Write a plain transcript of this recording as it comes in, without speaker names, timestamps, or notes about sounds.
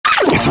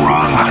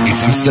raw.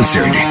 It's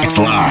uncensored. It's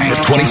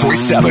live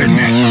 24/7.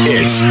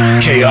 It's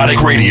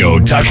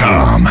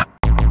chaoticradio.com.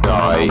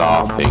 Die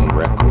Laughing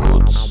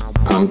Records.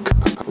 Punk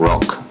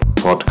rock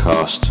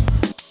podcast.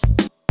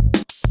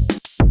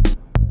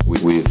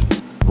 With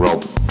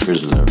Rob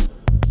Trisler.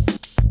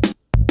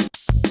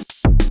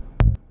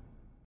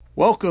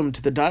 Welcome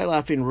to the Die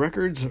Laughing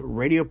Records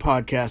radio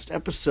podcast,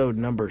 episode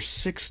number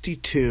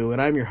 62, and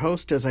I'm your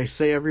host, as I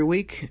say every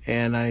week,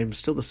 and I'm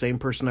still the same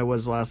person I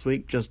was last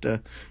week, just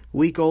a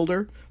week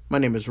older. My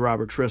name is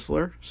Robert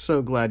Trisler.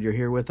 So glad you're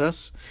here with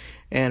us.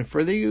 And for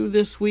you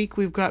this week,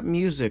 we've got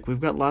music. We've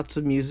got lots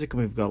of music,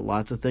 and we've got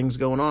lots of things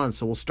going on,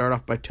 so we'll start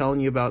off by telling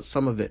you about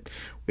some of it.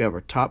 We have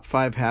our top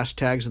 5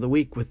 hashtags of the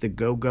week with the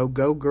Go Go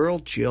Go girl,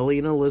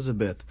 Jillian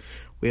Elizabeth.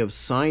 We have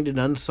signed and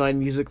unsigned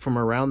music from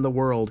around the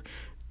world.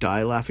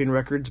 Die Laughing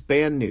Records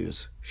band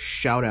news,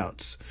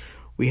 shout-outs.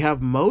 We have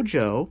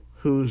Mojo,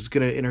 who's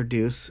going to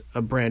introduce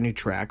a brand new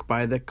track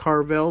by the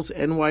Carvels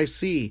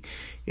NYC.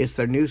 It's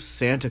their new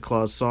Santa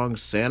Claus song,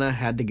 Santa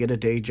Had to Get a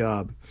Day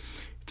Job.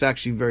 It's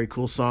actually a very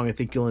cool song. I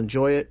think you'll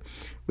enjoy it.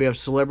 We have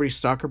Celebrity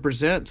Stalker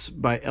Presents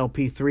by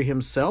LP3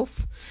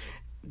 himself.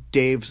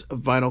 Dave's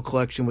vinyl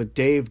collection with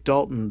Dave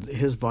Dalton,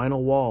 his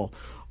vinyl wall.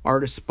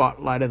 Artist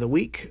Spotlight of the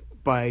Week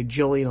by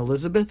Jillian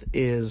Elizabeth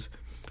is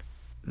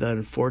The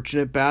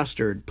Unfortunate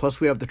Bastard. Plus,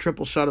 we have the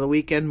triple shot of the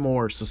week and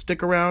more. So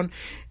stick around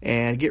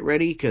and get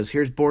ready, because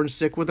here's Born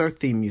Sick with our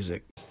theme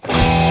music.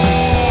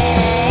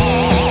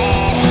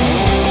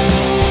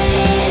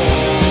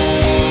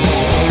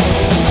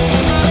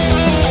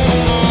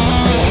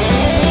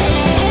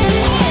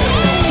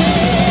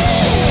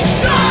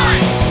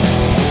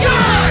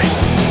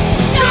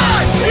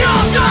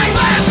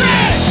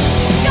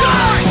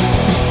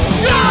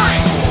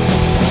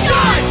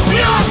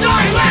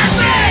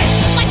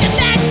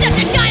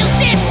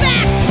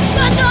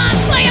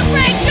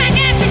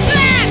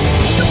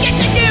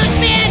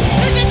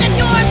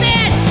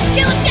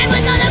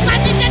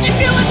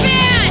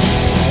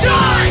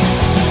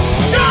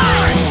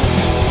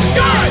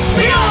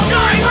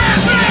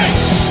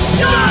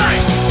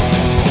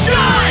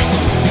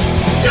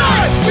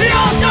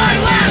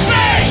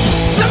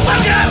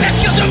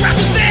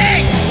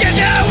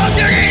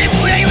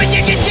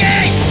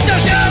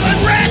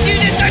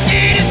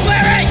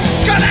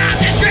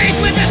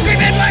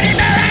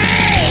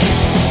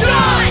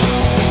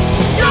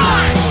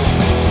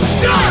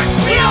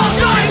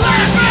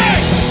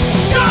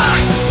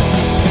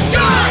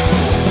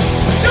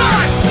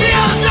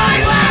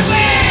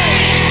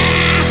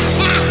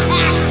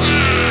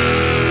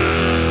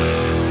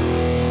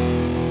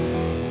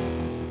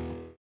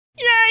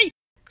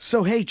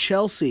 So hey,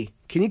 Chelsea,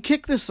 can you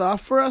kick this off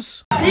for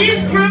us?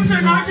 These groups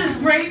are not just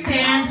great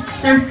bands,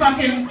 they're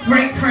fucking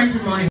great friends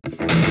of mine.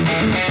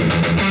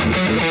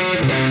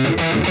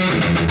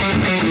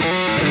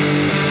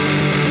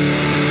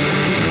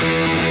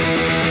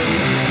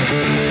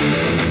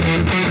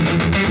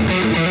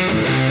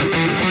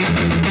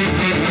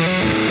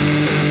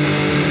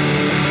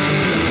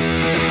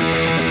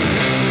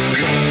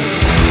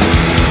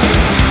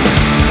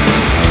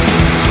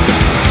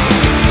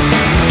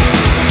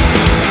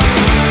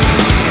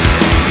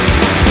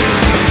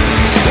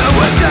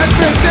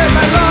 In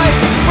my life,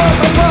 from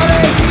my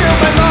body to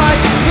my mind,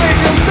 leave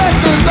your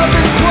centers of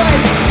this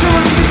place to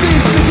release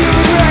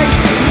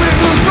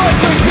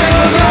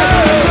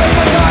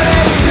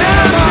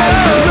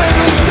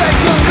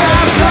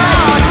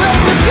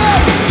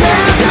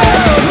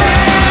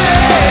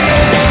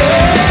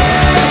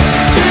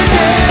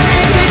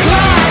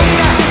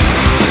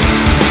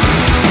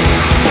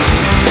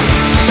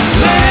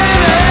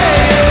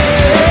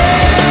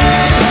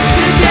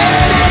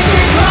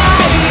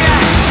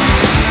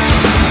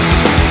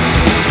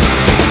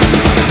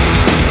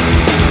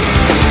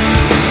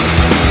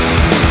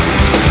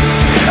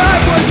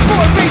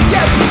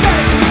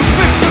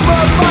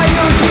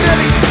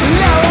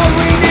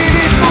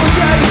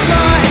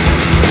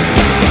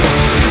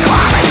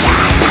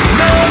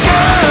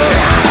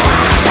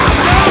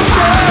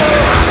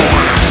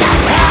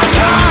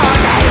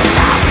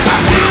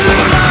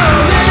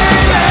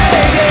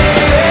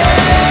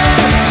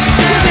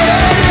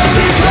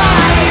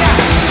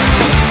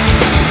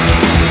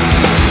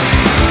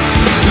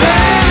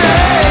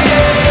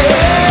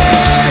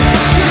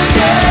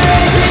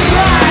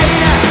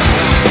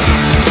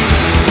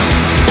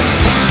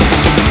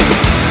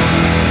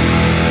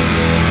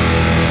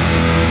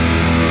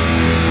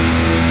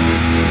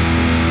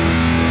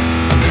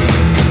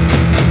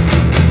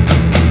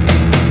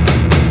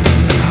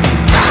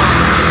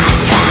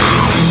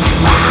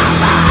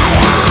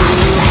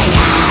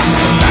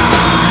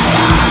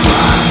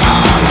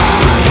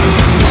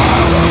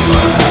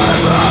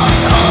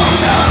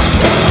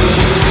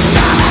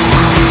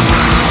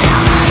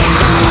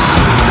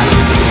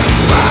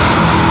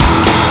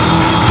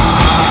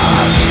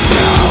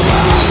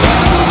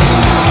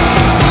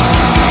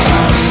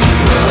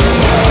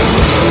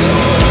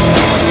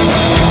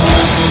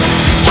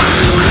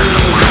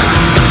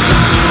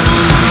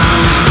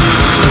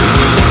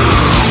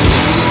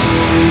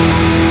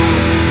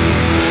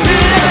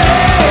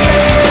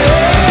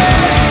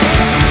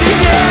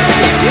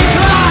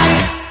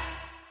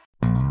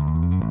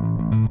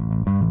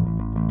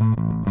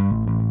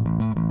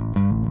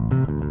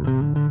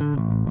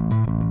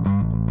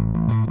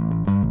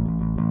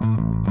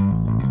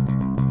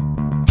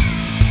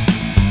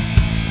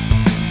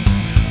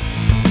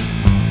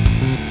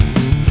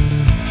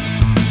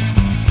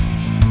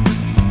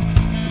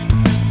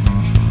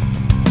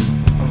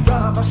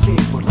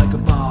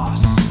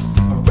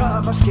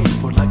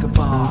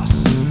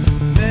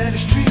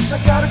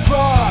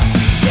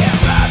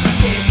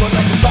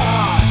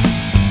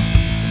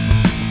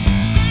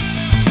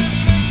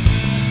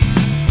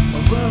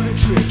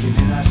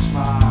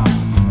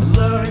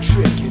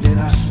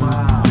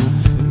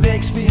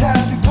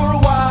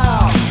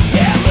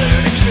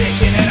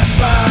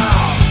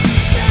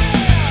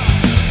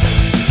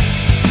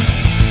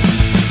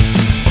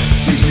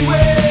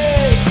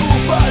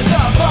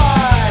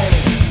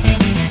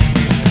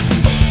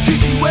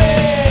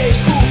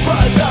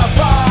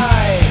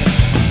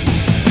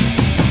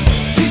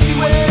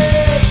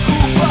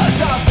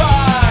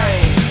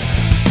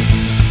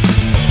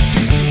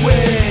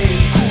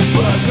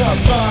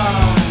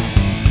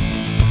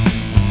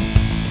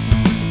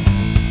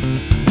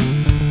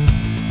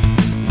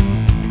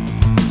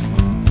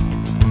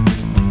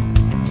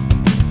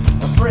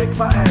break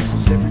my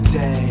ankles every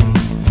day.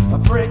 I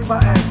break my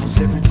ankles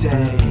every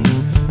day.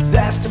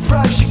 That's the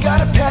price you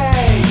gotta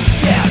pay.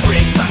 Yeah, I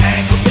break my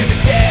ankles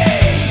every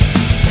day.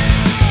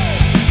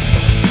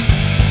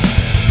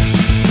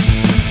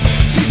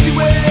 60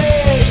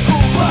 ways,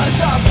 cool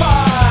buzz on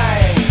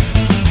fire.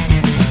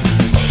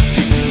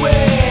 60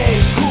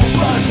 ways, cool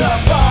buzz on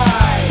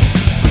fire.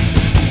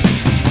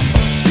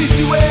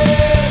 60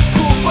 ways,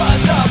 cool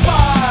buzz on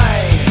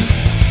fire.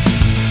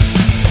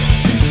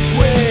 60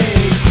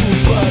 ways,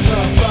 cool buzz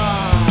on fire.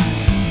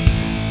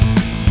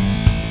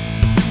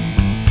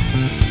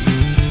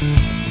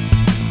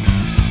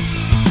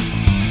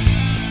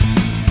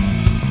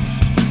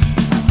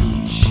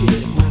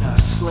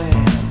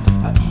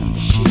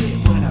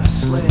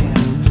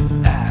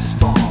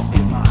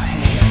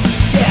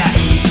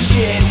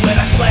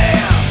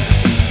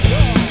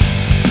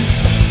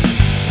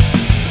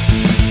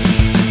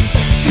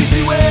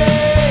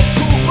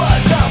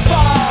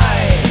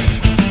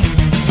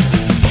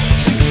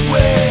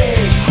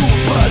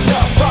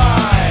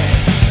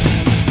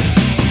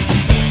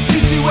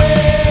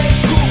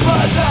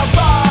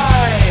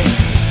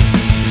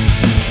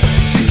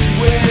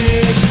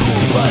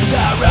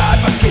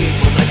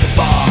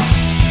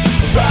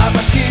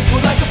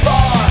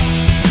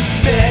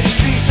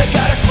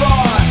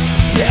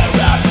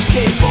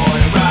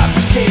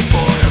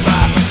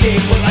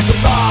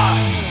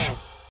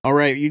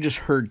 You just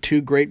heard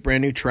two great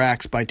brand new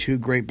tracks by two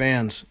great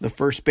bands. The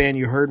first band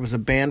you heard was a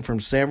band from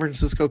San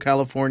Francisco,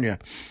 California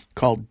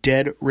called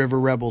Dead River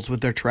Rebels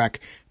with their track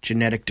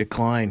Genetic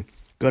Decline.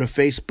 Go to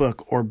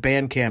Facebook or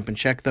Bandcamp and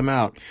check them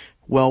out.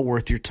 Well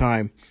worth your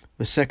time.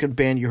 The second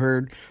band you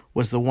heard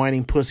was the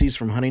Whining Pussies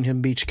from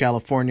Huntington Beach,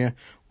 California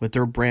with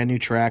their brand new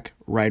track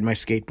Ride My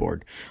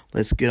Skateboard.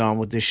 Let's get on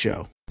with this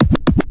show.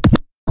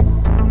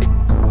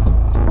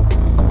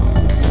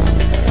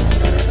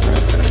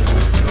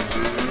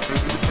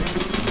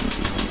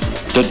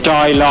 The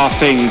Die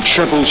Laughing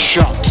Triple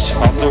Shot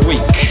of the Week.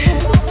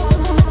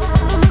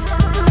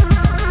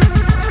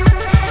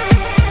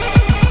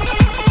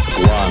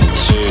 One,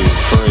 two,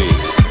 three.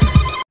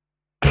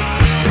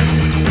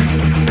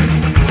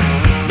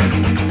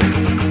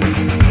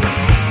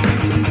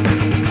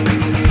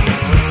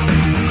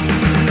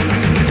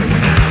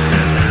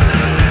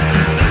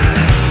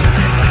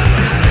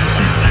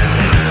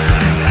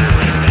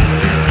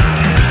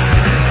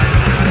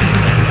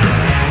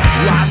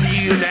 I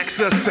need an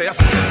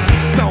exorcist.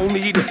 Don't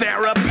need a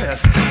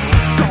therapist,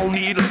 don't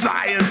need a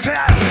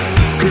scientist,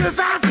 'cause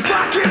I'm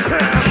fucking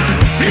pissed.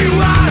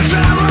 You are a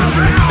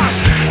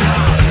terrorist.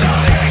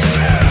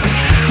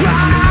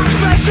 I'm a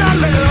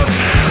specialist.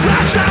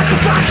 That's not the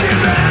fucking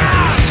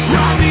mess.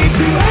 I need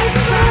to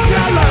exercise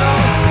your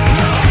love.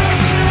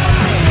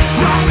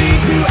 I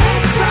need to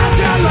exercise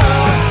your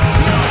love.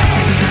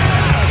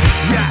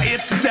 Yeah,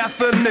 it's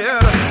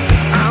definite.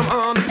 I'm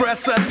on the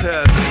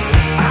precipice.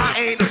 I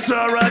ain't a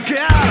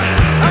surrogate.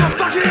 I'm a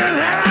fucking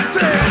heretic.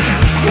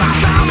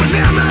 I'm an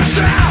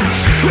nemesis.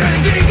 Really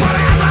deep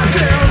whatever I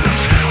do.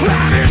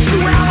 Vanish to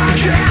where I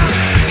can't.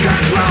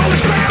 Control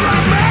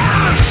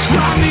experiments.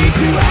 I need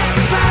to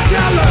exercise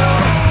your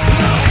love.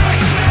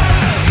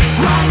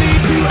 I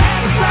need to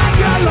exercise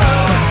your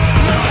love.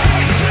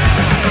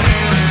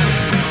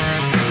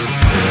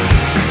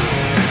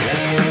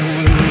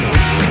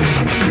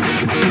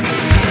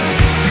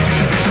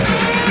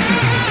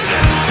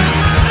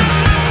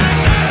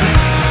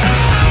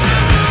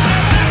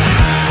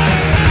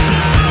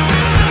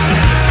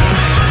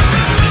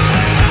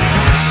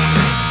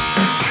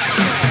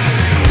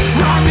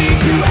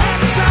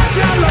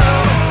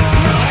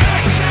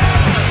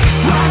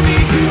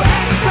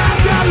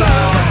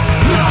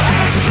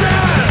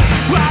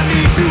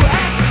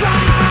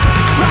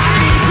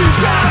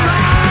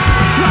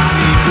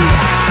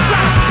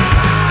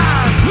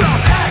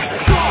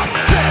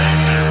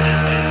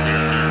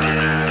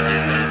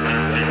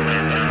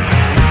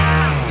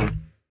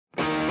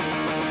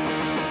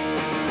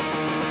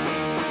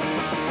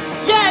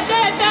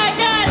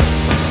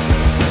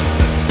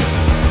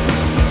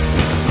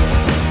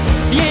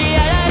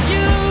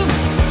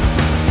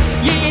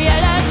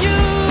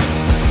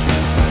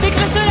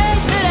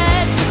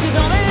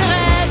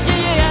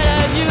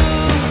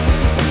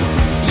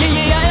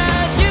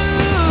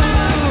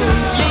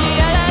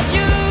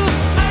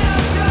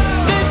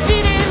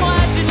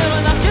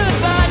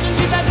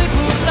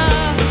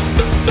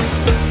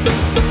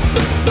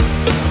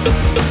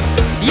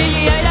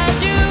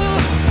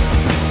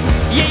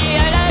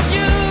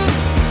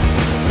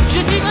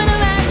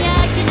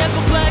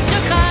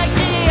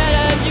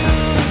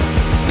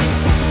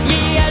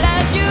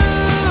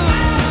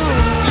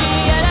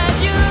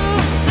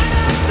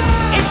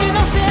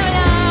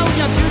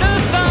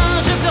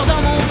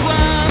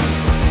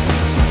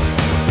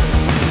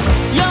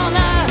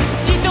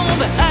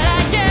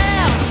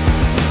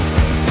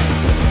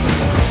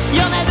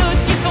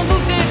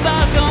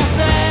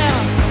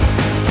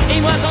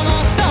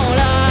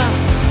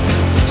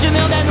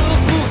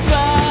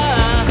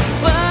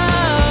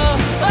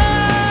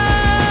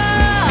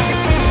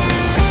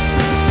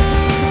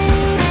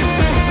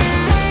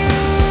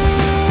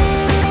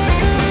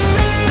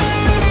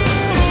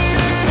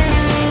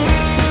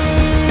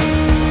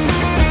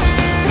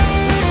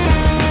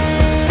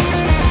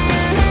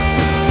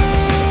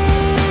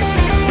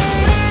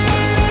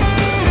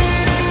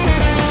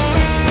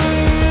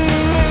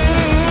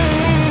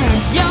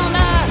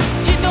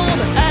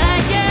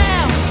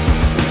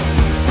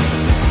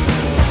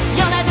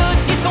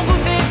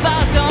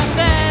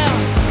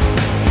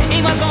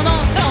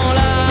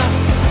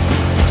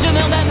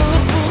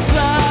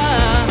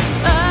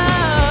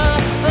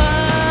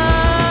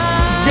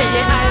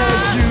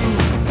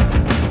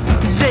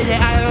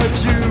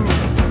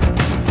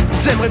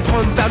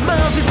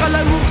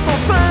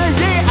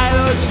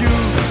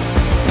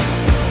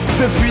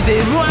 depuis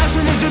des mois, je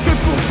n'ai Dieu que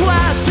pour toi,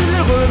 tu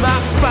ne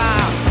remarques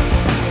pas.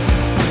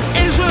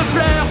 Et je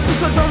pleure tout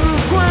seul dans mon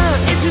coin,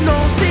 et tu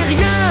n'en sais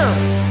rien.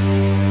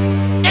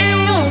 Et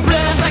on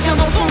pleure chacun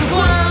dans son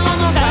coin, en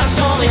n'en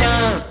sachant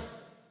rien.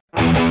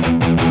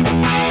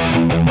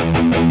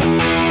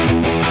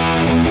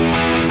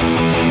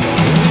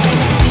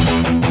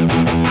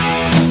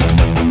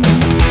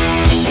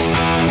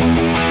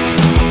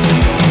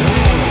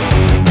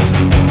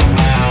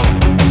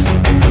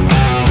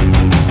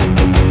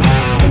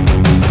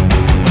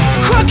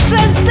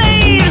 And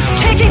thieves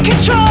taking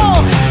control,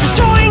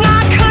 destroying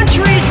our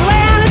country's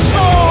land and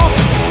soul.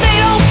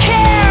 They don't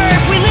care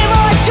if we live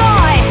or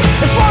die,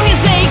 as long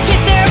as they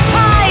get their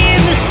pie in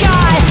the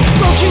sky.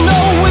 Don't you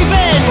know we've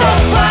been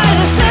fucked by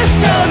the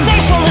system? They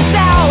sold us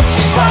out.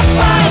 Fucked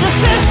by the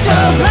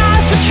system,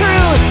 lies for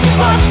truth.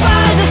 Fucked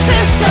by the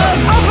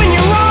system, open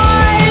your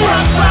eyes.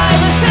 Fucked by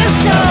the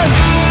system.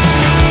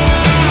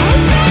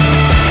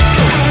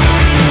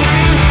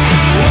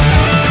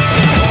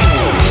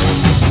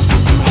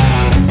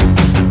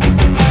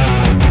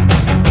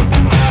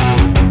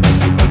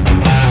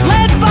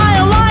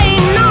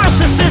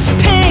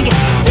 Pig,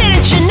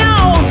 didn't you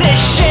know this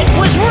shit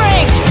was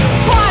rigged?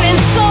 Bought and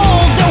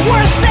sold, they're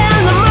worse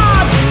than the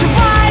mob.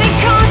 Divide and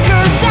conquer,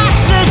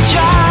 that's the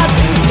job.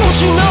 Don't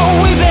you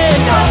know we've been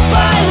fucked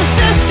by the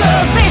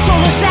system? They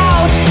sold us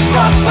out.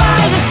 Fucked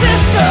by the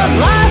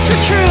system, lies for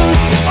truth.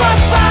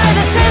 Fucked by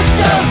the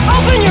system,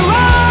 open your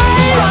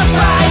eyes. Fucked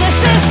by the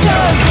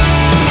system.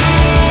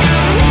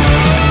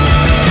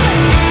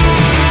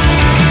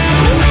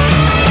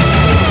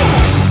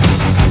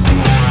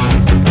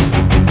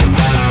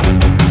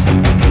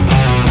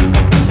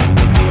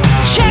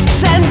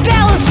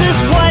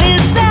 What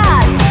is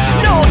that?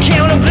 No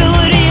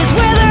accountability is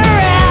where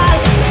they're at.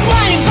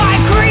 Blinded by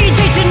greed,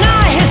 they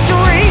deny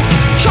history,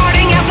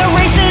 charting out the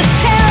racist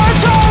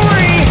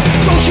territory.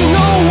 Don't you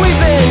know we've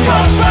been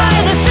fucked by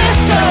the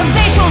system?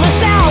 They sold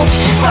us out.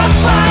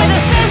 Fucked by the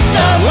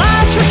system,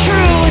 lies for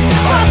truth.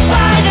 Fucked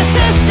by the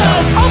system,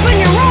 open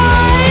your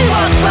eyes.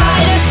 Fucked by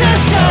the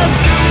system.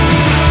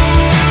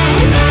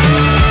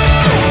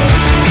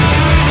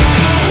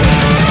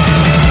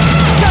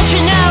 Don't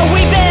you know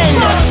we've been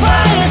fucked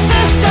by the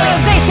system?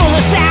 They sold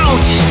us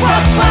out.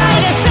 Fucked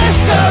by the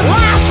system,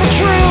 lies for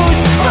truth.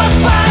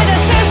 Fucked by the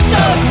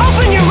system,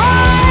 open your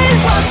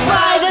eyes. Fucked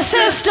by the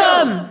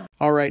system.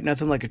 All right,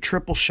 nothing like a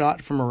triple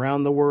shot from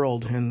around the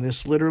world, and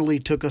this literally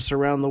took us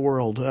around the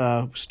world.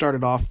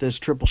 Started off this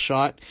triple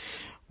shot.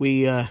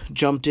 We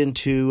jumped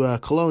into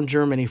Cologne,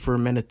 Germany for a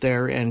minute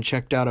there and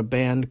checked out a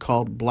band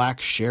called Black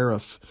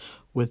Sheriff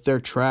with their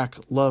track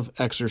Love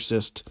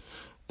Exorcist.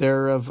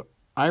 They're of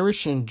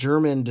Irish and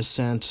German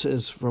descent,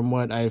 is from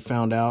what I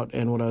found out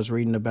and what I was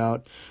reading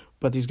about.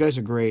 But these guys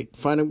are great.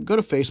 Find them. Go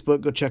to Facebook.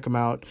 Go check them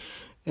out.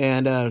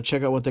 And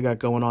check out what they got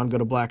going on. Go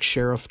to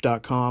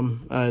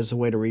blacksheriff.com as a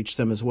way to reach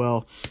them as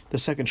well. The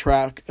second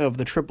track of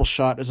the triple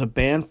shot is a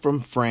band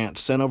from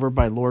France sent over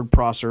by Lord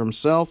Prosser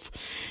himself.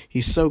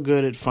 He's so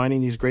good at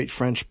finding these great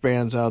French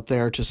bands out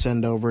there to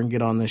send over and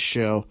get on this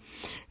show.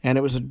 And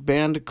it was a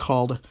band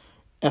called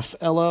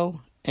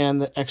FLO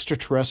and the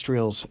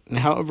Extraterrestrials. And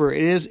however,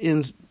 it is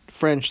in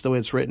French the way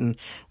it's written,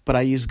 but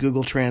I use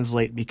Google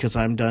Translate because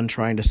I'm done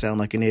trying to sound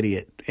like an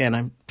idiot, and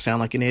I sound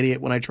like an idiot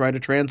when I try to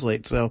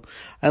translate, so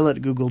I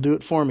let Google do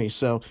it for me.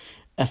 So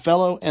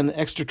FLO and the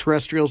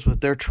Extraterrestrials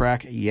with their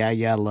track Yeah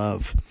Yeah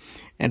Love.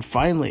 And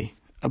finally,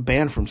 a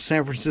band from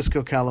San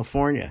Francisco,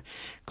 California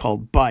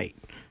called Bite,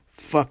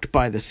 Fucked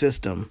by the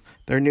System.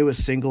 Their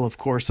newest single, of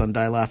course, on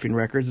Die Laughing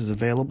Records is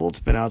available.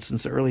 It's been out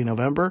since early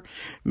November.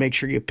 Make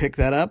sure you pick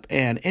that up.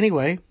 And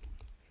anyway,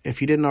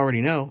 if you didn't already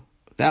know,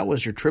 that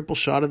was your triple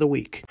shot of the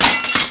week.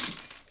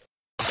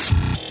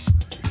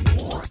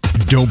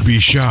 Don't be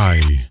shy.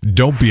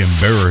 Don't be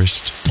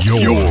embarrassed.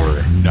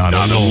 You're not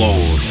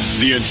alone.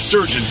 The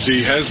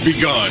insurgency has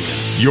begun.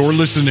 You're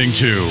listening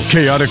to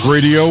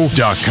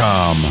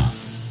chaoticradio.com.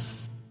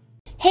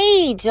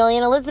 Hey,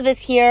 Jillian Elizabeth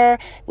here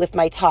with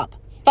my top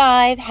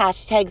 5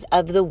 hashtags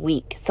of the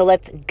week. So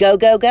let's go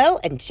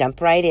and jump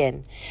right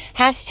in.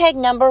 Hashtag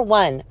number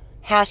 1,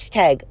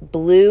 hashtag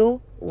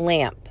Blue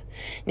Lamp.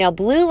 Now,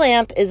 Blue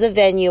Lamp is a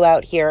venue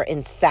out here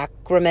in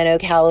Sacramento,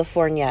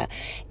 California,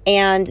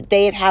 and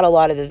they've had a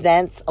lot of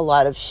events, a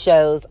lot of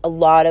shows, a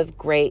lot of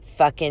great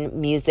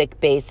fucking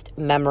music-based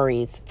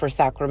memories for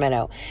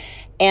Sacramento.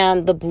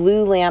 And the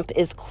Blue Lamp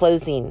is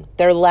closing.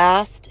 Their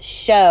last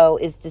show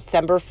is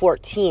December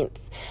 14th.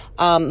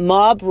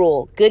 Mob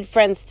Rule, good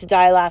friends to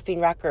Die Laughing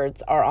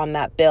Records, are on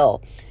that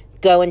bill.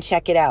 Go and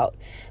check it out.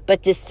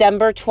 But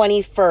December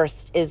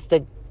 21st is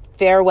the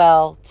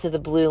farewell to the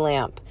Blue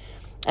Lamp.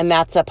 And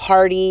that's a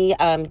party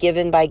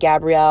given by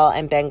Gabrielle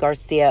and Ben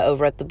Garcia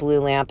over at the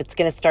Blue Lamp. It's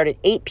going to start at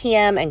 8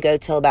 p.m. and go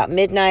till about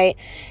midnight.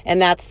 And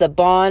that's the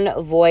Bon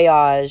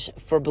Voyage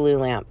for Blue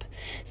Lamp.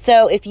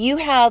 So if you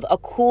have a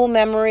cool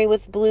memory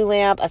with Blue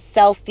Lamp, a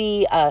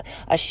selfie,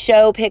 a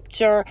show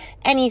picture,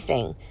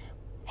 anything,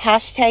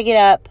 hashtag it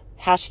up,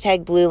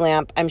 hashtag Blue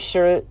Lamp. I'm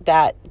sure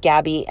that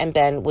Gabby and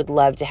Ben would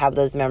love to have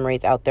those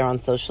memories out there on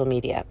social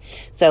media.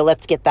 So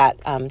let's get that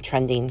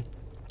trending.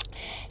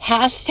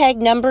 Hashtag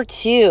number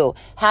 2,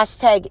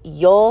 hashtag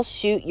You'll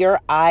Shoot Your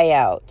Eye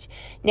Out.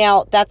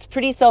 Now, that's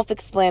pretty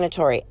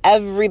self-explanatory.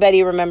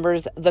 Everybody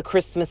remembers the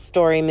Christmas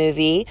Story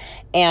movie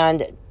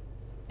and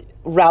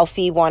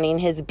Ralphie wanting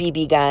his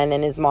BB gun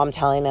and his mom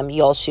telling him,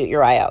 you'll shoot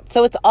your eye out.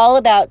 So it's all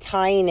about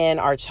tying in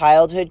our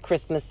childhood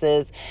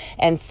Christmases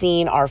and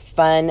seeing our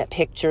fun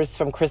pictures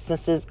from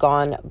Christmases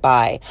gone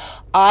by.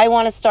 I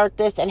want to start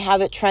this and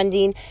have it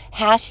trending.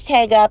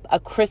 Hashtag up a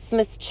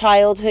Christmas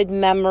childhood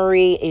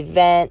memory,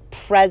 event,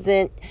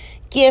 present,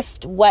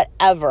 gift,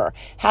 whatever.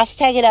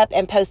 Hashtag it up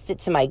and post it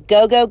to my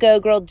Go Girl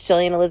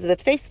Jillian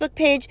Elizabeth Facebook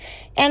page,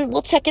 and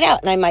we'll check it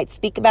out. And I might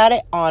speak about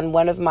it on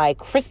one of my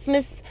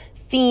Christmas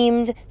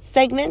themed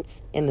segments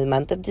in the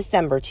month of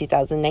December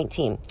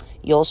 2019.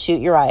 You'll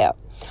shoot your eye out.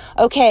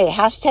 Okay,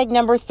 hashtag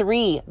number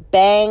 3,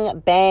 Bang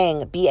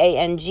Bang,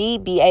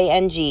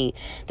 B-A-N-G.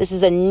 This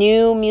is a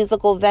new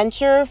musical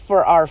venture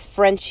for our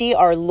Frenchie,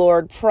 our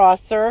Lord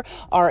Prosser,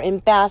 our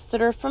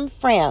ambassador from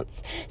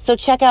France. So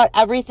check out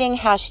everything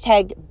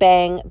hashtag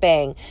Bang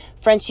Bang.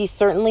 Frenchie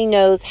certainly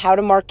knows how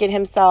to market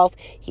himself.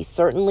 He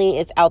certainly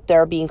is out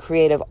there being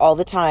creative all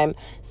the time.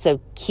 So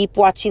keep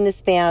watching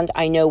this band.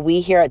 I know we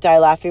here at Die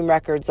Laughing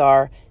Records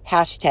are.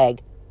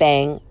 Hashtag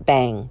Bang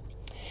Bang.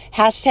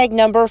 Hashtag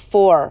number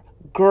 4,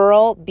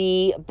 Girl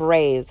Be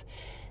Brave.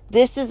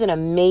 This is an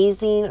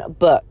amazing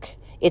book.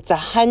 It's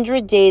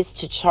 100 Days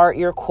to Chart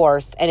Your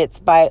Course, and it's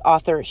by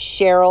author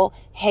Cheryl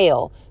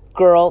Hale.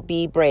 Girl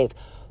Be Brave.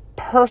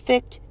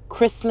 Perfect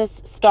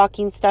Christmas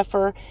stocking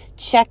stuffer.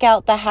 Check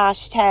out the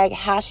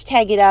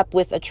hashtag it up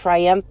with a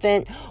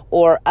triumphant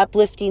or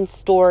uplifting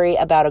story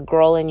about a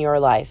girl in your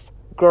life.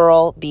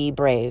 Girl Be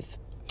Brave.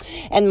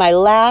 And my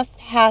last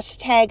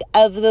hashtag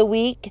of the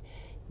week,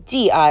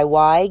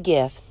 DIY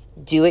gifts.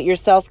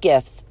 Do-it-yourself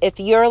gifts. If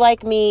you're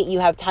like me, you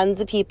have tons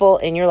of people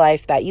in your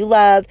life that you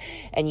love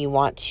and you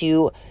want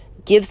to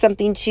give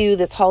something to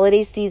this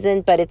holiday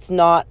season, but it's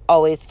not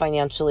always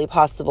financially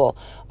possible.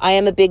 I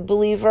am a big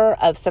believer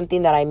of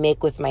something that I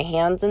make with my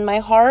hands and my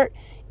heart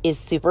is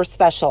super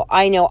special.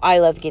 I know I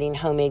love getting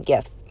homemade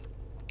gifts.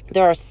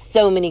 There are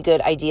so many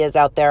good ideas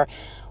out there.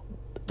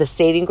 The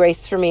saving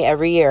grace for me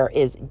every year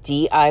is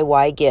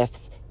DIY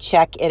gifts.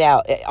 Check it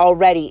out.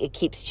 Already, it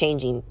keeps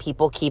changing.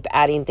 People keep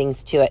adding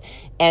things to it.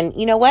 And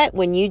you know what?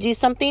 When you do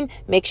something,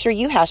 make sure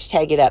you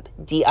hashtag it up.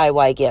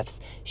 DIY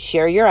gifts.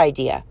 Share your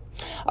idea.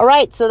 All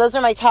right. So those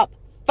are my top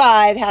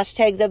 5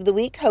 hashtags of the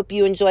week. Hope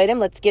you enjoyed them.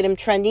 Let's get them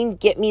trending.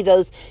 Get me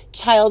those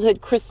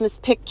childhood Christmas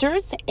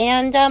pictures.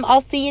 And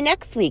I'll see you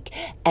next week.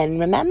 And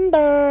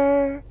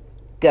remember,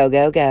 go,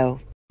 go,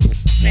 go.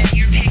 Send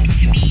your pick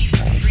to me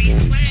for free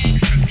swag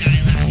from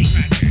Die Laughing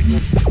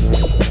Records.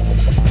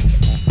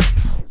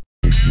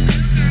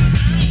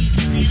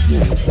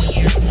 Elizabeth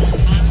here,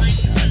 online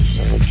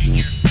promotions and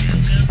your go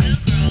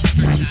girl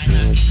for Die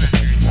Laughing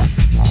Records.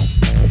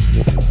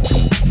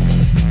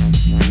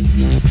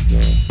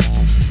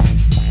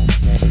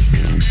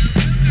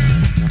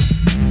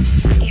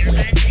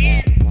 Earbuds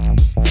in.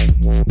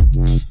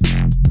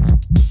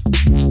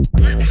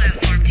 What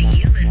platform do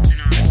you listen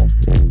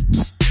on?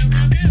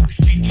 Go,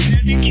 send in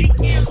those entries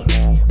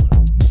now.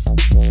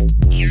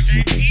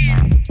 Earbuds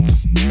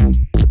in.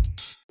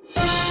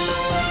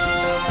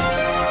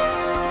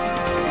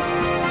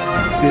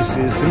 This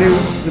is the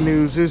news. The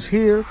news is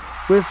here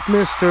with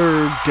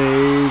Mr.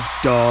 Dave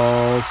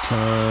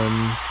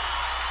Dalton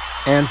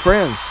and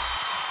friends.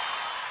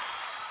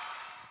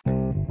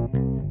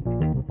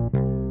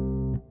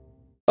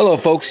 Hello,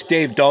 folks.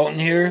 Dave Dalton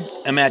here.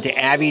 I'm at the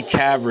Abbey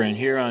Tavern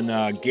here on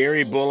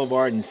Gary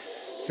Boulevard in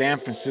San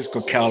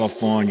Francisco,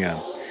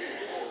 California.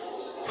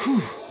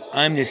 Whew.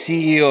 I'm the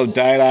CEO of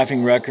Die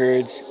Laughing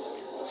Records.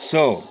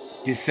 So,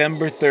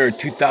 December 3rd,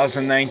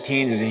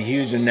 2019 is a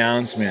huge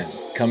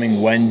announcement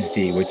coming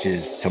Wednesday, which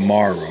is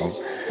tomorrow.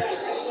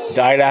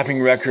 Die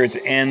Laughing Records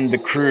and the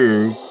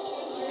crew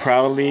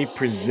proudly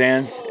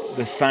presents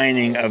the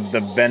signing of the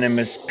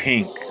Venomous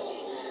Pink.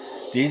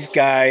 These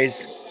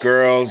guys,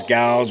 girls,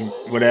 gals,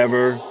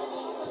 whatever,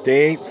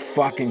 they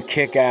fucking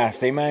kick ass.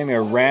 They remind me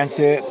of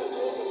Rancid,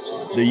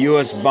 the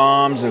US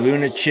Bombs, the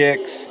Luna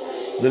Chicks,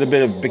 a little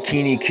bit of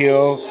Bikini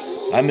Kill.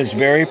 I'm just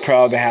very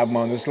proud to have them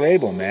on this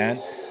label, man.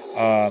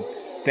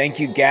 Thank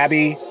you,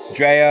 Gabby,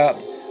 Drea,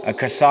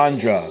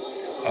 Cassandra.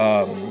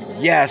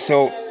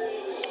 So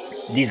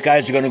these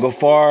guys are going to go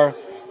far.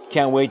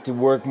 Can't wait to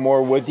work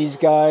more with these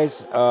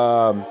guys.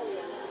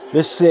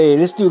 Let's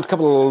do a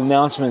couple of little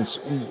announcements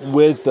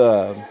with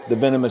the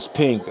Venomous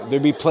Pink. They're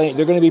going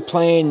to be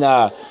playing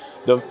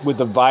with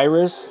the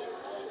Virus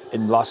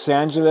in Los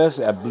Angeles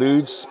at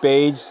Blue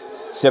Spades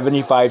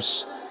 75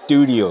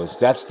 Studios.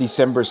 That's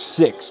December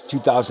 6th,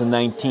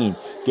 2019.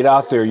 Get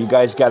out there. You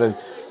guys got to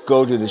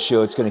go to the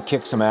show. It's going to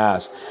kick some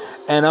ass.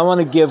 And I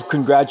want to give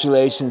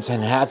congratulations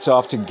and hats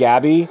off to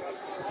Gabby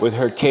with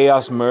her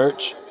Chaos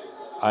merch.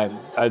 I'm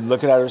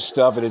looking at her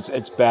stuff, and it's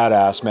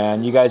badass,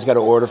 man. You guys got to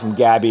order from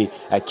Gabby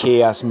at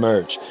KS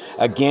Merch.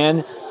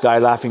 Again, Die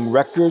Laughing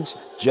Records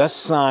just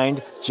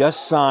signed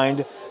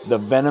the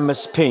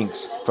Venomous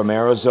Pinks from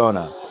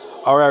Arizona.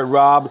 All right,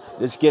 Rob,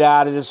 let's get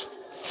out of this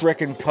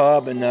frickin'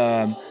 pub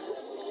and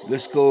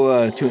let's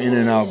go to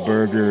In-N-Out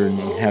Burger and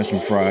have some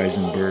fries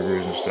and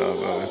burgers and stuff.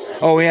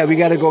 Oh yeah, we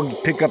got to go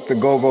pick up the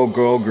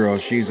Go-Go Girl.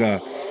 She's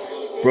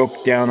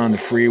broke down on the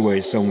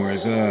freeway somewhere.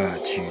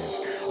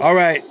 Jesus. All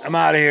right, I'm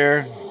out of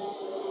here.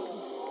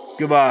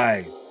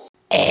 Goodbye.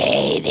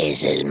 Hey,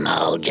 this is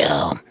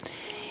Mojo.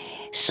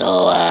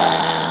 So,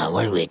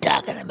 what are we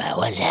talking about?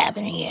 What's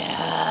happening here?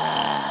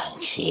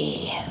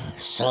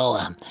 So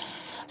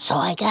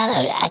I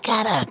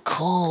got a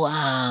cool,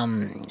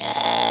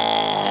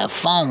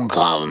 phone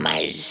call from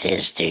my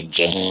sister,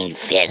 Jane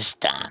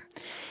Fiesta.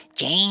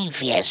 Jane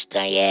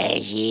Fiesta, yeah,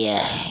 she,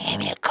 gave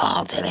me a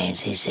call today and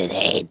she said,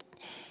 hey,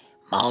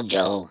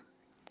 Mojo,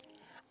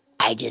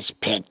 I just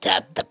picked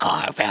up the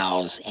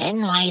Carvel's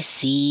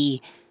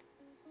NYC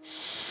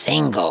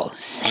single,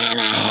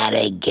 Santa Had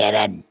to Get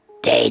a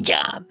Day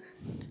Job.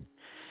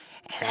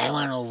 And I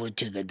went over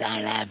to the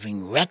Die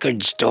Laughing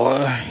record store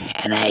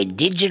and I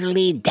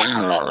digitally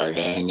downloaded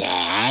it. And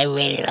I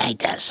really like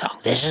that song.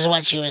 This is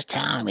what she was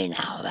telling me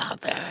now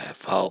out there,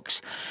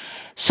 folks.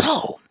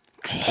 So,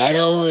 head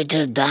over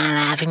to Die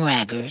Laughing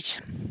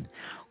Records.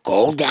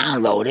 Go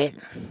download it.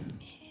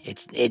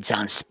 It's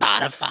on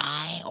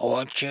Spotify,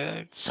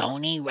 Orchard,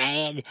 Sony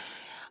Red.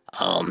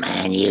 Oh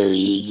man,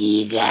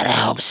 you gotta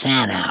help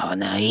Santa out.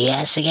 Now he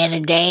has to get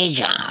a day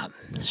job.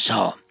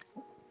 So,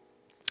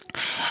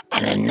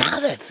 and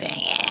another thing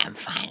I am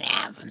finding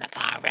out from the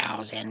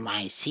Carvel's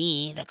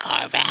NYC, the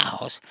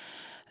Carvel's,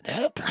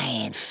 they're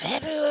playing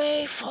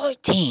February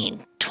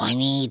 14,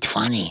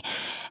 2020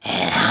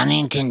 at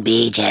Huntington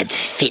Beach at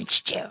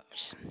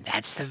Fitzgerald's.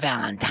 That's the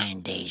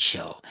Valentine's Day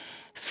show.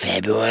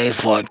 February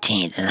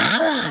 14th. And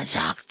I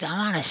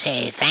want to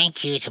say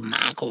thank you to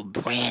Michael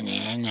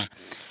Brennan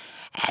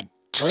at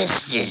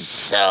Twisted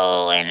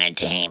Soul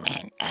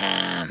Entertainment.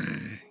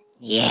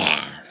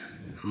 Yeah,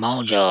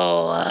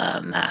 Mojo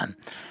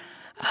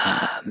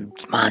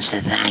wants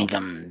to thank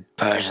him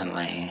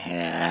personally.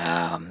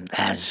 I'm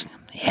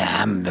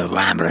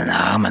rambling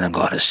now. I'm gonna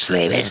go to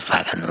sleep. It's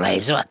fucking late.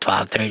 It's about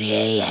 12:30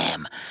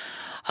 a.m.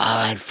 All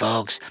right,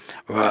 folks.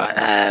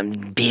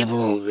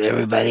 People,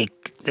 everybody,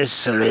 this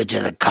salute to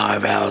the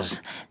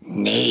Carvel's,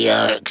 New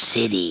York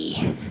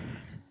City.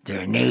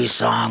 Their new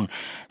song,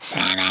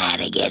 Santa Had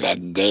to Get a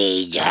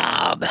Day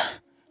Job.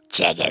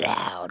 Check it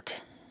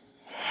out.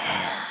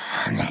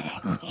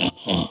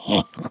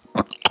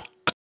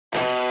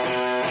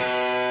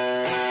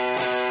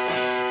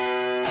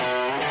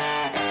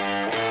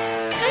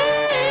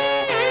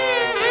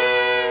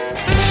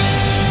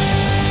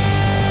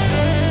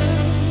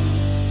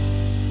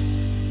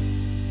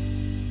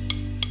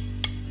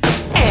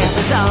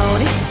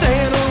 Amazon, it's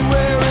Santa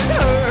where it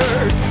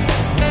hurts.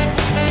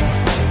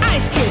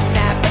 Ice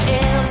kidnapped the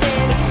elves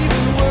and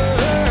even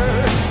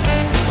worse.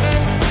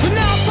 The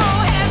North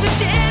Pole has been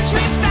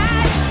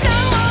gentrified.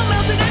 Snow all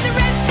melted and the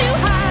red's too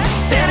high.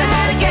 Santa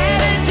had to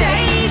get a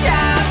day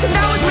job, 'cause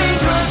no one's been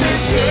good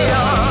this year.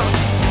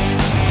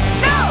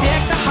 No!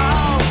 Deck the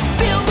halls,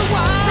 build the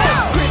walls.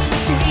 No!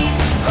 Christmas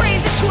sweets,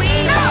 crazy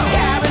tweets. No!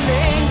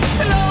 Caroling,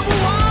 global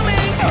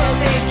warming.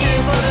 Perfect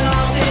gift for the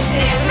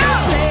narcissist. No!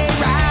 Sleigh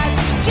rides,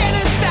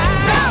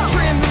 genocide. No!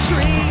 Trim the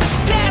tree,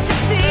 plastic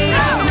seed.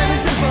 No!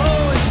 Ribbons and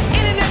bows,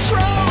 internet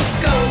trolls.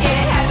 Go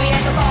get happy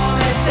at the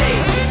pharmacy.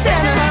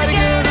 Santa had to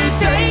get a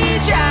day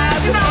job,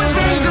 'cause no one's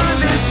been good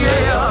this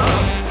year.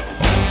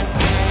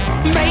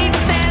 Maybe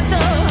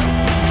Santa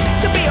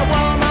could be a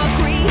Walmart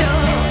greeter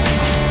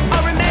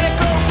or a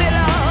medical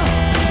villa,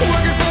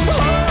 working from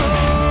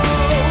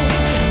home,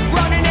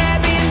 running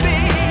Airbnb,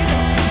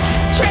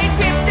 trade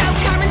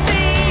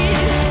cryptocurrency,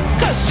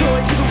 'cause joy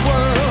to the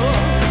world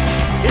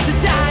is a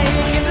dying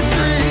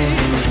industry.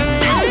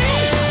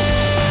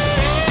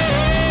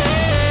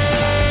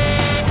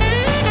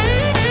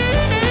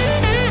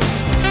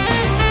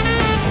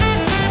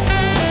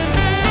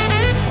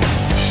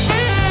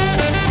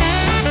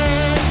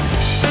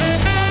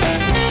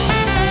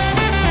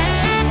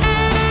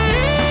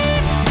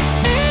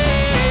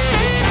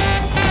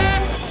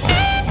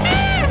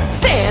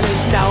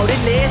 Santa's naughty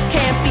list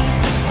can't be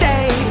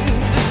sustained.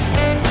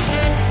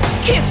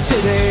 Kids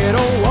today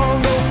don't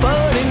want no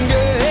fun and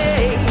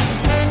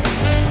games.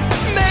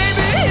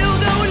 Maybe he'll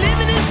go live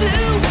in a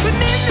zoo with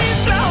Mrs.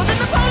 Claus and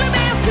the polar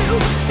bears too.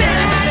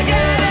 Santa had to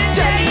get a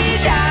day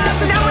job,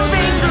 'cause no one's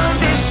been good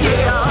this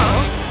year.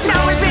 No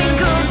one's been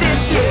good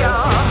this year.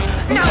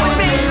 No one's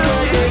been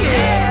good this year.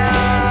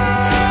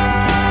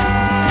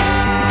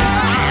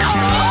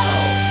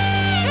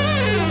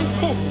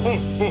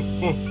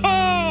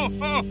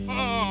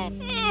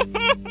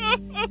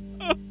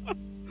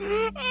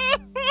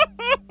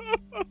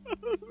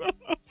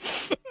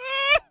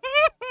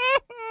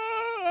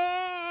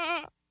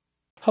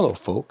 Hello,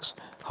 folks.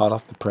 Hot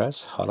off the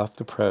press, hot off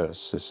the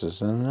press. This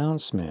is an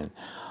announcement.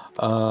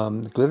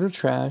 Glitter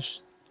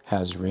Trash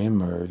has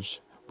reemerged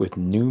with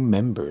new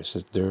members.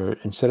 They're,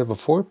 instead of a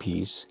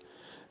 4-piece,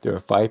 they're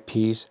a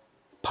 5-piece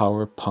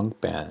power punk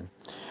band.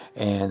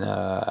 And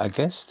I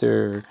guess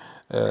their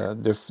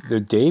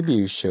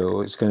debut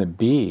show is going to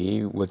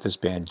be with this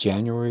band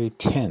January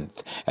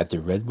 10th at the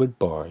Redwood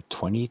Bar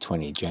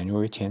 2020,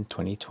 January 10th,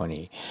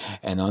 2020.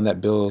 And on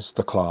that bill is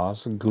The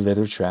Claws,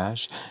 Glitter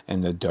Trash,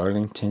 and the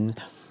Darlington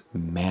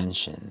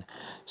Mansion.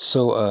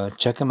 So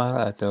check them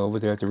out over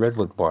there at the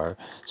Redwood Bar.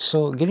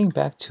 So getting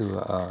back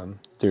to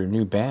their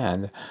new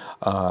band,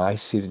 I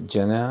see that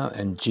Jenna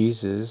and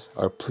Jesus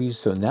are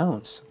pleased to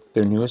announce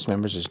their newest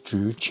members is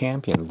Drew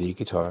Champion, lead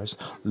guitars,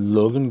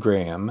 Logan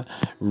Graham,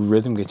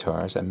 rhythm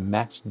guitars, and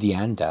Max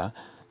Dianda,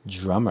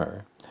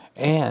 drummer.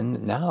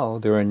 And now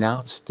they're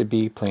announced to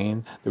be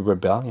playing the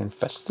Rebellion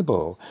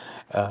Festival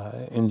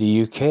in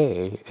the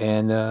UK,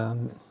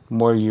 and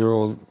more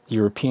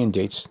European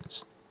dates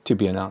to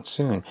be announced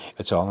soon.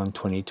 It's all in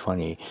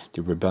 2020.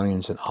 The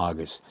Rebellion's in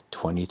August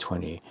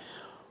 2020.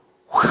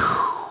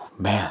 Whew,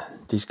 man,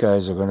 these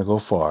guys are going to go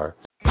far.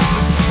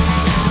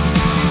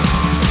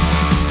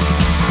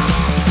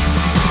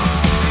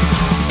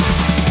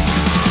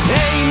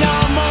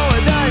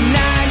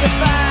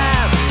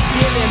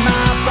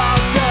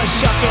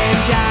 Shuck and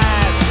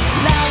jive,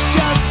 like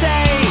just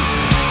say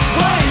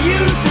what it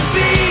used to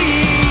be.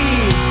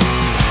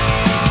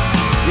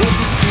 It's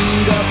a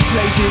screwed up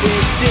place and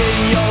it's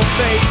in your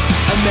face.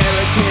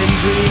 American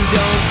dream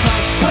don't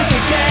come with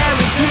a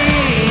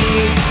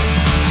guarantee.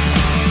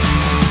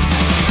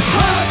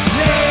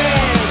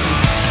 Hustling,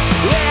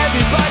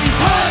 everybody's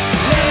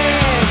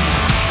hustling.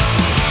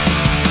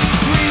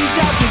 3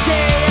 jobs a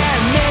day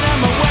and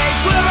minimum wage,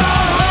 we're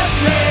all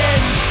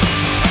hustling.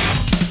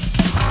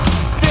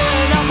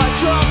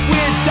 Trunk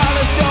with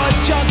dollar store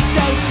junk,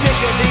 so sick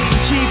of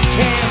eating cheap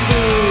canned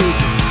food.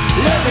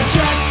 Living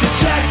check to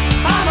check,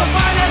 I'm a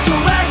financial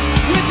wreck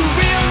with a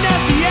real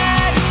nasty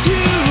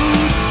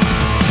attitude.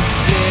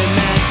 Clear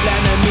man,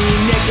 flatter me,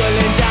 nickel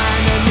and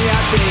dime me. I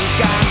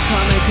think I'm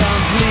coming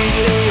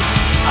completely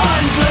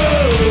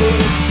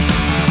unglued.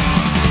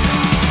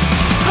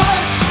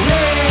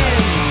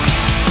 Hustling,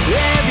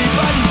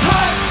 everybody's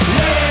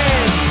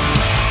hustling.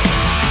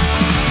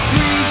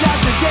 3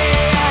 jobs a day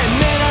and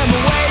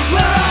minimum wage,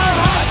 we're all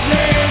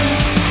hustling.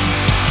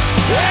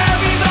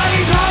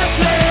 Everybody's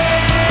hustling.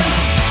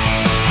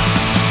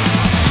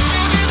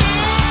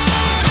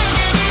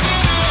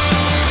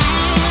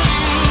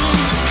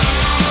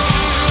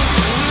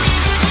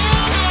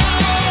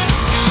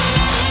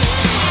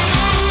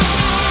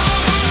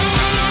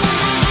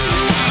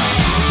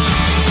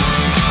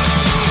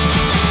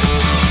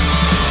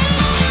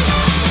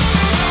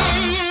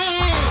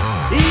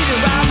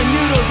 Eating ramen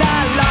noodles,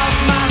 I lost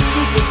my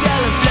scruples,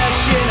 selling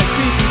flesh in a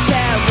creepy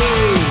chat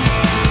room.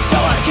 So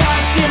I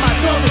cashed in my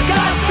toes and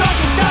got drunk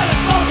and started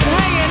smoking,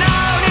 hanging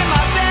out in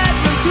my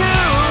bedroom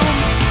tomb.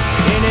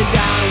 In a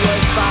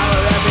downward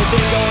spiral,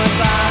 everything going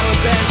viral,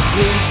 been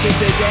screwed since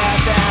the day I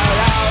fell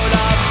out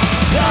of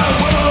the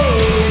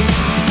womb.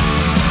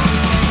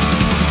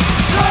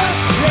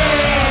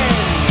 Hustling,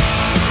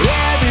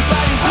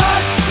 everybody's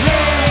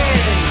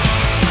hustling.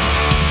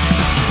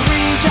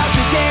 3 jobs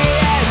a day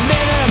at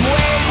minimum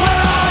wage,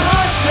 we're all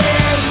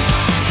hustling.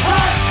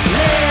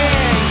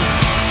 Hustling,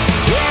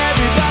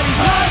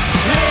 everybody's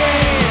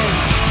hustling.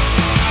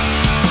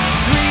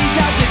 3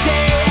 jobs a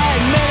day at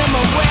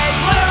minimum wage,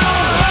 we're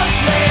all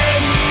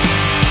hustling.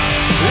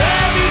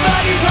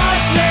 Everybody's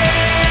hustling.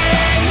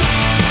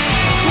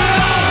 We're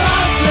all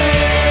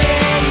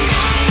hustling.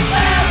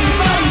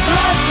 Everybody's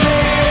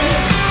hustling.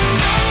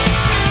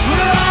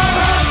 We're all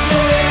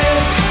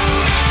hustling.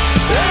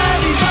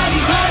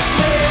 Everybody's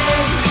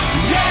hustling.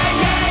 Yeah,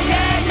 yeah,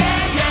 yeah,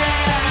 yeah,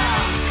 yeah.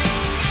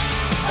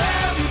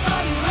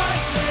 Everybody's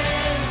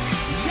hustling.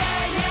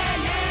 Yeah, yeah,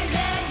 yeah,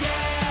 yeah,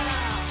 yeah.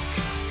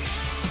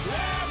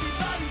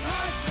 Everybody's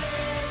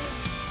hustling.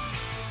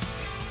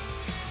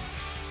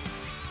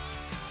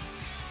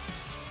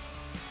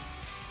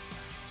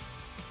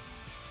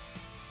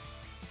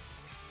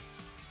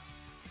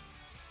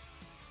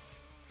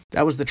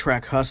 That was the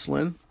track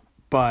Hustlin'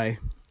 by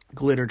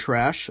Glitter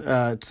Trash.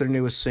 It's their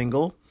newest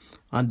single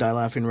on Die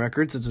Laughing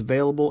Records. It's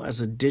available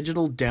as a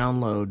digital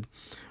download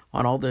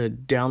on all the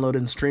download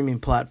and streaming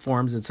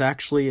platforms. It's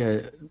actually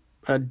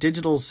a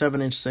digital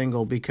 7-inch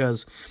single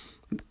because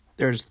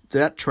there's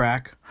that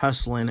track,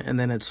 Hustlin', and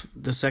then it's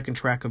the second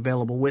track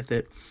available with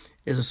it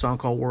is a song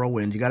called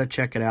Whirlwind. You got to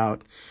check it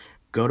out.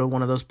 Go to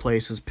one of those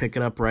places, pick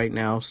it up right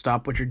now,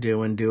 stop what you're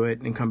doing, do it,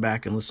 and come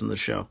back and listen to the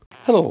show.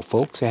 Hello,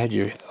 folks. I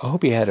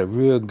hope you had a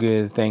real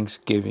good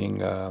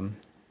Thanksgiving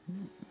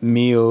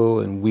meal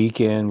and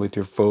weekend with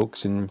your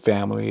folks and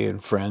family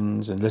and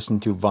friends, and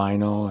listened to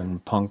vinyl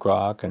and punk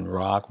rock and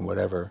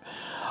whatever.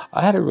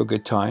 I had a real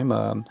good time.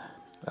 I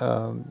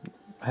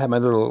had my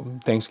little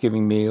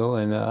Thanksgiving meal,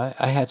 and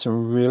I had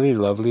some really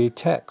lovely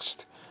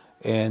text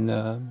and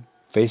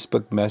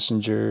Facebook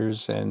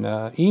messengers and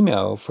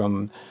email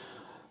from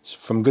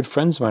good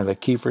friends of mine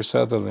like Kiefer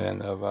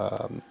Sutherland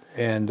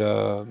and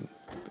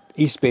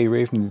East Bay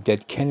Ray from the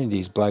Dead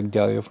Kennedys, Black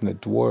Dahlia from the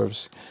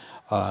Dwarves,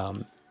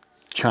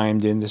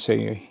 chimed in to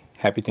say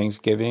Happy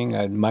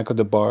Thanksgiving. Michael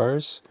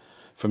DeBars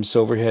from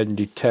Silverhead and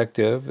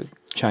Detective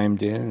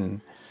chimed in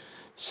and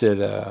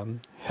said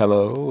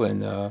hello.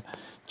 And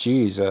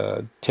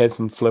Ted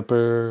from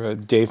Flipper,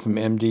 Dave from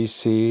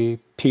MDC,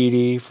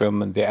 Petey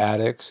from The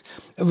Addicts.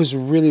 It was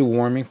really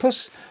warming.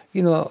 Plus,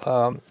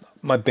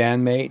 my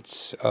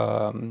bandmates,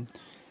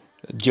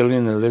 Jillian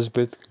and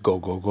Elizabeth, Go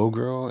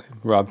Girl,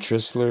 Rob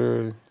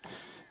Trissler,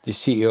 the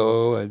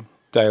CEO at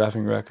Die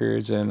Laughing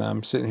Records, and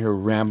I'm sitting here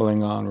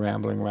rambling.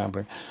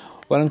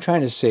 What I'm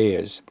trying to say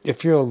is,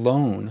 if you're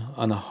alone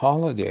on a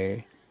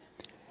holiday,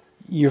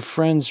 your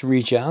friends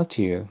reach out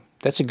to you.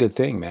 That's a good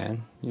thing,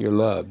 man. You're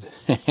loved.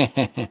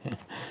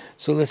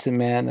 So listen,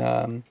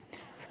 man.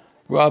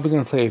 Rob, we're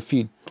gonna play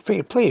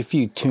a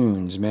few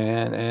tunes,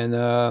 man.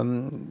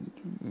 And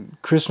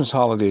Christmas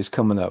holidays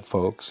coming up,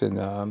 folks.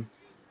 And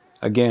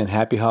again,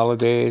 happy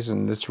holidays,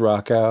 and let's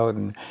rock out.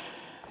 And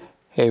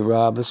hey,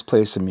 Rob, let's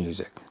play some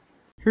music.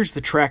 Here's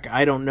the track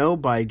I Don't Know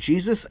by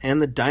Jesus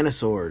and the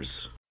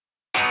Dinosaurs.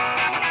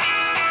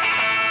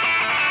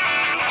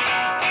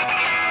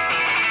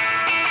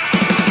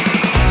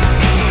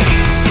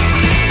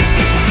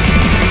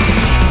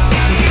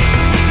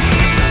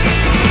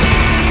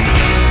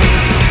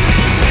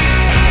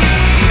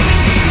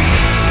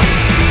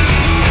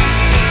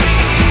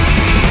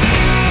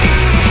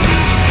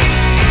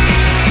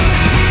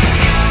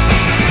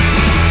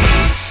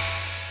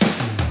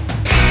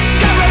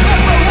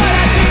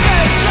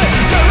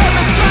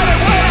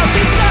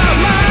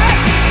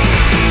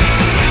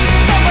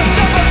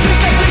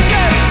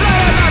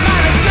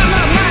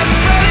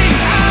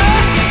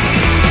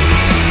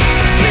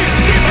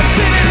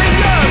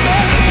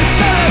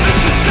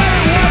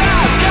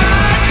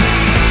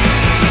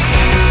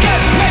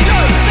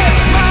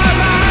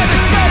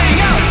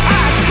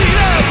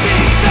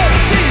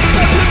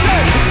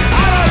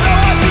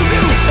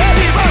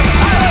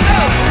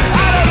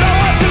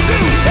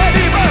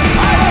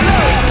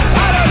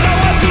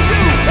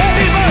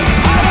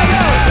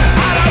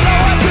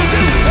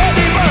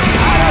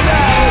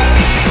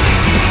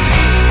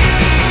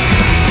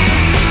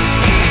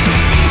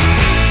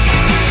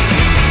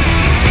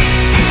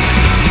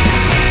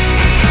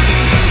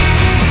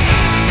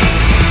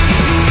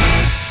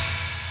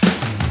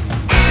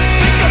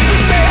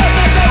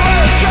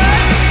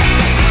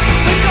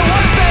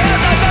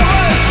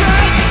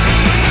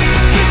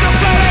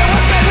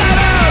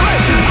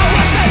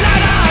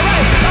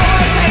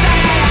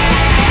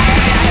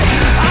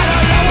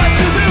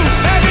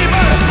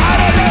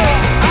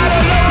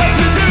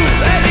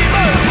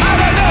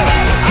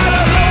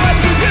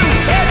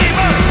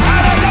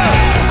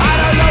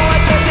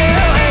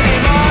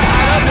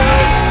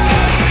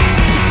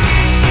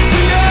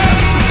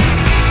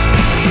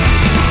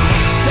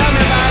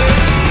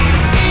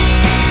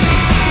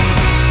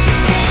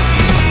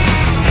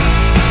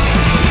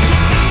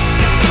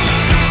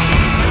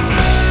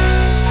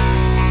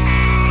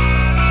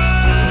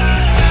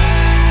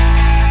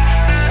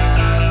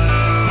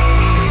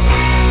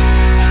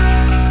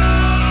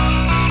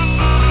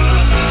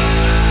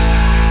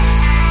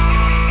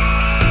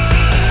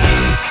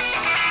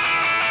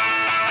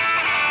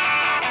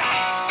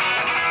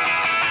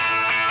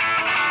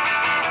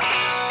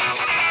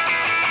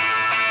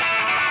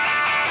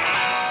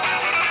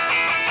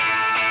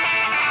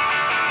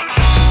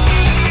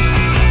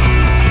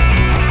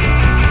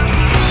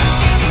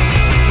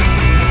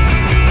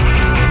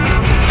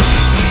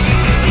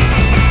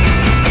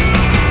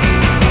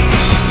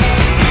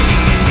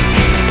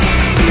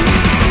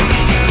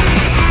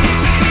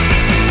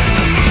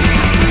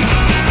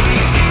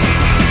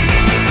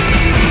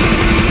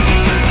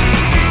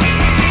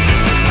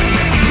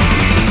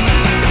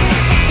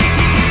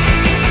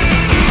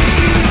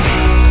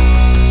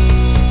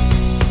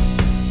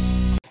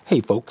 Hey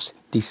folks,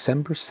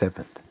 December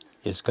 7th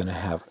is going to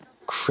have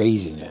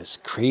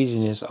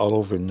craziness all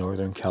over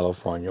Northern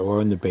California or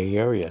in the Bay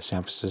Area,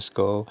 San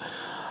Francisco,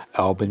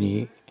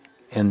 Albany,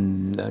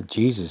 and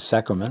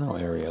Sacramento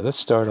area. Let's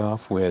start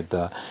off with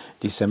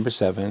December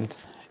 7th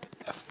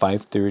at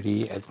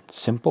 5:30 at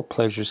Simple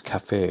Pleasures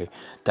Cafe,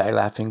 Die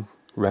Laughing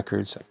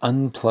Records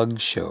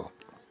Unplugged Show.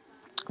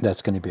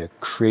 That's going to be a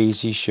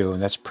crazy show,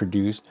 and that's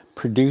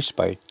produced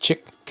by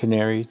Chick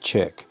Canary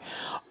Chick.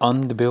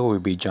 On the bill will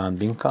be John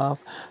Binkoff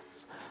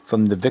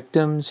from The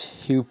Victims,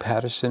 Hugh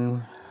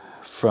Patterson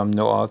from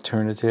No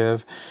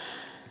Alternative,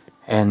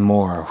 and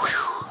more.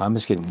 Whew, I'm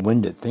just getting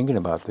winded thinking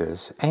about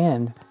this.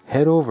 And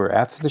head over,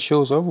 after the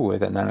show's over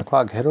with at 9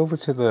 o'clock, head over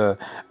to the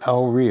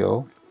El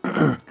Rio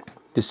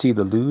to see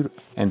the Lude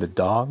and the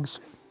Dogs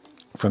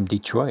from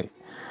Detroit.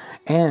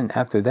 And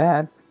after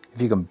that,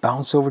 if you can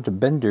bounce over to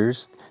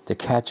Bender's to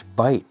catch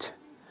Bite,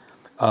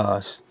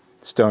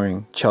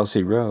 starring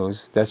Chelsea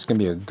Rose, that's going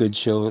to be a good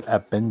show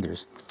at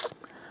Bender's.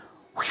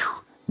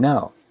 Whew.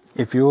 Now,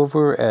 if you're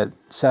over at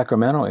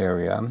Sacramento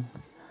area,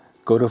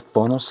 go to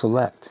Phono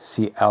Select,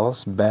 see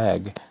Alice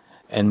Bagg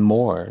and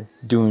more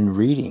doing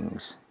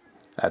readings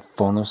at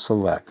Phono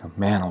Select.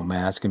 Man, oh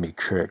man, it's going to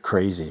be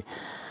crazy.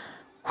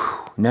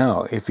 Whew.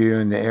 Now, if you're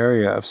in the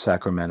area of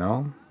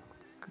Sacramento,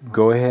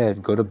 go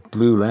ahead, go to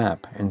Blue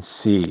Lamp and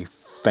see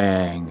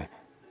Fang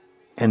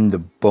and the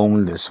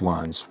Boneless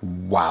Ones.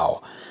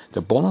 Wow.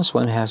 The Boneless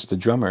One has the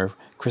drummer,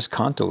 Chris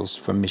Contos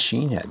from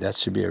Machine Head. That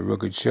should be a real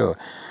good show.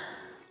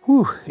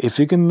 Whew. If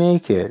you can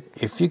make it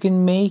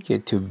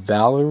to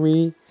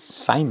Valerie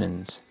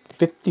Simon's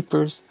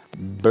 51st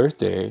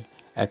birthday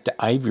at the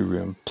Ivy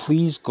Room,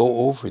 please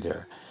go over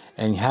there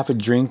and have a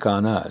drink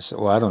on us.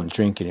 Well, I don't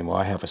drink anymore.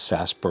 I have a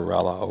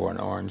sarsaparilla or an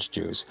orange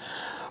juice.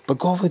 But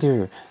go over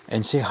there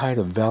and say hi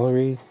to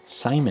Valerie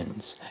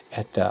Simons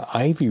at the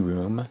Ivy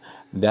Room.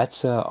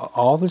 That's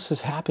all this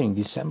is happening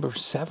December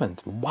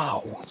 7th.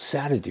 Wow,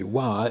 Saturday.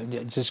 Wow,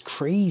 it's just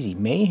crazy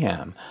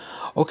mayhem.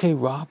 Okay,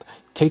 Rob,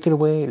 take it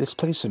away. Let's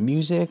play some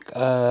music.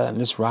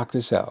 Let's rock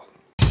this out.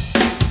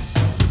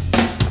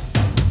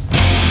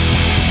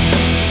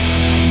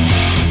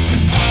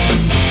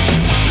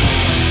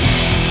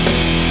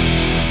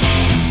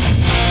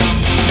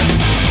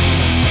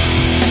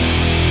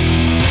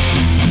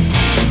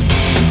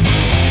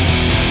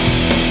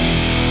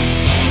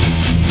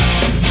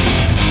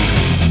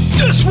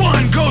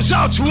 Goes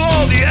out to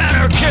all the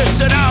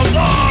anarchists and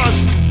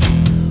outlaws,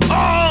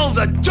 all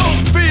the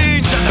dope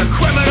fiends and the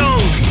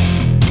criminals,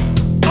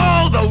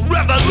 all the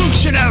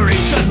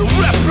revolutionaries and the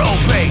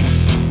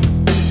reprobates.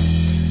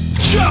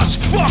 Just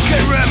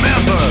fucking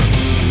remember,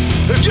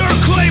 if you're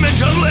claiming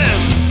to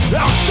live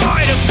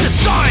outside of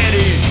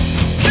society,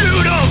 you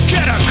don't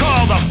get to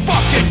call the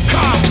fucking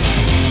cops.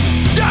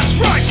 That's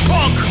right,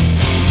 punk.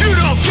 You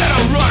don't get to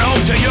run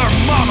home to your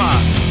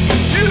mama.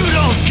 You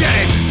don't get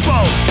it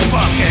both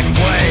fucking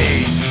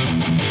ways.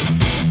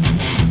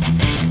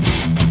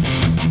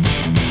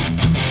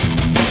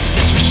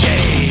 This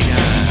machine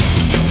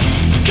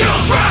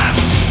kills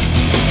rats.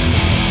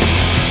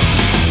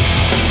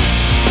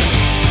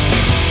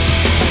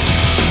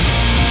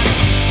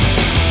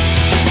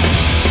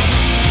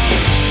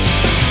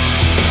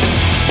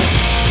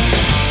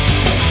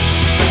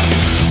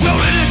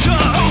 Rolling into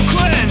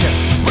Oakland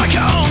like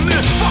you own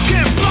this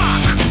fucking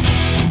block.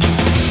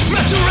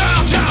 Mess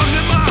around down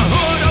in my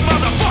hood, a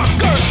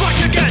motherfuckers like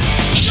to get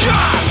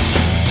shot.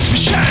 This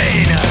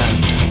machine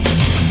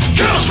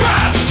kills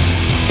rats.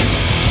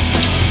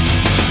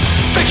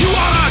 Think you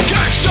are a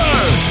gangster?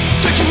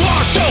 Think you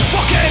are so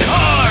fucking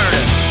hard?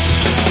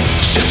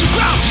 Shit's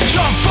about to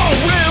jump for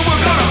real.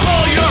 We're gonna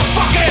pull your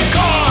fucking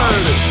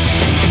card.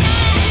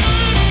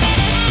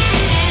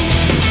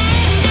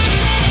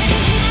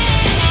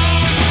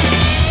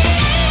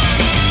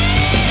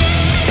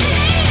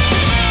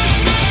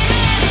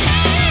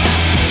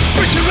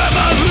 Preaching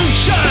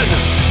revolution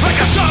like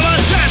a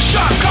solid dead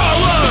shot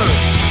caller.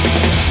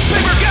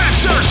 Paper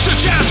gangsters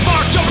such as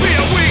Mark, don't be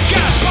a weak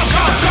ass punk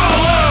rock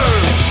caller.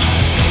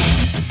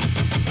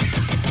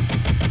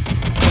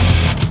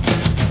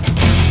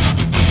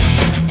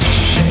 This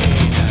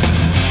machine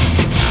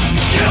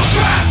kills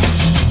rats.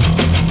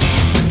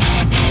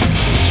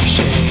 This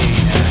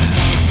machine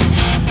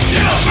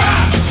kills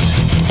rats.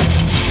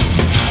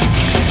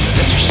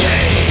 This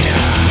machine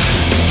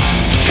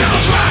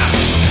kills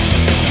rats.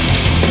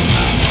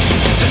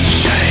 This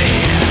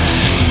machine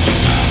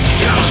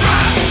kills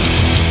rats.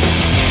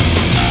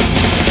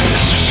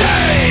 This machine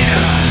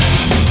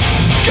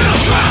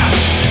kills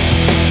rats.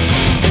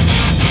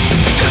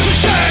 This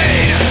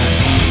machine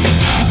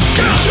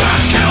kills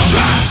rats, kills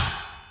rats.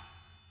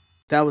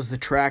 That was the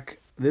track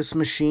This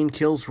Machine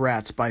Kills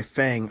Rats by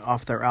Fang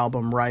off their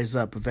album Rise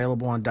Up,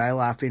 available on Die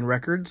Laughing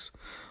Records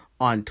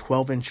on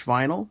 12-inch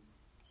vinyl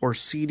or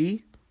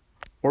CD,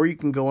 or you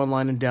can go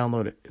online and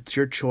download it. It's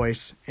your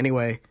choice.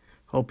 Anyway,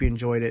 hope you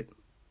enjoyed it.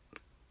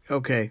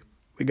 Okay,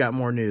 we got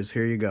more news.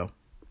 Here you go.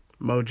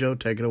 Mojo,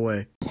 take it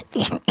away.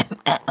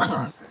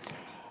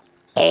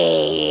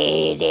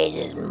 Hey, this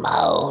is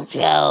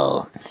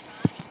Mojo.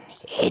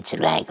 It's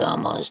like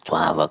almost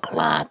 12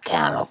 o'clock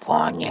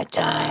California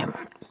time.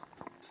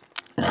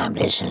 And I'm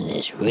listening to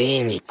this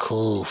really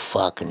cool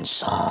fucking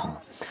song.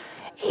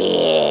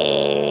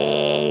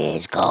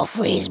 It's called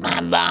Freeze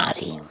My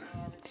Body.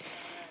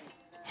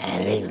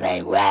 And it looks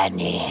like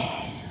Rodney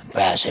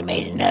Browser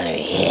made another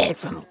hit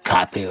from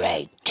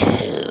Copyright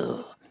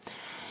 2.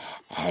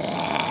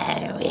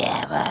 And we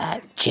have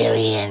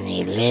Jillian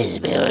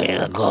Elizabeth, or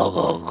the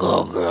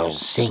Go Girls,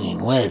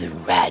 singing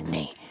with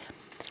Rodney.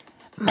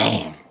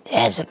 Man,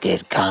 that's a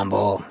good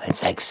combo.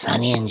 It's like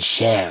Sonny and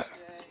Cher.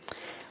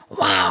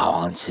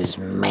 Wow, this is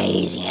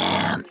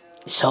amazing.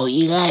 So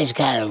you guys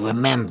gotta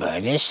remember,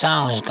 this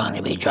song is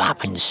gonna be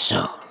dropping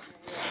soon.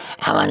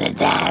 I wanna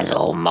dance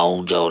old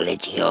Mojo,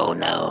 let you all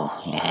know.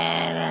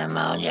 Yeah,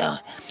 Mojo.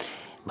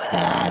 But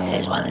I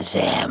just want to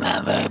say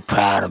I'm very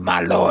proud of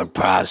my Lord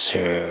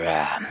Prosser.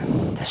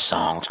 The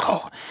song's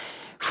called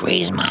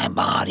Freeze My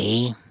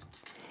Body.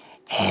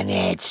 And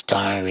it's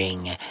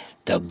starring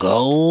the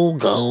Go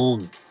Girl,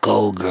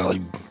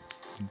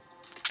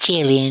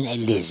 Jillian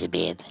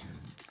Elizabeth.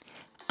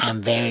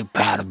 I'm very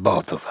proud of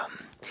both of them.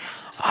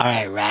 All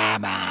right,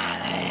 Rob,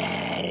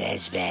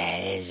 let's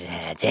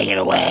take it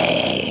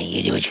away.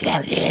 You do what you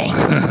gotta do.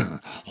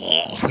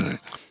 Yeah.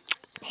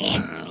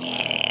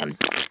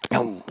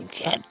 Oh,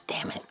 God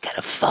damn it.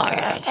 gotta fart.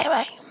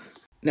 Okay.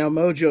 Now,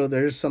 Mojo,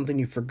 there's something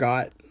you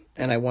forgot,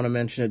 and I want to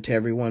mention it to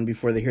everyone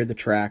before they hear the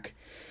track.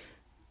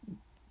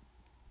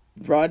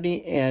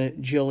 Rodney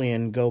and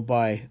Jillian go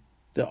by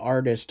the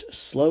artist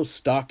Slow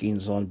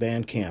Stockings on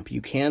Bandcamp.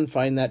 You can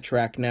find that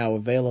track now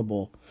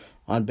available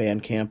on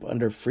Bandcamp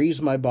under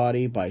Freeze My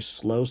Body by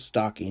Slow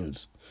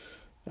Stockings.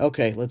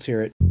 Okay, let's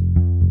hear it.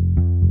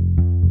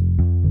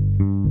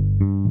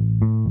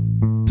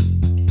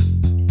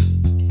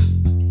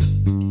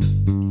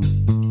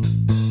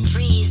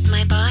 Freeze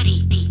my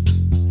body.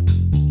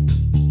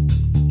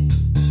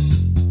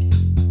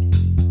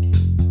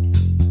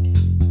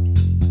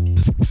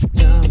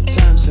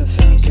 Sometimes I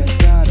think I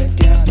gotta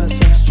get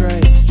myself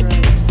straight.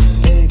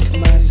 Pick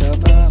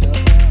myself up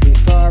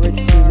before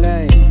it's too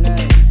late.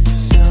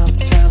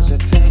 Sometimes I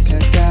think I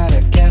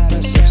gotta get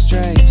myself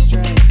straight.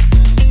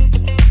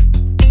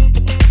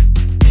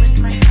 With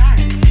my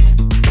heart.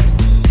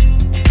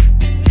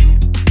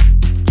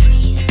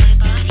 Freeze my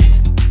body.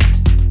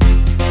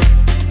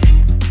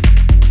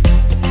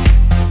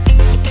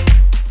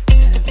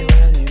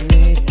 Everyone you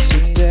meet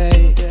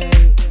today,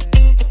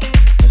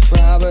 I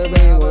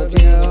probably won't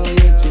know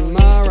you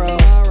tomorrow.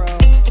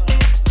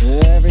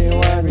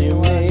 Everyone you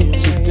meet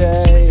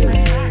today,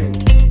 I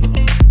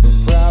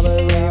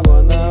probably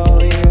won't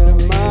know you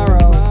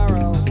tomorrow.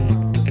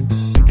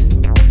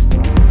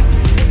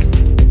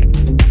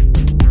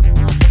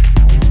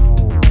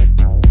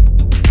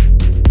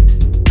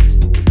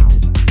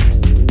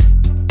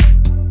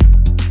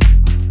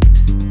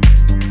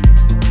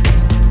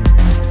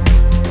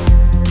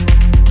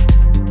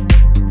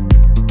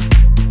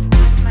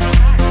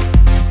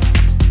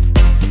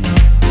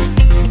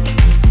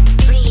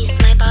 Freeze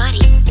my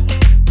body.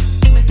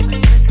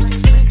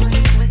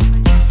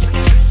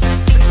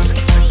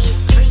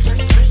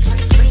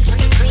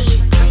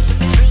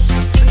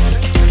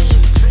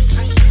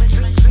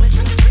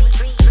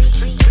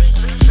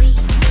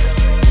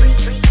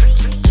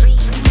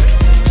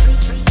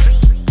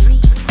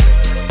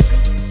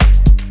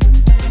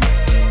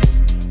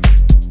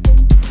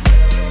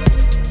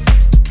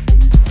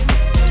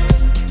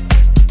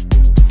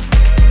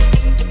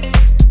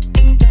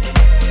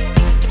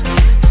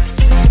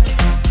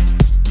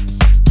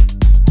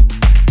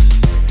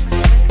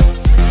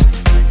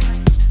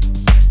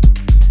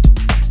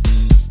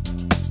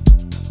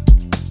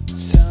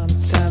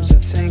 Sometimes I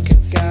think I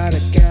gotta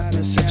get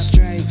myself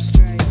straight.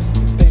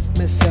 Pick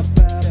myself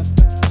up.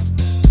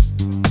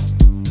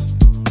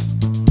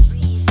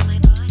 Freeze my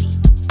body.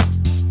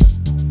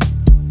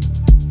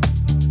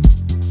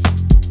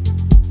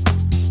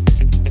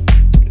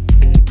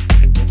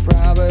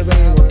 Probably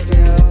won't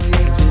know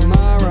you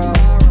tomorrow.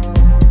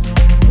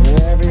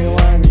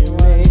 Everyone you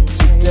meet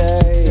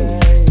today,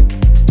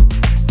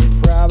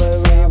 probably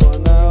won't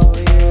know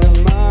you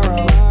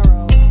tomorrow.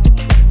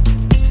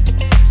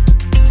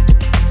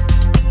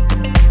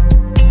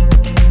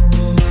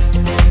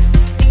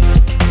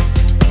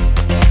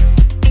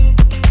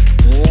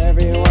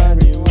 Everyone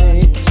you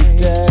meet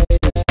today,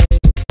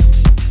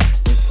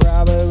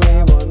 probably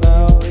won't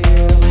know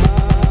you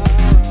tomorrow.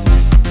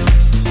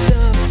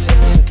 Sometimes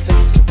I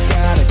think I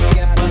gotta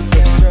get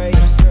myself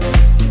straight,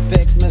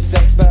 pick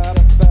myself up.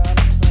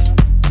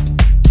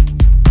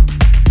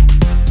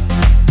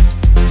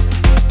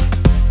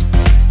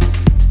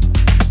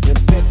 And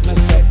pick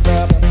myself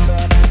up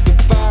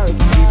before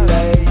it's too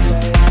late.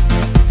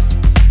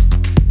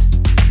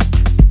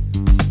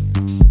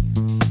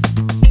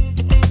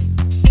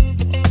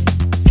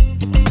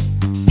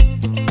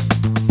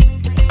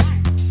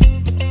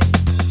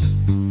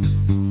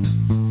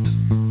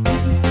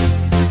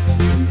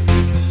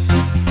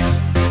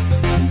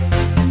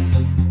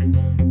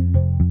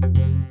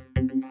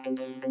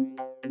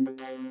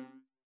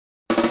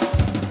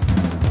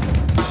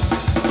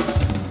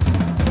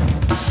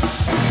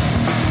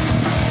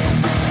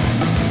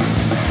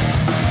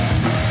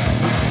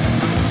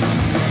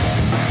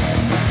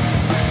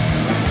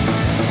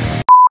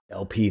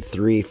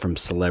 LP3 from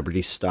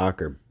Celebrity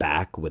Stalker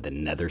back with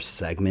another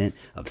segment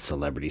of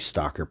Celebrity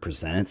Stalker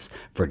Presents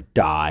for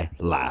Die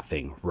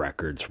Laughing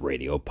Records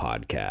Radio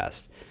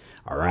Podcast.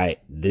 All right,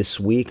 this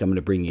week I'm going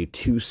to bring you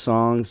two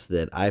songs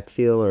that I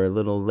feel are a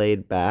little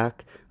laid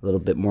back, a little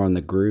bit more on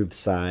the groove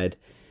side.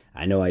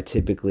 I know I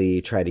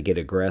typically try to get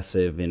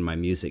aggressive in my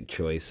music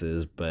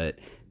choices, but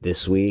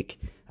this week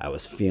I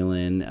was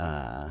feeling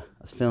a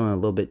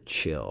little bit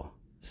chill.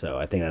 So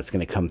I think that's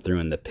going to come through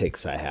in the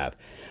picks I have.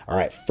 All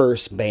right,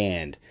 first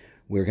band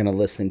we're going to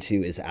listen to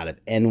is out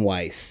of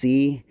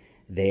NYC.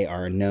 They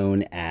are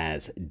known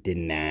as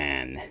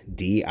Dinan,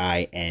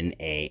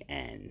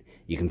 D-I-N-A-N.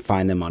 You can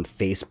find them on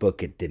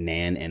Facebook at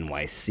Dinan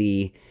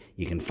NYC.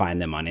 You can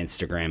find them on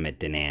Instagram at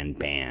Dinan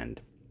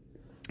Band.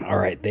 All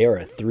right, they are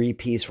a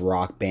three-piece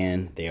rock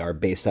band. They are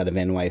based out of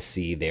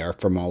NYC. They are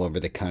from all over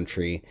the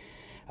country.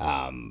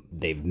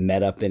 They've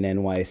met up in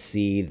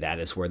NYC. That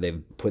is where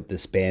they've put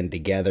this band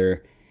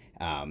together.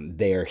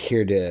 They are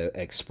here to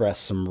express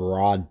some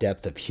raw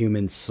depth of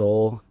human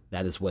soul.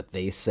 That is what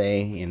they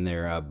say in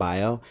their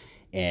bio.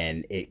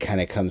 And it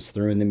kind of comes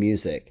through in the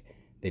music.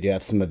 They do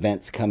have some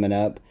events coming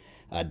up.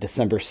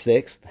 December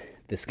 6th,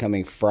 this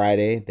coming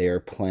Friday, they are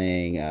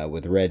playing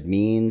with Red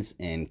Means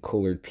and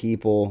Coolard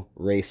People,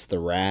 Race the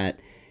Rat,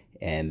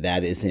 and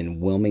that is in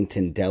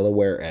Wilmington,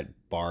 Delaware at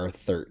Bar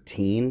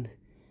 13.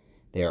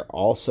 They are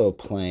also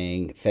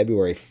playing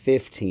February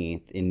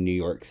 15th in New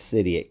York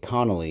City at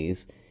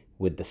Connolly's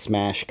with the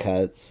Smash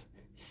Cuts,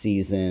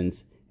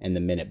 Seasons, and The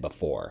Minute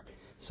Before.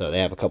 So they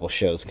have a couple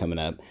shows coming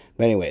up.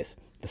 But anyways,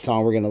 the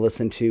song we're going to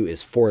listen to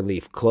is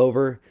 4-Leaf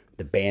Clover.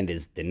 The band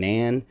is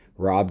Danan.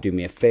 Rob, do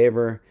me a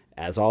favor.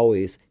 As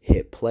always,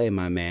 hit play,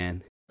 my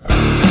man.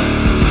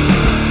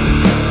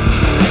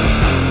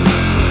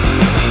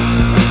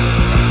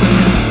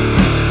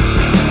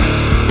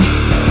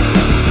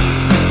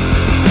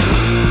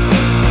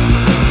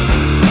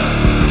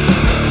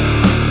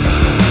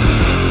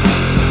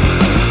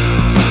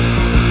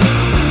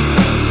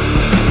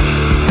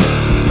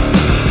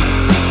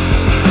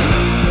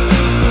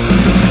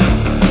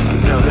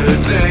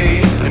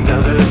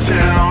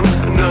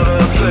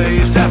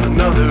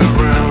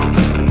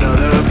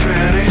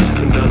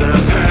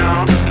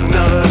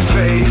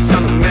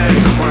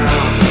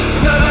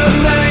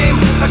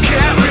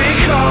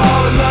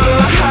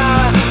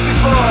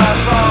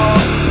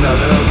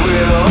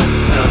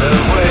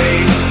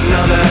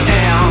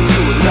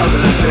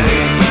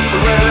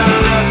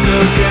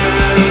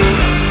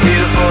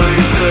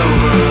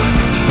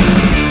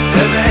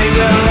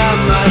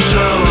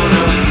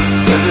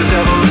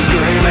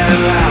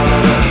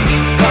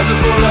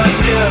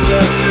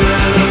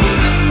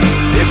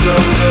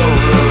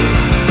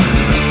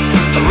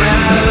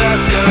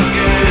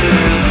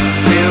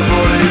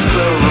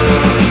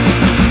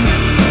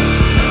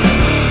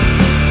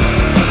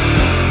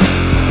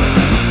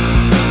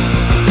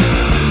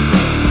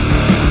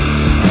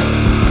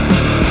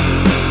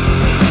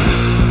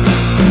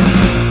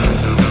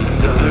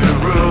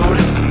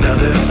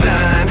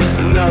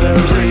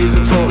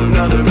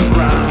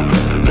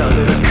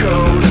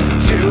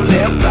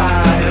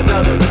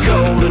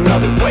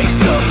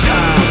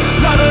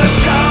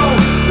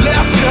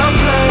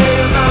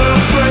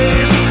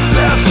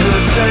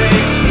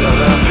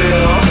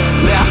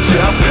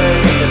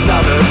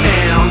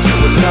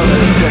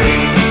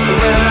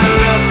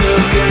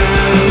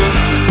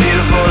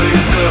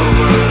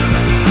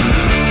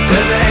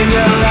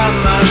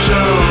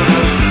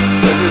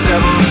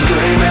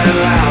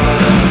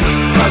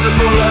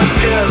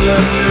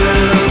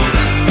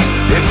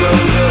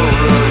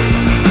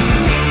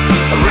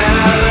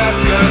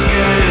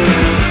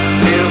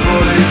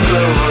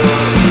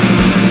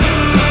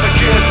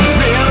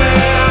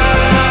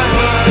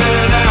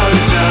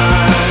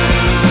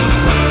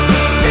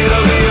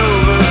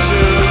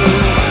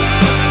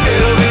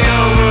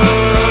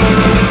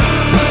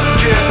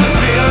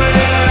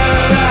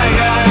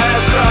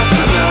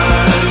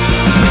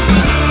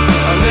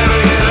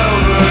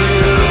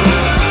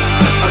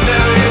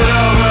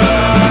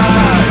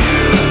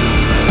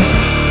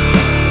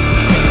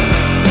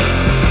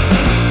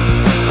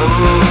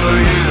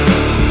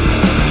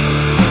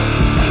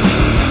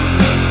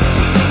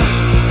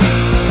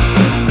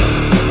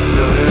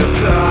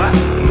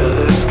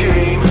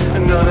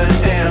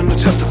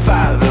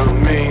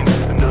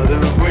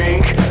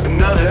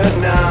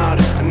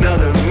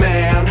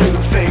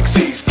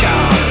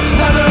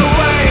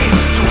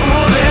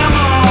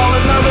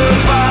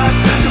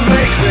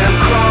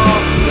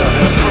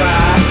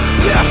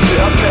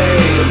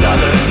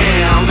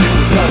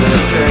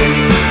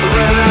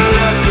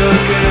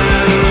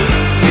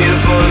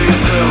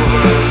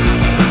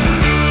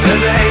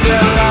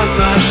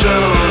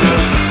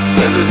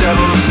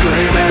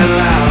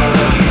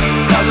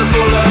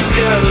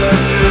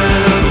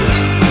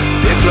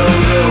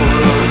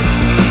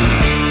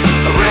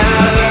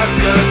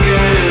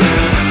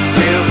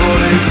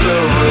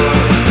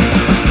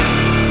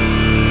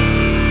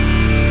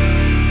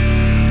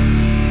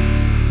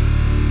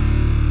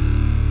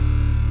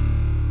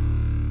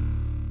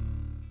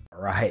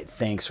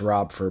 Thanks,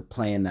 Rob, for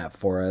playing that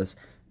for us.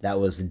 That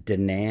was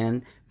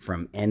Danan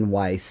from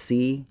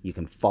NYC. You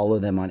can follow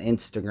them on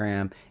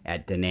Instagram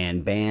at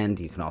Danan Band.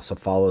 You can also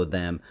follow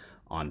them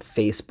on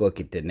Facebook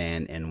at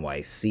Danan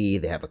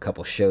NYC. They have a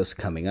couple shows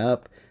coming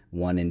up,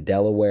 one in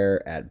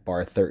Delaware at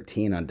Bar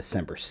 13 on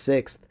December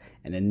 6th,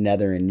 and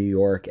another in New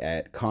York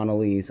at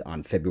Connolly's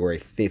on February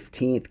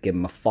 15th. Give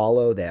them a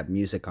follow. They have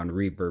music on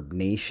Reverb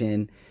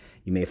Nation.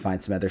 You may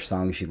find some other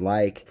songs you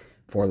like.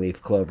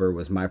 4-Leaf Clover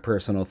was my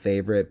personal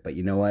favorite, but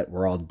you know what?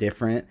 We're all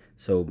different,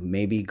 so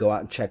maybe go out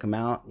and check them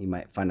out. You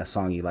might find a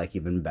song you like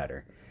even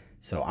better.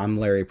 So I'm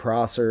Larry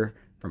Prosser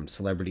from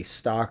Celebrity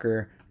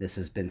Stalker. This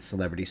has been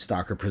Celebrity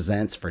Stalker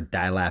Presents for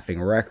Die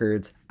Laughing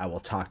Records. I will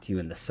talk to you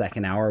in the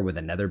second hour with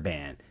another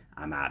band.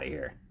 I'm out of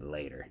here.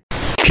 Later.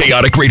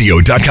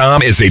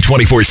 ChaoticRadio.com is a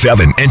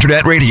 24/7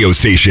 internet radio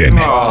station.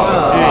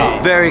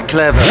 Very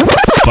clever.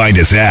 Find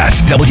us at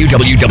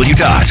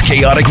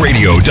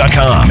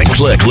www.chaoticradio.com and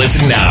click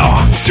Listen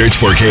Now. Search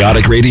for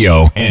Chaotic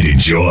Radio and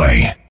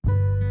enjoy.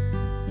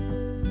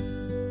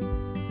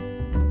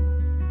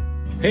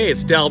 Hey,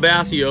 it's Dal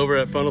Bassi over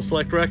at Funnel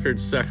Select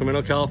Records,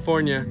 Sacramento,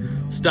 California.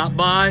 Stop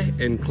by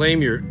and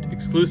claim your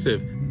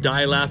exclusive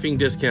Die Laughing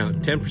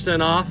discount.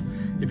 10% off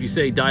if you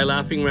say Die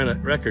Laughing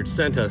Records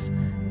sent us.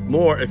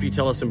 More if you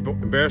tell us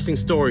embarrassing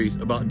stories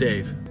about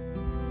Dave.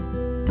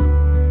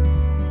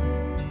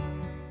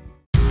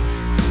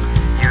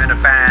 You're in a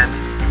band,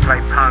 you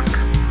play punk,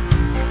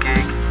 you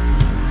gig,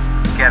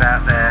 you get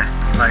out there,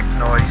 you make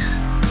noise,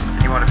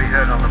 and you want to be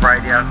heard on the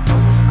radio.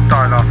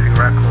 Die Laughing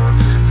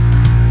Records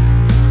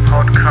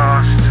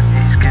podcast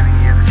is giving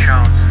you the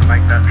chance to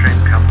make that dream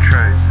come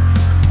true.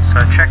 So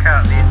check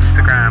out the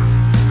Instagram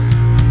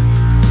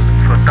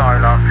for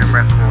Die Laughing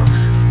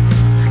Records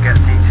to get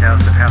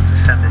details of how to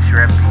send us your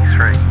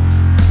MP3.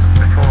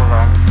 Before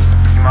long,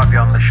 you might be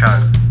on the show.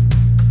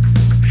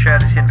 Share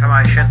this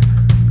information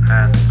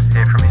and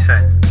hear from you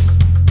soon.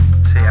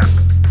 See ya.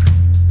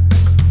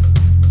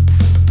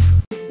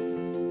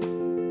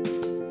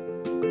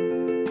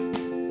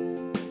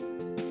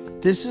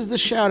 This is the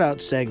shout-out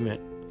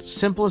segment.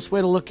 Simplest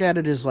way to look at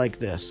it is like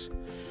this.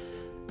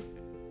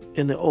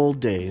 In the old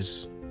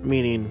days,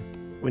 meaning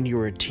when you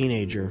were a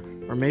teenager,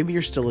 or maybe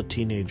you're still a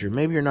teenager,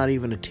 maybe you're not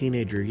even a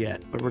teenager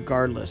yet, but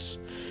regardless,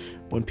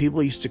 when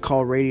people used to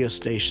call radio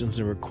stations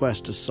and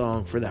request a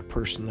song for that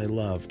person they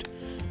loved,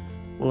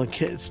 well,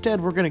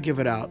 instead we're going to give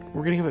it out.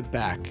 We're going to give it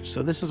back.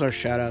 So this is our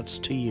shout-outs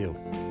to you.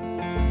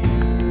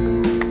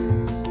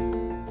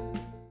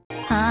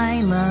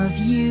 I love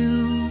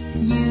you,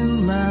 you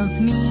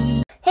love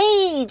me.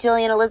 Hey,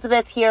 Jillian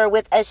Elizabeth here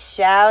with a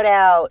shout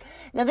out.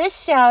 Now this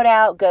shout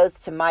out goes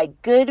to my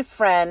good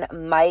friend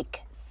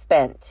Mike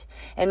Spent.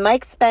 And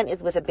Mike Spent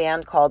is with a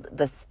band called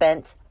The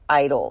Spent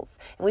Idols.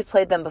 And we've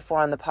played them before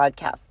on the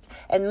podcast.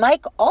 And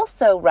Mike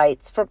also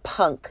writes for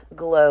Punk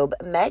Globe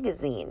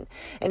magazine.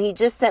 And he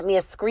just sent me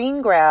a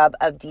screen grab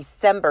of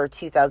December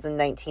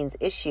 2019's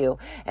issue.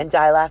 And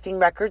Die Laughing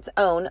Records'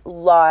 own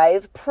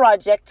live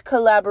project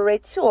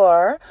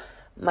collaborator,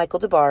 Michael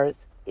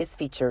DeBars, is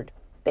featured.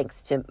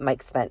 Thanks to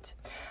Mike Spent.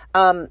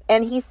 And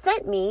he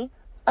sent me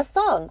a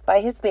song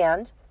by his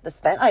band, The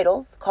Spent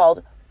Idols,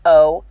 called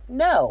Oh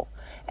No.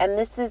 And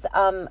this is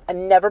a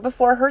never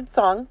before heard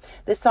song.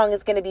 This song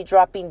is going to be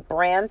dropping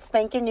brand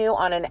spanking new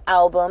on an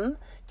album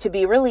to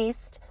be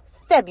released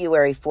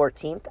February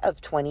 14th of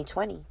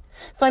 2020.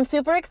 So I'm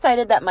super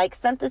excited that Mike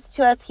sent this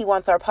to us. He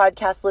wants our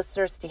podcast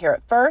listeners to hear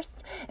it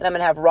first. And I'm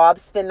going to have Rob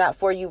spin that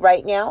for you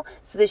right now.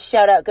 So this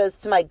shout out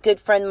goes to my good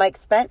friend Mike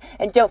Spent.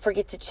 And don't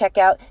forget to check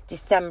out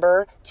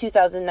December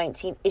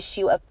 2019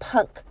 issue of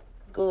Punk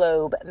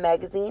Globe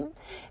magazine.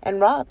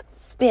 And Rob,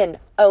 spin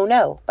Oh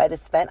No by the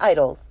Spent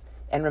Idols.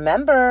 And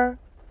remember,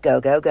 go,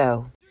 go,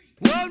 go.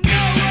 Whoa, no!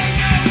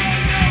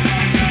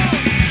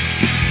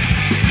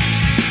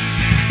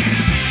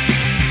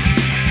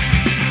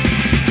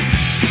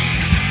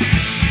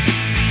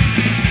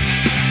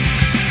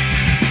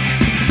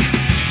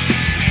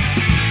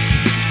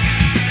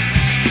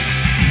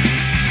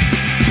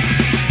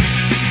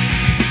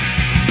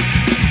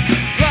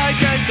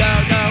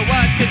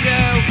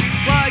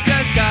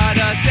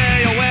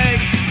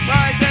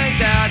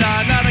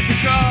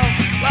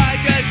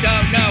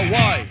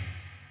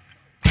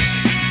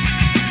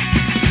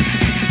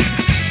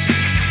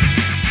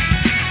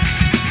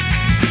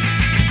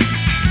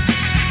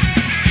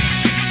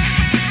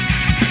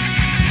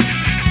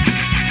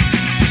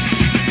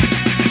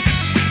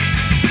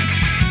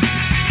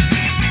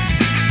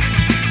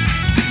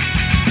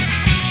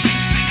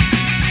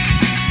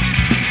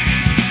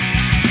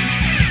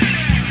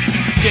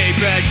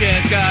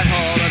 Depression's got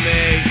hold of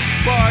me,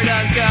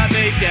 boredom's got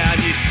me down,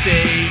 you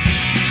see.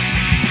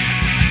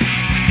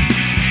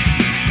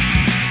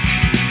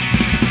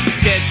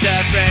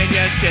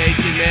 Schizophrenia's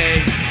chasing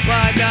me,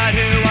 I'm not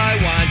who I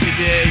want to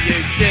be,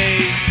 you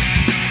see.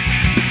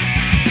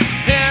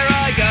 Here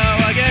I go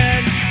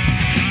again,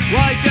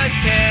 I just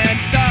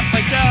can't stop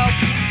myself.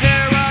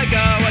 Here I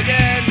go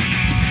again,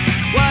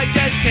 I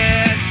just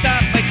can't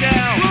stop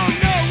myself. Oh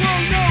no,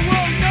 oh no,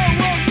 oh no,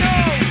 oh no.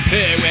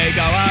 Here we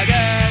go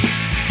again.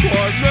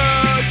 One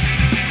man.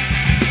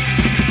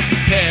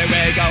 Here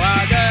we go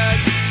again.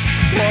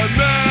 One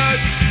man.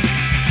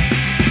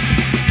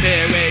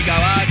 Here we go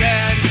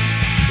again.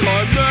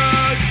 One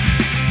man.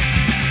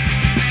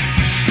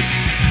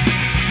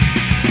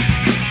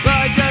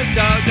 I just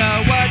don't know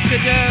what to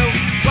do.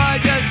 I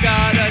just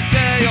gotta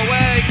stay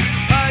awake.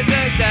 I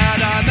think that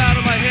I'm out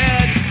of my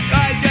head.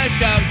 I just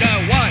don't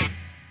know why.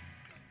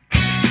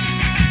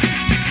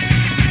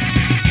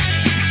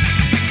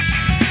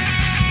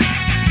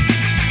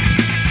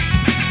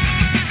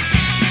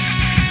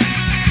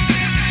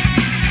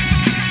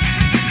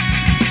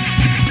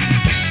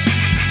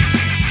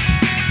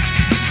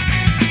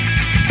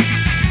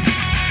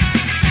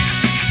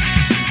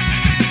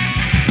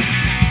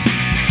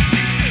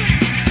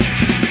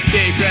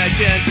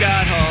 Depression's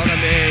got hold of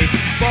me,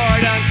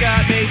 boredom's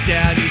got me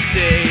down, you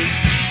see.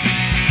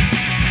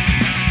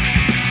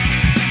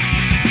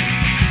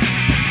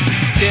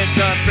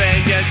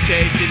 Schizophrenia's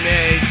chasing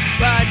me,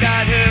 but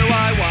not who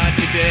I want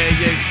to be,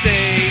 you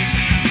see.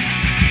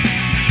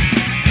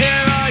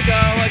 Here I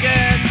go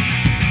again,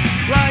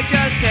 I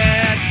just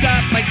can't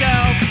stop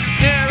myself.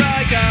 Here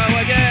I go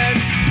again,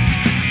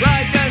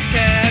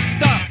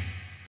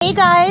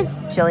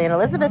 Jillian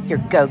Elizabeth, your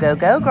go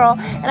girl,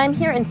 and I'm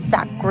here in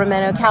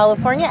Sacramento,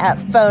 California at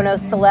Phono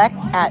Select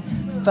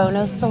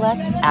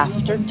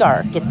After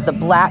Dark. It's the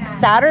Black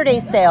Saturday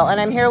sale, and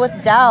I'm here with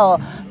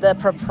Del, the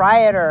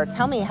proprietor.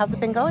 Tell me, how's it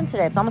been going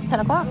today? It's almost 10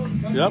 o'clock.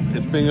 Yep,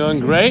 it's been going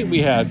great. We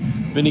had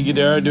Vinny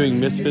Guidara doing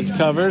Misfits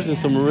covers and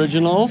some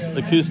originals,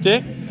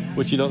 acoustic,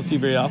 which you don't see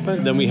very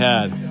often. Then we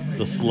had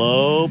the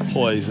Slow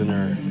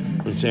Poisoner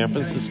from San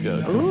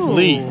Francisco,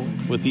 complete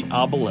with the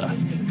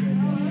Obelisk.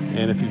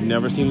 And if you've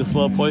never seen the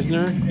Slow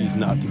Poisoner, he's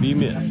not to be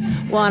missed.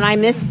 Well, and I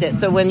missed it,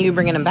 so when are you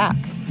bringing him back?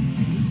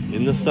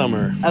 In the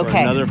summer for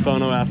another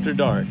Phono After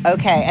Dark.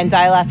 Okay, and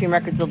Die Laughing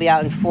Records will be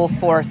out in full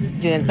force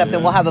doing something.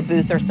 Yeah. We'll have a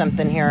booth or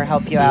something here,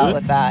 help you out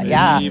with that.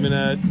 Maybe even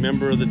a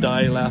member of the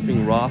Die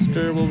Laughing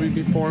roster will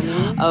be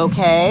performing.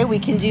 Okay, we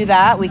can do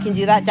that.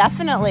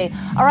 Definitely.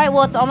 All right,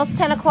 well, it's almost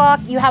 10 o'clock.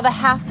 You have a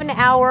half an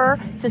hour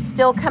to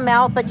still come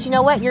out, but you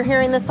know what? You're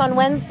hearing this on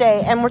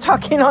Wednesday, and we're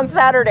talking on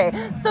Saturday,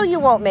 so you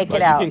won't make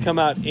it out. You can come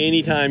out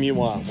anytime you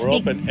want. We're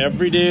open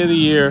every day of the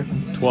year,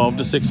 12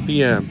 to 6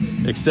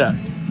 p.m., except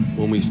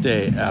when we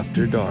stay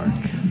after dark.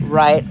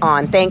 Right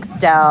on. Thanks,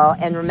 Del.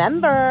 And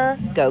remember,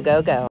 go.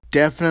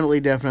 Definitely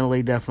go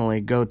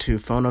to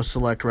Phono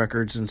Select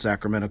Records in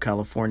Sacramento,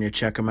 California.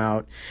 Check them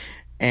out.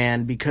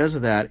 And because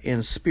of that,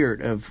 in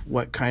spirit of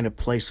what kind of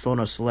place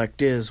Phono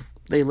Select is,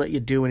 they let you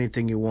do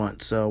anything you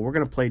want. So we're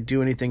going to play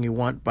Do Anything You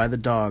Want by the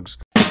Dogs.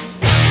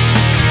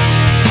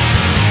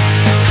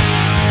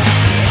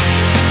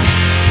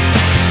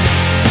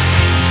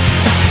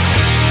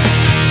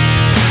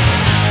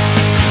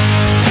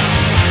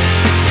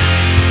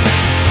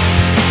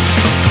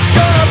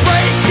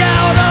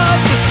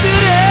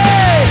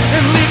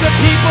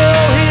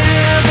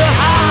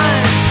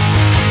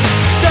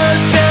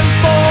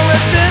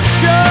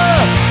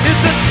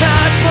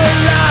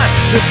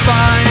 To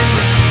find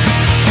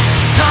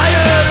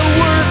tired of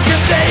work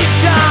and day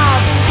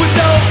job with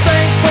no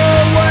thanks for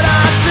what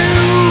I do.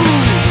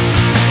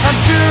 I'm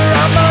sure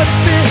I must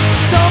be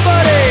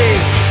somebody.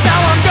 Now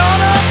I'm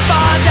gonna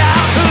find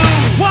out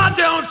who. Why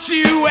don't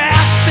you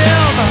ask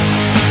them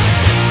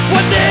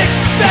what they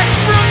expect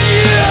from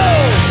you?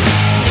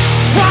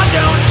 Why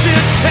don't you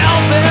tell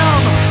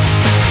them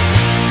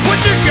what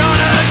you're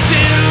gonna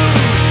do?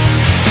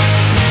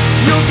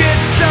 You'll get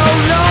so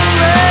lonely.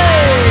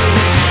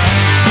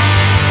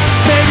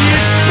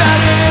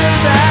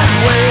 That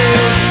way,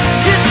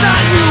 it's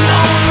not you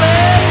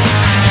only.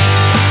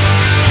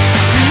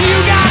 You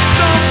got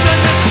something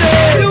to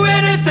say. Do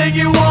anything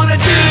you wanna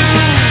do.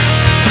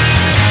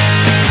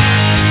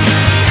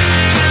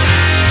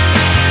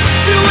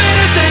 Do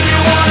anything you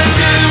wanna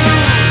do.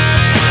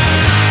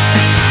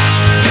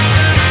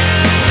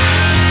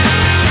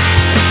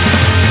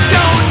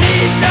 Don't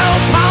need no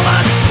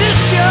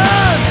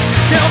politicians.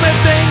 Tell me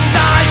things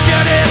I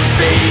shouldn't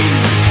be.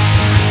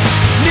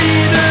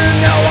 Neither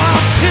no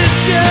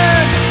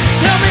optician.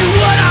 Tell me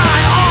what I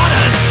ought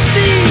to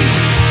see.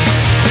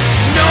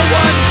 No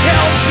one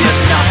tells you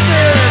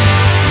nothing,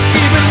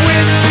 even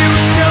when you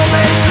know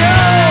they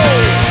know.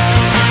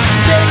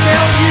 They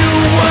tell you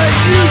what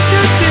you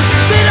should do.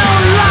 They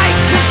don't like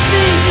to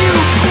see you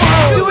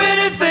grow. Do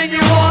anything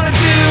you wanna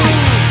do.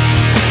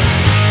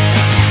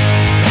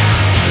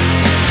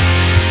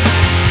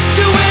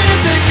 Do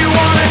anything you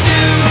wanna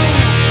do.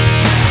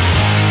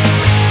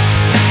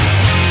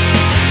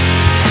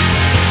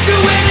 Do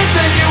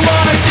anything you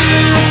wanna do.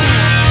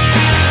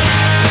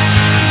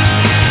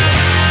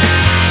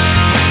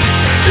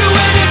 Do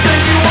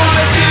anything you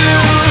wanna do.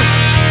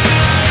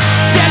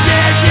 Yeah.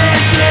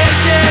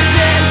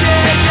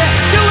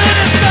 Do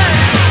anything.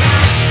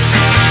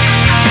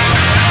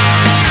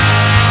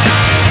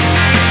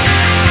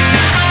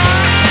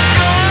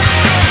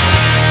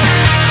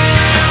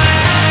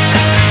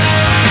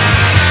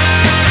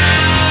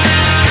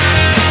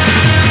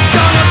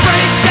 Gonna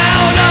break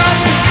down up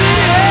the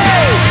city.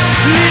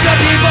 Leave the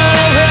people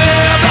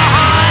here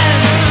behind.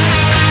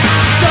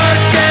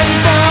 Searching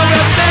for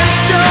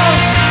adventure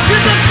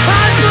is the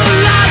type of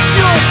life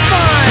you'll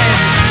find.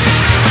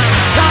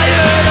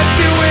 Tired of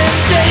doing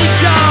day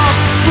job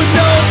with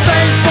no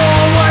thanks for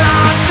what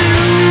I do.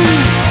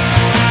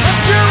 I'm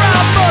sure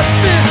I must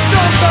be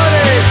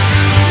somebody.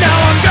 Now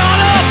I'm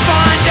gonna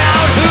find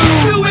out who.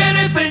 Do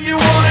anything you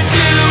wanna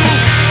do.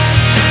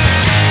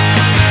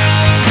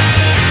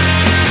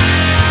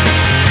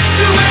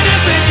 Do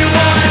anything you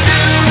wanna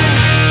do.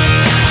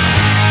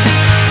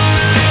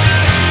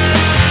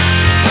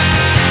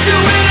 Do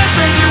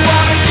anything you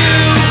wanna do.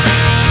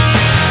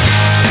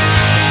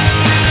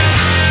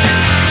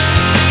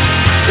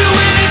 Do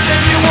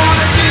anything you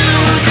wanna do.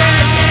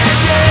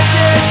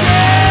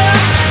 Yeah.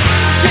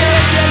 Do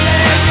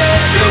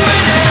anything you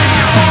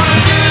wanna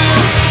do.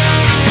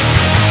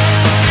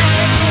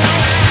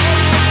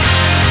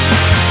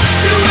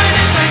 Do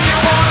anything you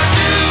wanna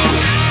do.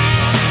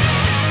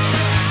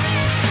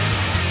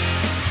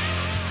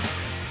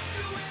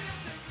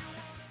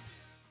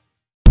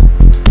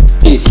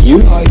 If you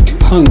like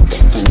punk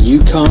and you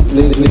can't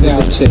live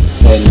without it,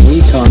 then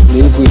we can't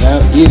live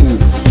without you.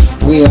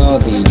 We are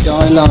the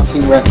Die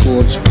Laughing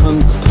Records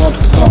Punk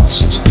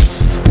Podcast.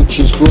 We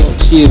is brought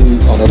to you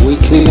on a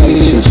weekly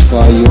basis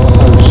by your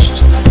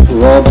host,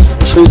 Rob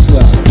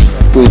Trisler,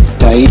 with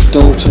Dave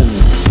Dalton,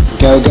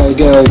 Go Go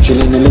Go,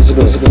 Gillian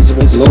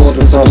Elizabeth, Lord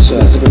Prosser,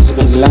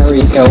 and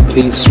Larry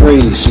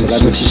LP3,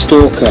 Celebrity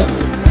Stalker,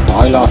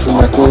 Die Laughing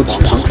Records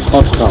Punk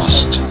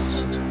Podcast.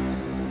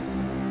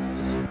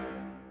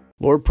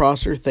 Lord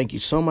Prosser, thank you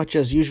so much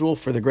as usual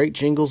for the great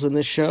jingles in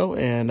this show.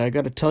 And I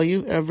got to tell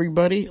you,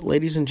 everybody,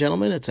 ladies and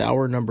gentlemen, it's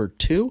hour number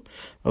 2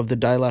 of the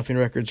Die Laughing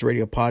Records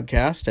radio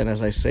podcast. And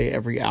as I say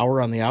every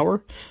hour on the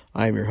hour,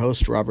 I am your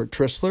host, Robert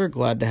Trisler.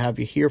 Glad to have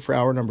you here for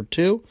hour number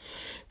 2.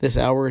 This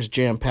hour is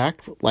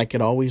jam-packed, like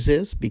it always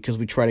is, because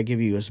we try to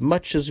give you as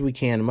much as we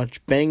can,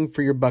 much bang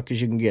for your buck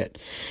as you can get.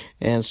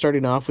 And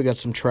starting off, we got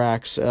some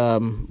tracks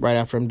right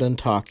after I'm done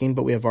talking,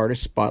 but we have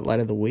Artist Spotlight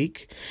of the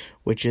Week,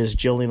 which is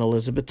Jillian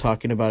Elizabeth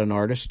talking about an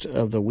artist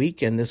of the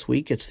week, and this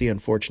week it's The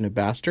Unfortunate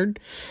Bastard.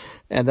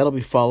 And that'll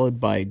be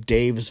followed by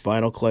Dave's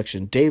Vinyl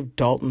Collection, Dave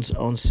Dalton's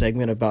own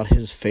segment about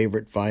his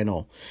favorite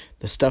vinyl,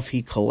 the stuff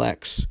he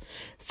collects,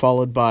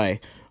 followed by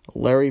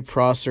Larry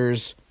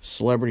Prosser's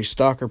Celebrity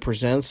Stalker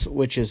Presents,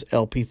 which is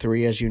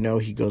LP3. As you know,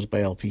 he goes by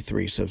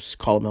LP3, so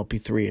call him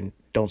LP3 and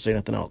don't say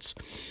nothing else.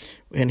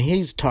 And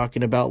he's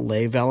talking about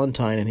Leigh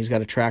Valentine, and he's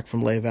got a track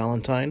from Leigh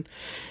Valentine.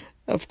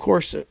 Of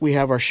course, we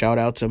have our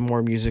shout-outs and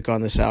more music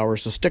on this hour,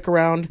 so stick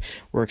around.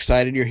 We're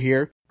excited you're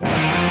here.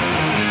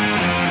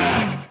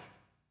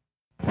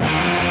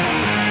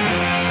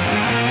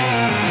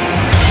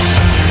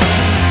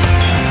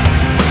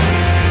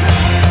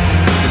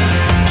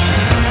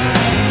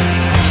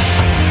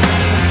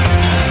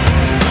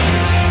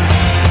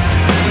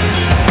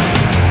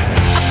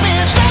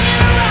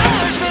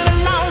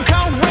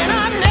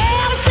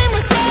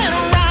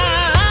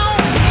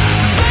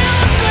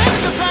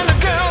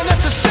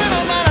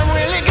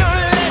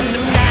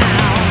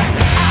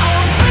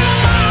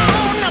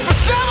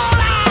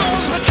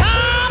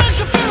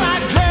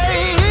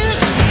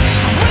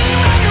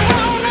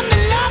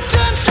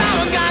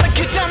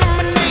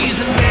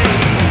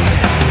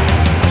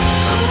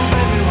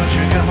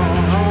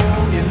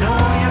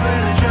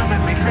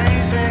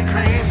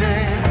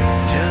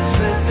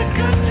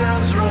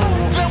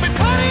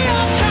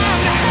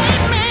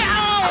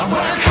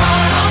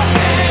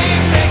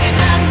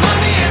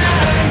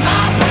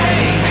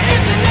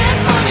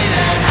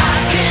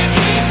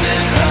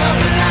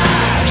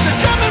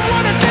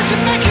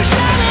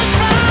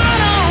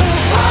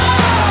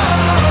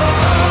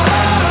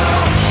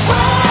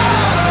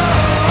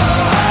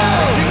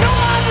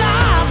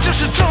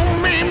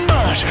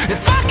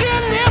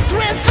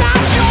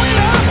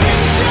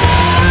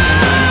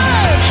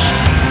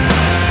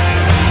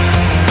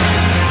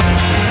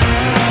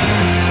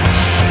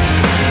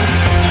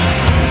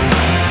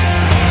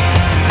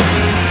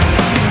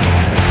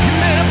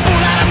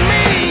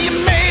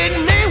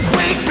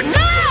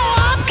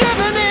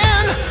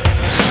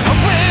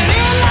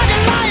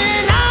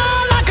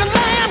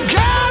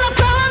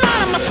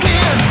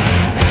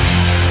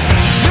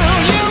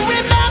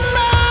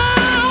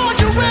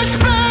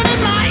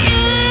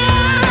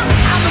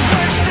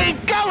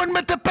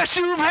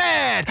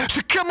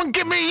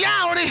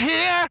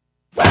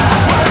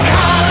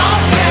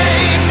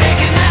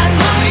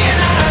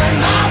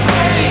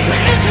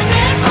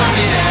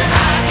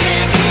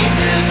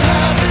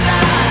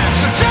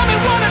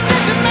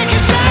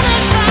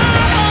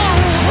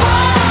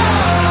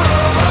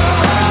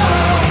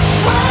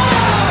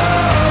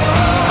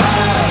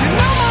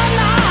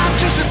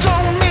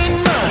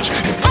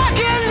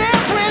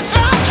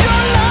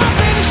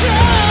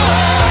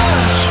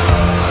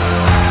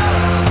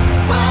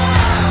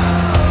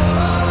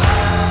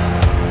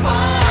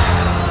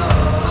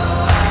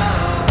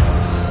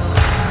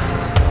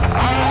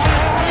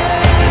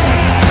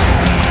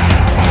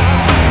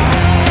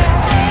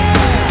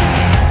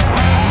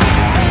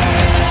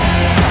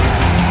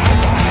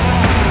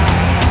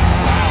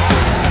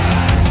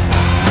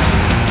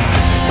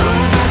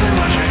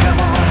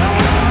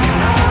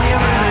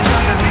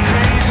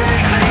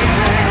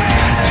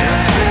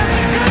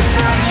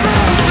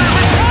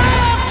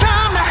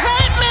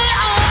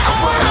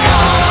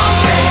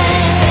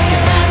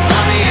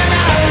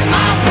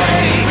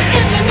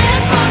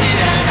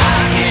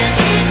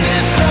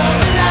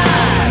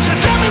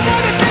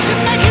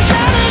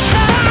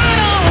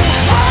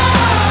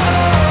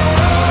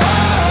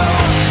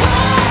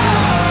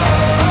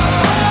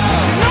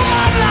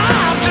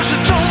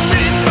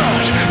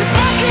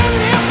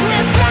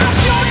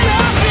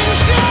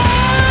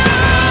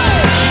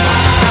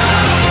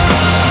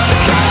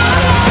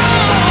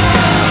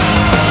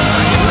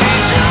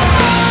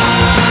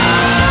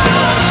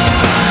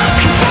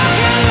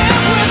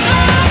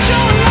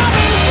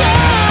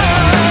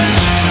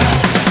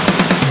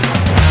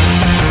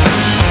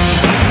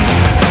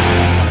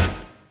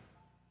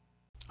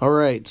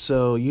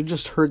 So you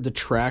just heard the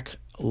track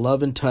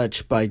Love and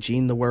Touch by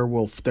Gene the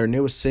Werewolf, their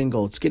newest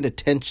single. It's getting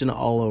attention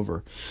all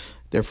over.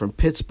 They're from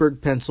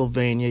Pittsburgh,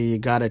 Pennsylvania. You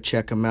got to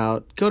check them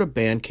out. Go to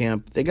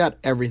Bandcamp. They got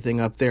everything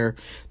up there.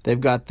 They've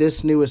got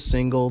this newest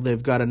single.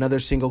 They've got another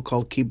single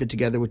called Keep It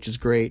Together, which is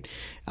great.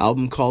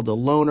 Album called The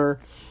Loner.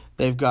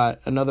 They've got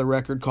another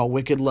record called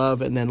Wicked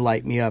Love, and then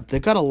Light Me Up.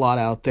 They've got a lot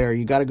out there.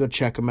 You got to go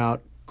check them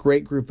out.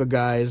 Great group of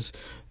guys,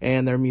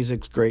 and their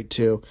music's great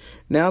too.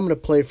 Now I'm going to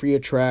play for you a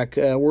track,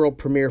 world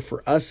premiere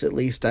for us at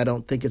least. I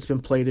don't think it's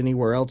been played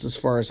anywhere else as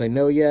far as I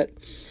know yet.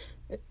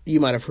 You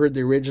might have heard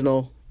the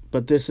original,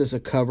 but this is a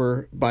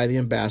cover by the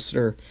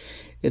Ambassador.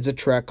 It's a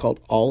track called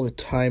All the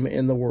Time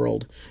in the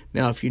World.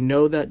 Now, if you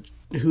know that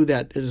who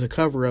that is a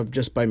cover of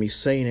just by me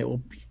saying it,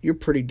 well, you're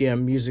pretty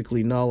damn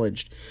musically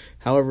knowledged.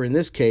 However, in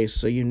this case,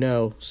 so you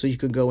know, so you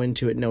can go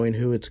into it knowing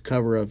who it's a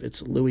cover of,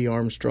 it's Louis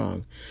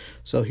Armstrong.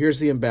 So here's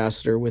the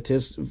Ambassador with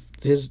his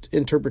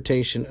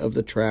interpretation of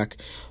the track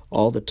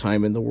All the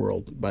Time in the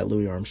World by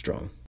Louis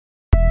Armstrong.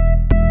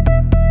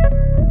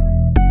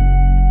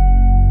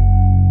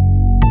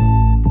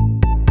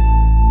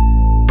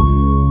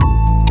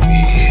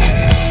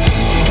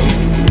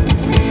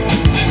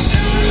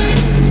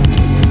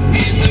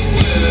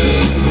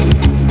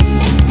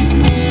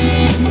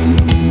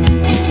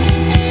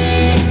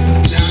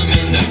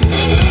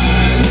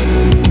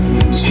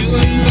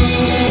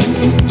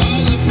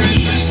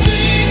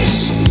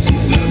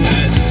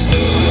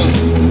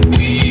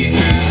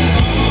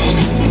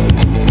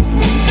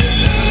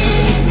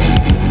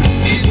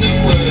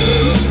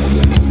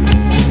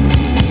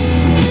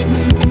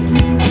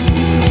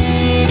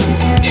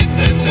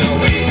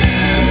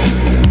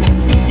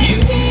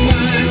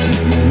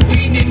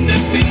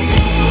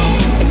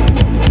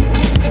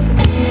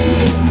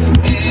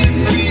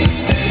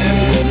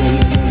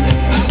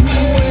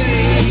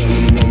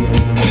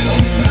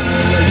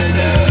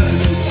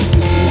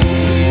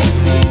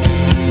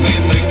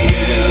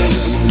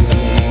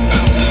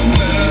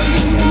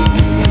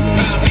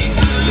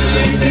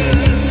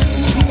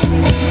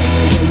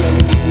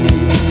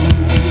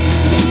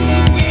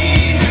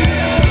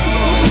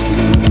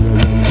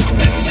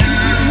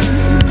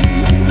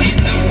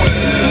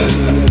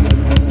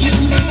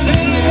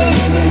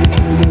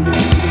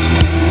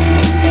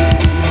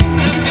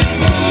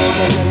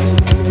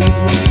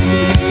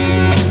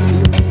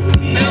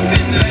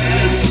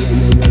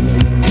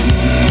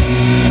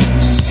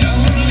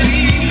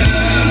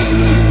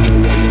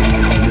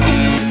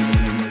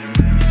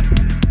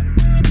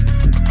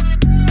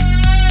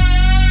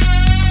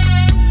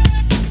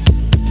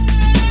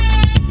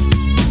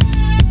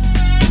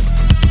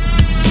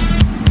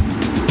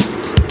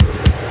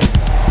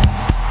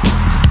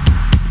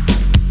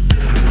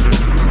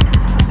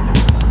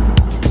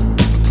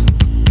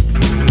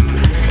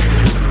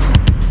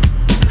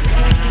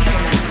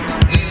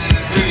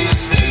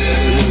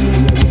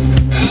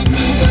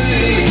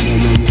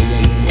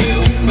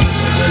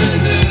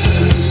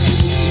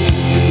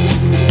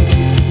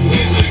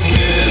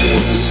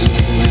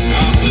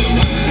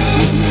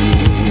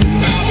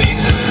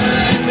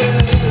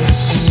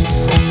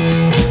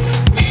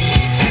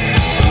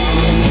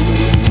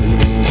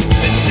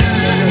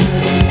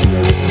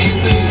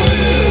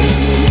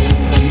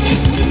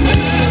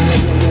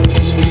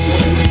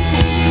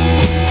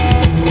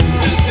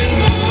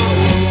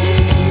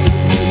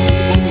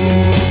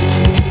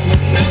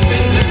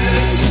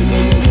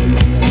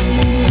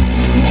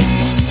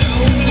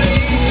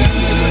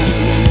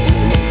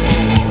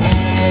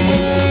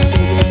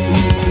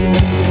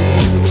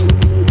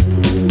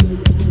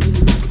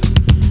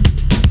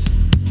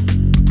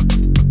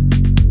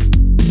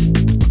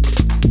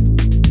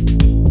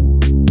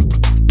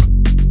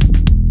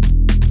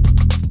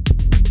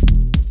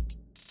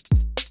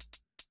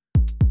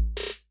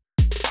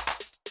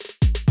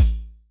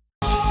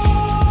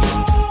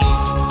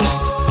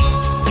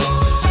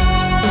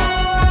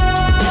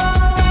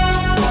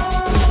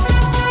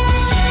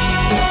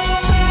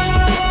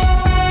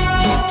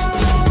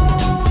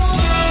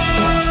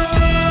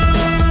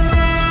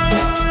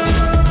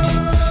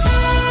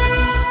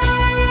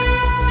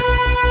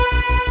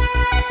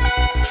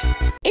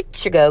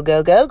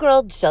 Your go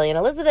girl, Jillian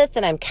Elizabeth,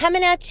 and I'm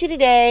coming at you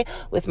today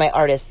with my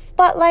artist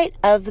spotlight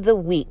of the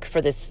week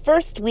for this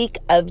first week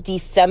of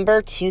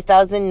December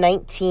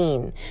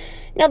 2019.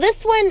 Now,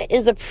 this one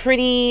is a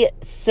pretty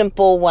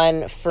simple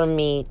one for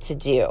me to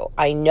do.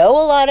 I know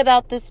a lot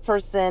about this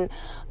person,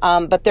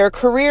 but their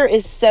career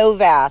is so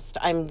vast.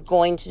 I'm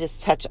going to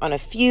just touch on a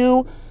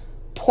few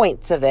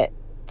points of it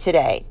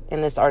today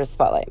in this artist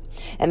spotlight.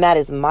 And that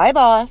is my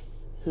boss,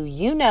 who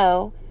you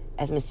know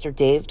as Mr.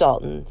 Dave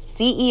Dalton,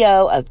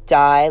 CEO of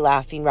Die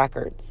Laughing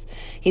Records.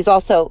 He's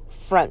also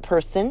front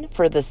person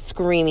for the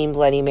Screaming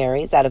Bloody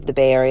Marys out of the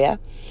Bay Area.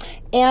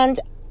 And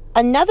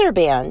another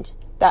band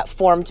that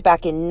formed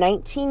back in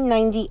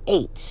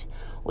 1998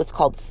 was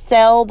called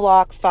Cell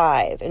Block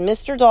 5. And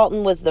Mr.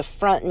 Dalton was the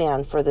front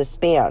man for this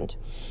band.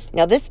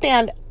 Now, this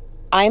band,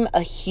 I'm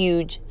a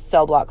huge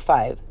Cell Block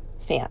 5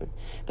 fan.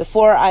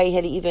 Before I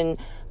had even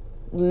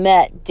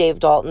met Dave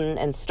Dalton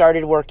and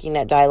started working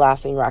at Die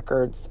Laughing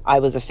Records,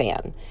 I was a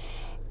fan.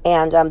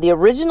 And the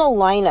original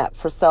lineup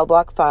for Cell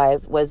Block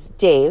 5 was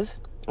Dave,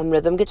 on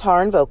rhythm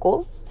guitar and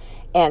vocals,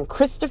 and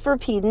Christopher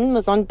Peden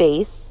was on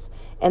bass,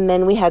 and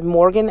then we had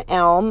Morgan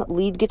Elm,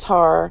 lead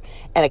guitar,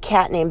 and a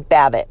cat named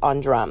Babbitt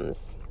on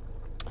drums.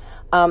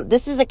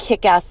 This is a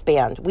kick-ass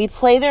band. We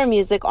play their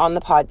music on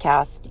the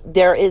podcast.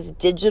 There is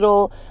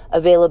digital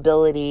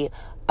availability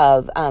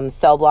of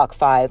Cell Block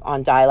 5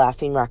 on Die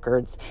Laughing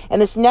Records.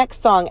 And this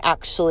next song,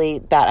 actually,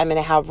 that I'm going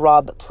to have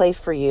Rob play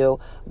for you,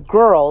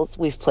 Girls,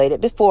 we've played it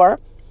before.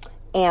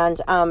 And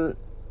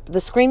the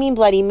Screaming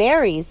Bloody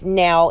Marys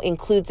now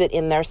includes it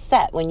in their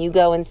set. When you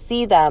go and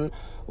see them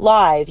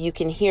live, you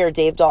can hear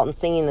Dave Dalton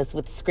singing this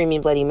with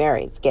Screaming Bloody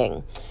Marys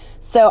gang.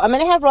 So I'm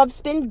going to have Rob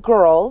spin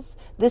Girls.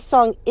 This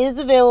song is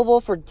available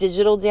for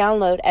digital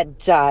download at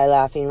Die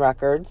Laughing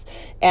Records.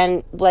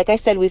 And like I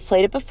said, we've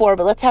played it before,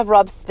 but let's have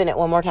Rob spin it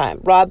one more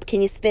time. Rob,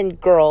 can you spin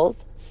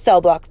Girls, Cell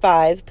Block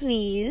 5,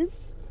 please?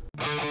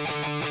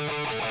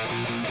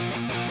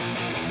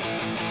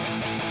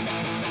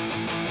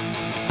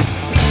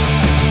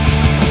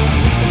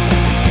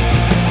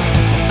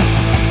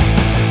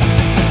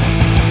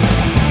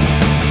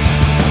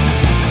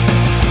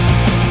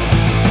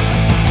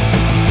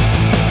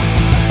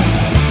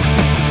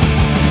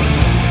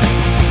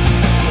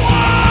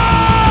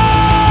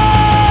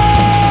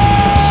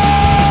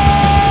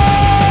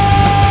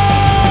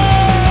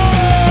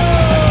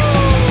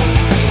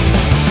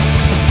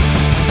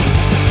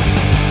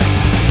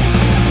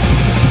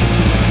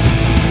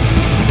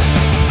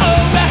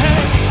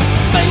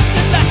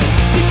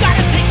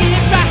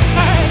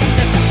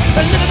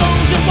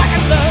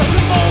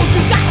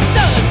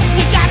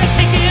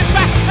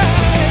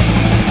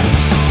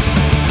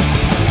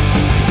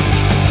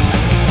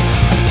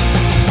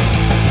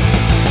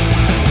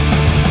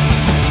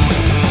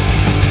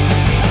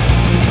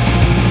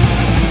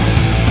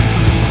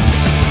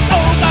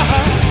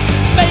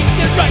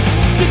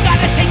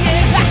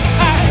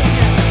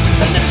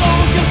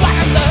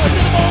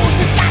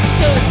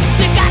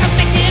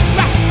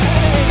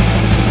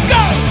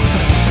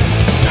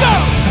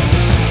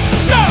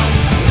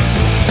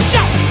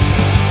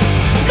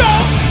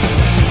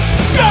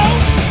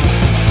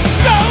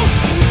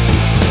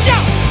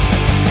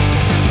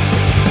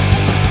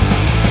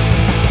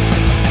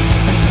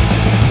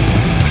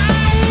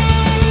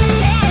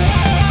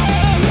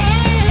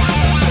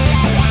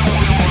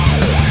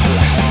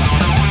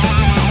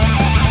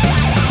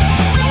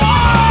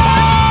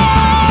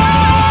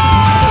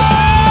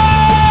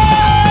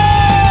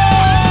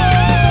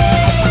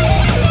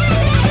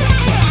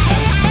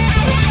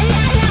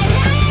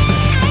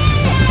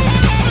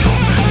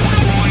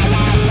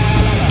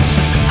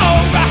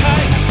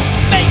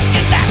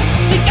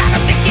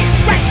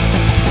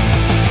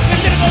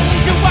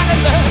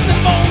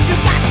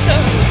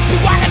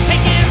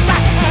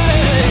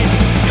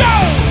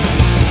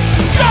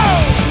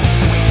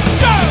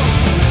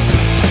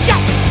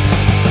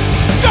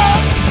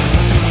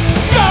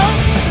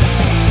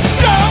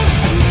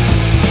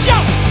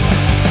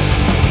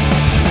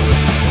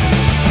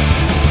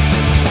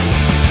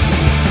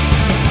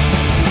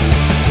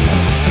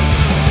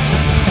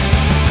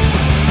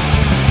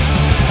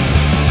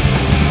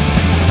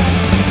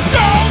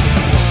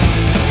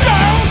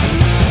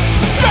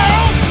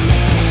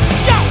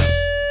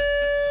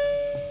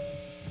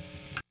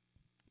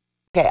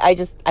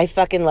 Okay, I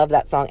fucking love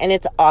that song, and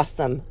it's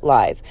awesome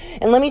live.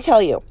 And let me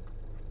tell you,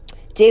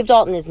 Dave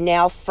Dalton is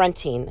now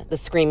fronting the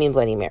Screaming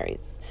Bloody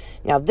Marys.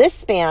 Now,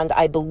 this band,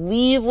 I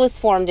believe, was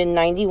formed in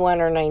 91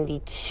 or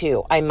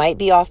 92. I might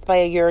be off by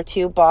a year or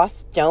two.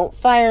 Boss, don't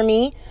fire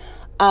me.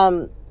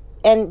 And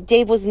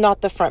Dave was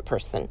not the front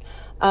person.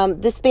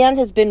 This band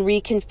has been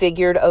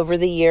reconfigured over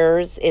the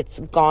years. It's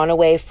gone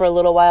away for a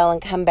little while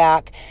and come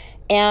back.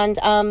 And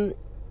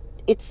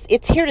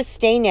it's here to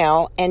stay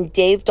now, and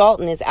Dave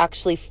Dalton is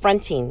actually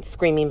fronting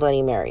Screaming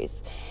Bloody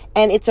Marys.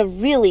 And it's a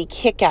really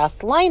kick-ass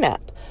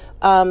lineup.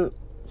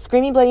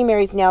 Screaming Bloody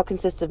Marys now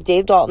consists of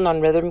Dave Dalton on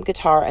rhythm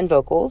guitar and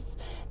vocals.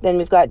 Then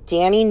we've got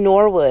Danny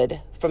Norwood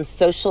from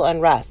Social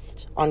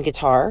Unrest on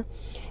guitar.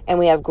 And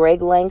we have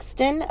Greg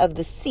Langston of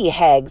the Sea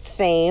Hags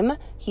fame.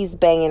 He's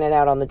banging it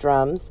out on the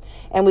drums.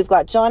 And we've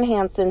got John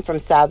Hanson from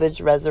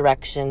Savage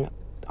Resurrection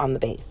on the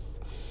bass.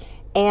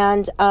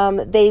 And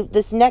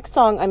this next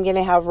song I'm going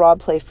to have Rob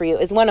play for you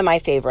is one of my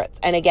favorites.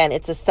 And again,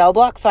 it's a Cell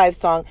Block 5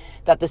 song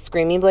that the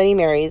Screaming Bloody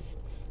Marys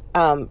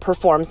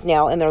performs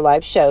now in their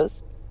live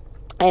shows.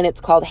 And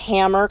it's called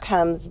Hammer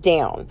Comes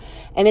Down.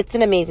 And it's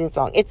an amazing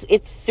song.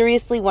 It's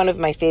seriously one of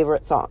my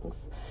favorite songs.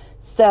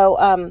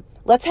 So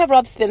let's have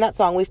Rob spin that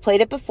song. We've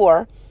played it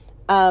before.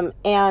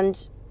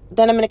 And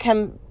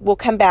then we'll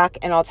come back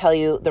and I'll tell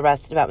you the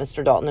rest about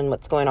Mr. Dalton and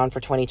what's going on for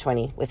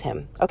 2020 with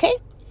him. Okay?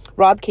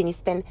 Rob, can you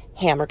spin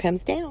Hammer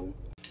Comes Down?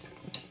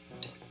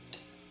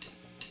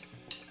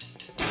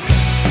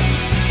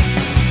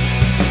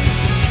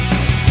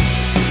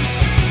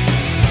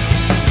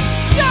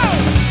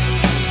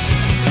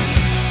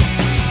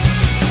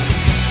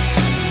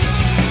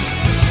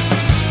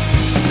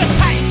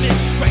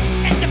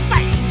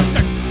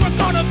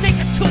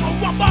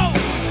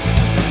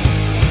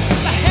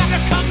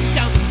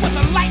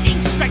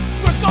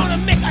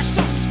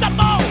 So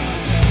stumble!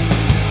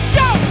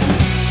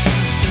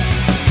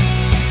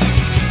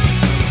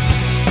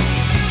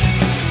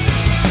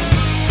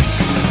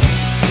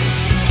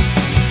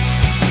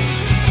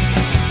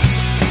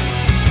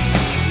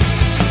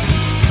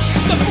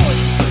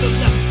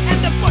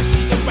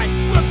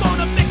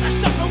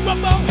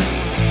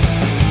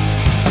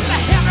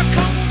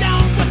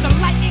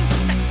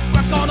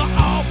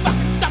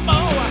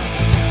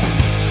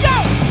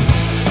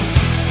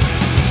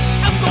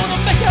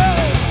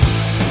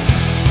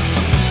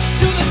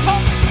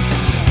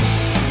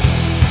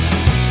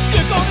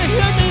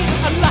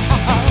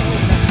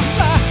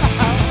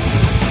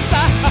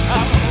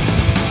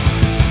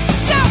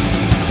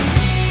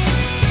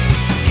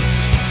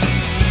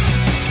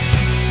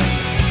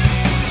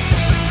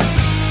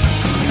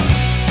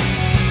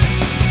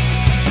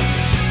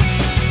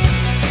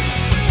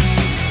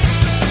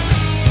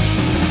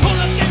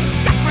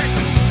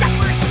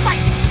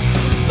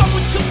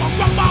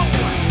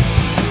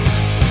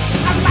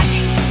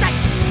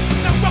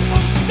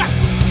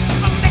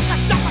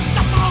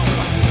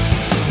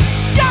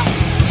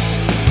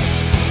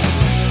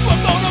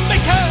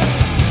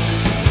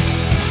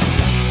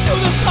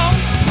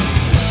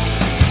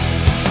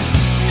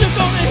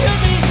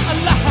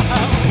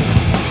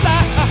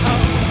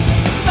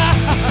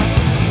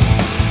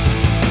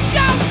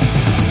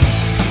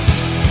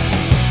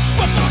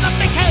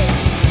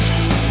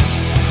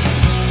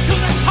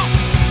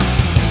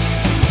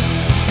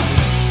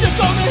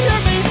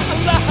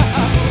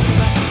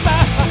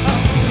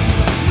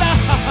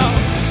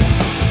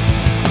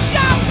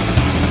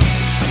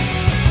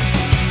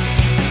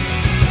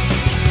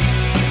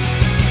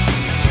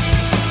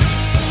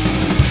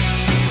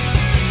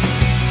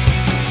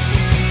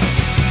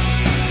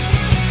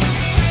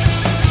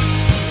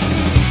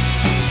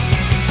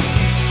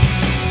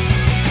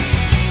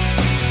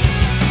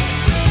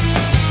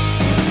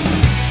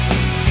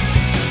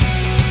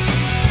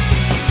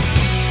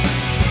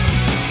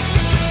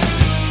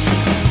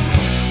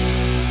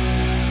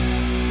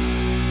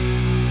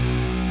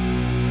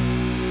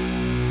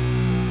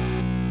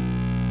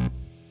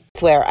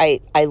 swear, I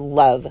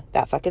love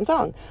that fucking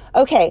song.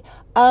 Okay,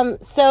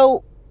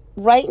 so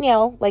right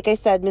now, like I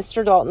said,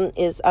 Mr. Dalton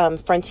is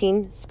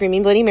fronting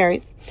Screaming Bloody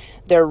Marys.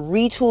 They're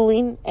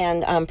retooling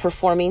and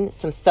performing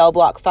some Cell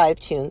Block 5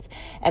 tunes.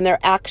 And they're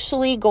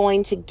actually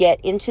going to get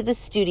into the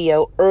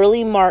studio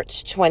early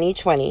March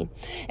 2020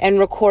 and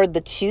record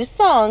the 2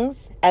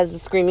 songs as the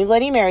Screaming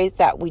Bloody Marys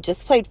that we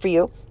just played for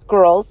you,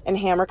 Girls and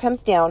Hammer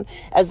Comes Down,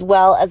 as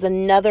well as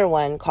another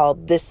one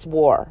called This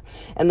War.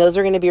 And those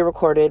are going to be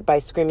recorded by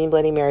Screaming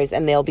Bloody Marys,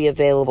 and they'll be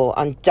available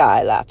on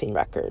Die Laughing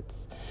Records.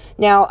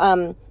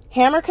 Now,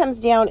 Hammer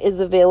Comes Down is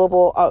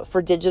available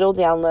for digital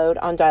download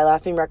on Die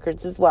Laughing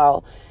Records as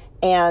well.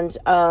 And,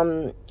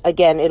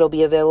 again, it'll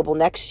be available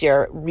next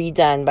year,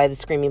 redone by the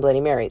Screaming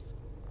Bloody Marys.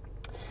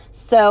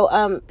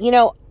 So, you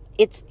know,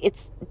 it's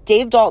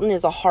Dave Dalton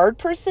is a hard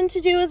person to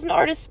do as an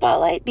artist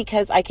spotlight,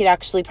 because I could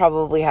actually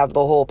probably have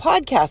the whole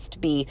podcast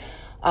be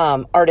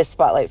artist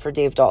spotlight for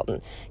Dave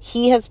Dalton.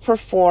 He has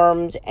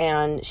performed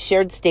and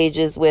shared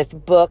stages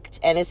with, booked,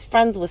 and is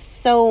friends with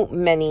so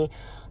many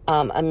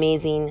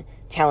amazing,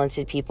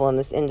 talented people in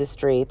this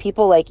industry.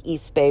 People like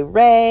East Bay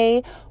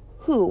Ray,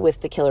 who,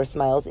 with the Killer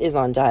Smiles, is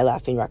on Die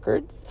Laughing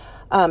Records.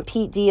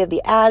 Pete D of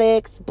the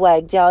Addicts,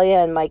 Blag Dahlia,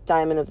 and Mike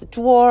Diamond of the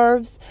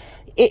Dwarves.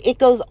 It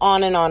goes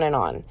on and on and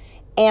on.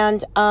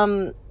 And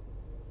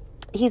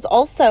he's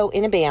also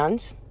in a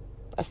band,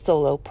 a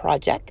solo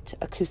project,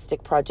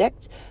 acoustic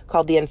project,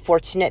 called The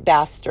Unfortunate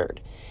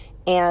Bastard.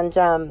 And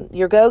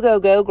your Go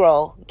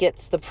Girl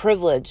gets the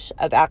privilege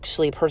of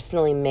actually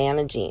personally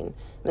managing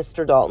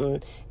Mr.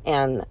 Dalton,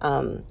 and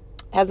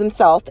as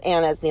himself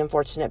and as The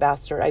Unfortunate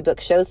Bastard. I book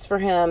shows for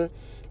him,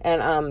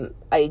 and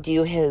I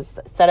do his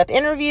setup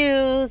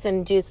interviews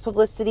and do his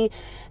publicity,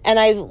 and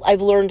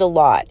I've learned a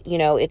lot. You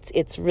know,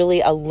 it's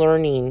really a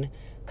learning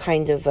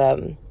kind of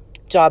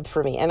job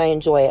for me, and I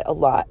enjoy it a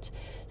lot.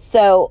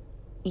 So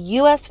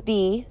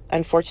UFB,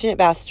 Unfortunate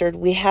Bastard,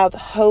 we have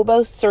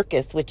Hobo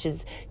Circus, which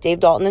is Dave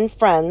Dalton and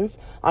Friends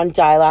on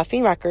Die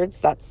Laughing Records.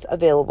 That's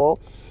available.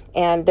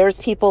 And there's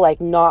people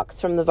like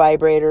Knox from the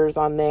Vibrators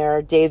on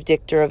there, Dave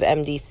Dichter of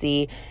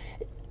MDC.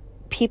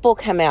 People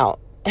come out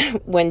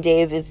when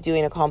Dave is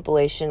doing a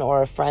compilation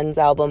or a Friends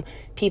album.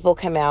 People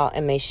come out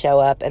and they show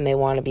up and they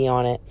want to be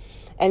on it.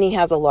 And he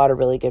has a lot of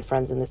really good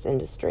friends in this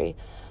industry.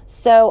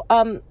 So,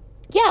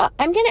 yeah,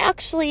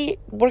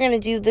 we're going to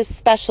do this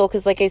special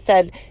because, like I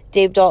said,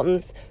 Dave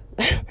Dalton's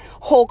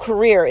whole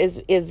career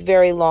is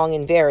very long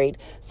and varied.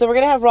 So we're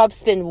going to have Rob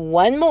spin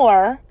one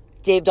more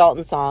Dave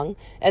Dalton song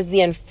as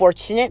The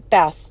Unfortunate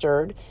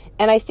Bastard,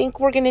 and I think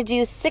we're going to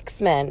do Six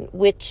Men,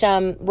 which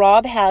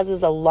Rob has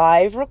as a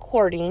live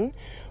recording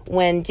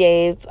when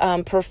Dave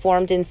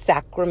performed in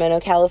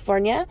Sacramento,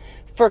 California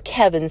for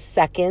Kevin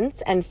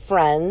Seconds and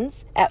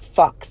Friends at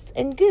Fox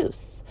and Goose.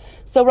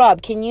 So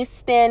Rob, can you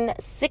spin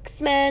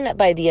Six Men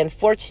by The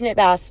Unfortunate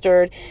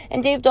Bastard?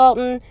 And Dave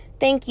Dalton,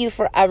 thank you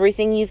for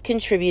everything you've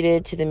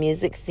contributed to the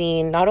music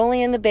scene, not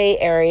only in the Bay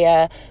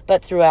Area,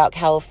 but throughout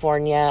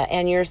California.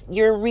 And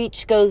your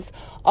reach goes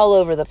all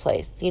over the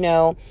place, you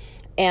know.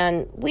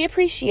 And we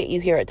appreciate you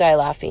here at Die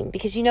Laughing,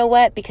 because you know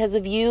what? Because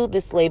of you,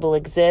 this label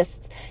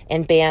exists,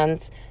 and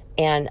bands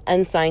and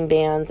unsigned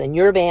bands and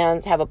your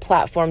bands have a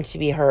platform to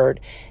be heard.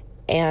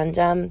 And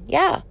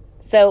yeah,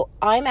 so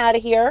I'm out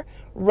of here.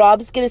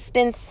 Rob's going to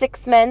spin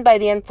Six Men by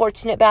The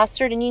Unfortunate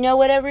Bastard. And you know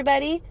what,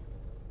 everybody?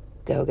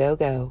 Go, go,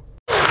 go.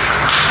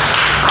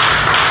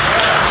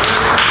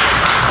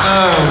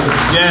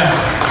 Oh, yes.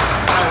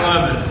 I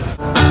love it.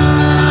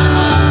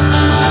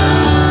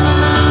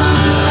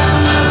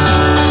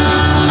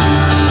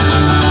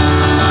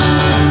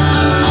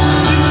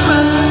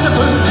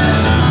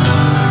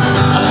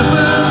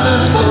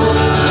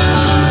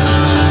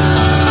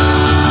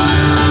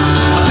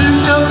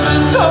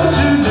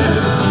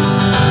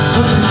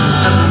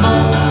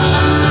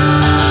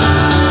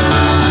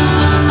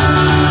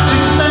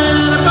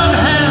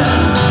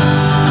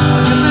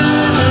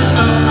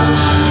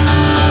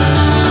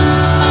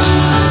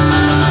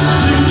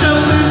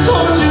 Jumping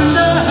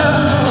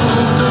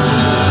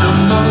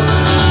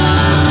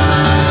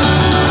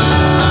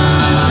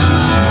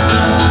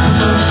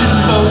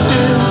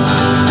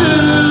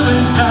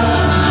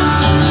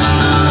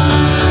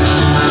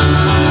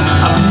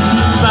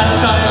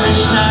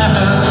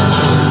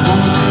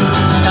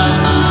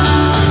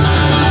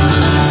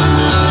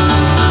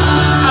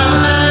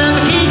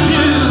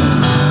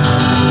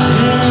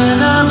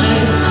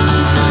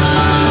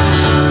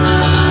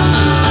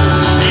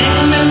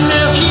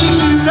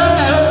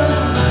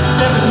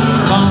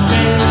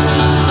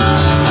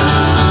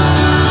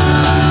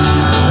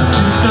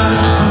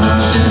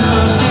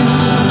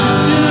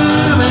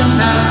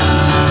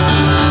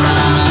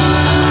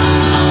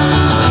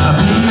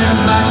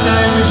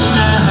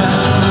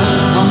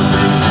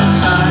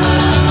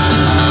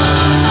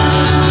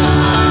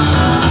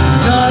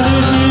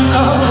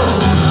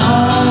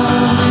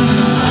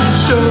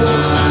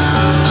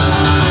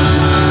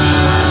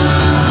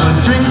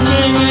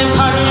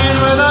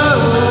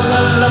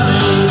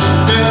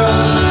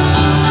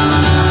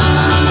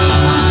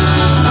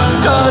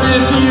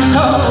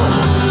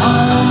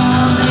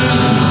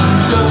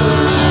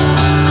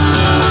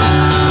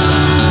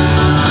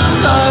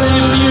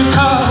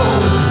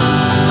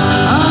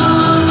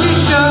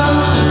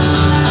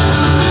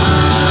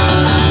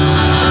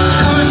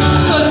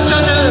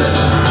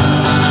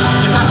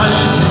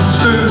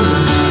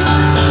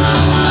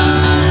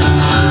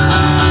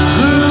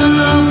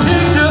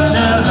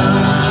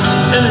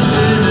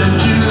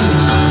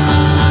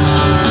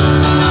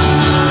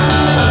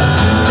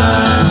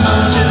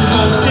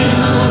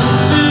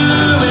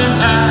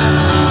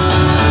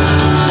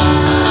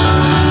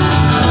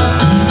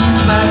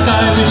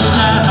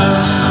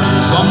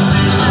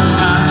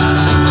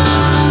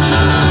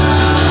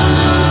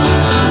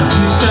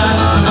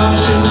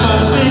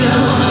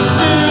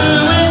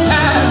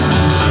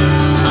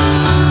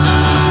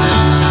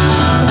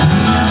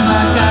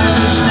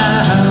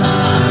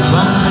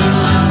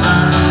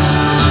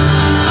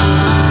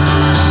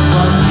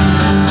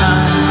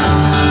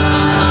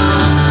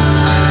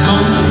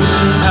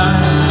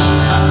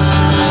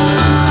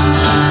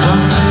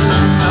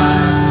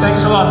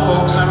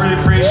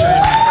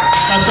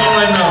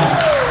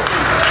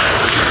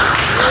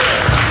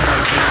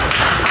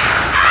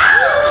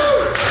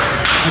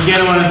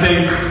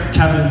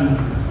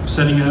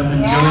setting up,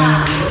 and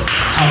Jillian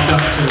helped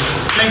up too.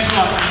 Thanks a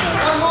lot.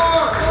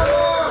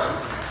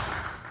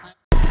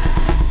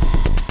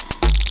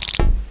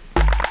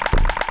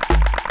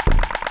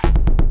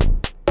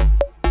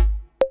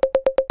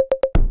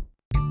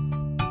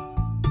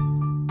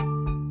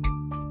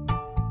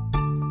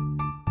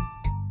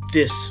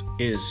 This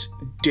is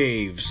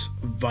Dave's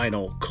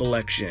Vinyl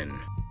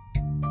Collection.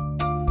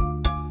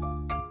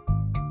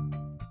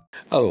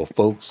 Hello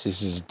folks,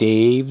 this is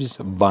Dave's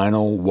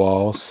Vinyl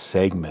Wall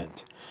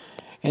segment.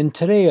 And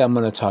today I'm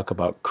going to talk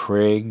about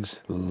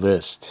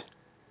Craigslist.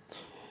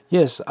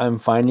 Yes, I'm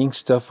finding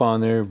stuff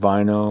on there,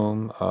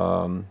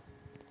 vinyl,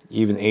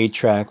 even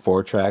 8-track,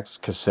 4-tracks,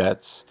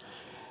 cassettes.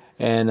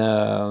 And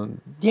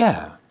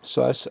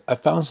so I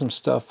found some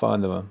stuff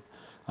on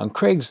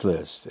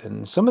Craigslist,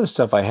 and some of the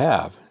stuff I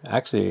have,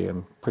 actually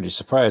I'm pretty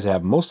surprised I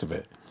have most of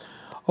it.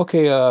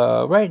 Okay,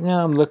 right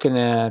now I'm looking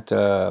at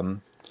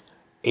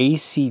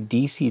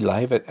AC/DC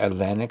Live at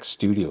Atlantic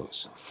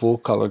Studios, full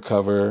color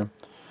cover.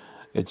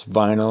 It's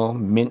vinyl,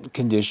 mint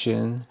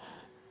condition.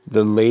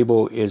 The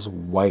label is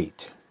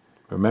white.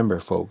 Remember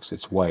folks,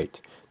 it's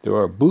white. There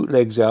are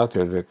bootlegs out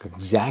there that look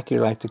exactly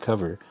like the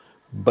cover,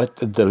 but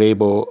the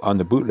label on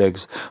the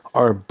bootlegs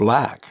are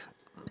black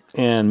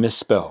and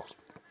misspelled.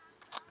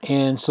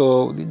 And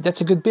so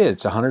that's a good bid.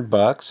 It's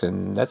 $100,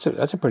 and that's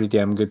a pretty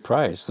damn good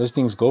price. Those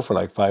things go for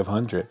like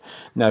 $500.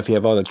 Now, if you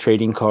have all the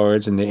trading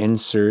cards and the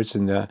inserts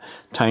and the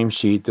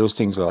timesheet, those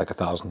things are like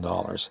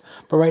 $1,000.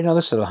 But right now,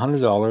 this is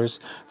 $100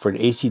 for an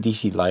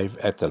AC/DC Live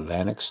at the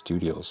Atlantic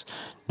Studios.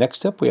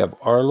 Next up, we have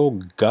Arlo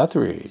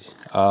Guthrie. It's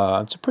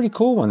a pretty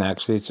cool one,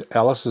 actually. It's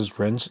Alice's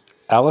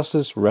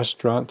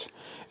Restaurant.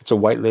 It's a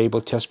white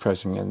label test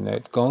pressing, and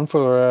it's going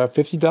for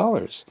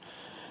 $50.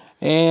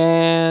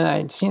 And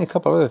I'd seen a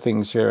couple other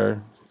things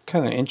here,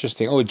 kind of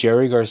interesting. Oh,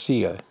 Jerry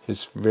Garcia,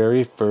 his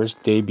very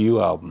first debut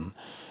album,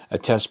 a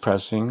test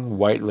pressing,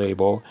 white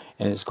label,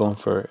 and it's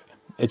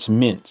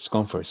mint. It's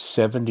going for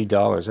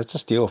 $70. That's a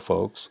steal,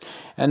 folks.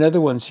 And other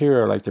ones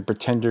here are like the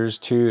Pretenders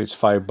too. It's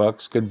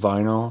 $5, good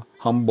vinyl.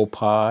 Humble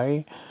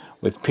Pie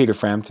with Peter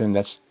Frampton.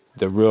 That's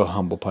the real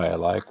Humble Pie I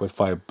like.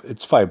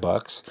 It's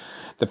 $5.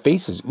 The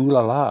Faces, Ooh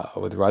La La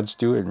with Rod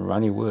Stewart and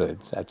Ronnie Wood.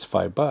 That's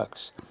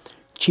 $5.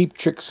 Cheap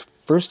Trick's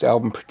first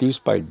album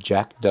produced by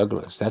Jack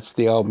Douglas. That's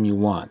the album you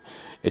want.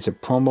 It's a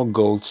promo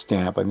gold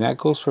stamp, and that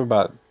goes for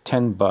about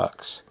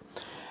 $10.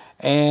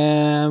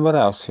 And what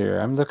else here?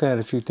 I'm looking at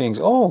a few things.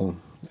 Oh,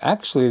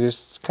 actually,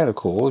 this is kind of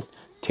cool.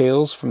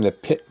 Tales from the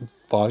Pit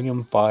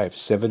Volume 5,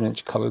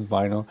 7-inch colored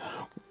vinyl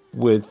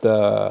with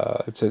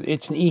it's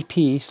an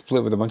EP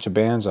split with a bunch of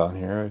bands on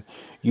here.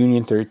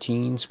 Union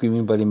 13,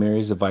 Screaming Bloody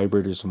Marys, The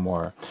Vibrators, and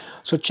more.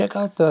 So check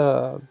out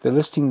the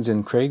listings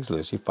in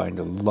Craigslist. You find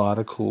a lot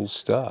of cool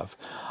stuff.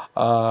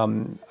 I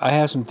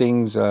have some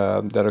things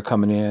that are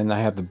coming in. I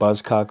have the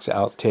Buzzcocks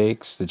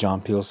outtakes, the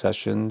John Peel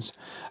sessions.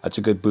 That's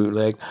a good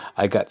bootleg.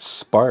 I got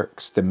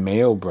Sparks, the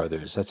Mayo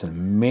Brothers. That's an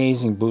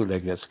amazing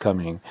bootleg that's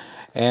coming.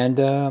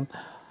 And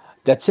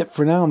that's it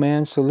for now,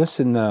 man. So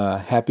listen,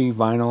 happy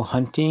vinyl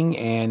hunting,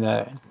 and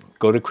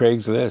go to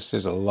Craigslist.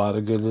 There's a lot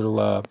of good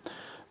little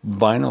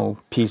vinyl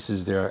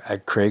pieces there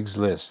at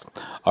Craigslist.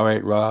 All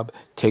right, Rob,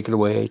 take it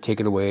away, take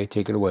it away,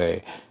 take it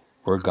away.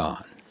 We're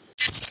gone.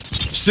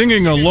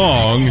 Singing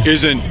along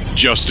isn't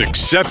just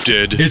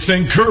accepted, it's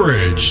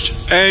encouraged.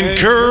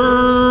 Encouraged.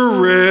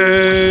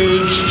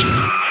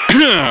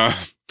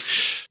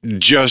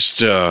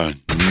 Just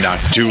not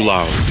too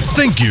loud.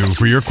 Thank you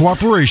for your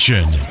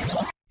cooperation.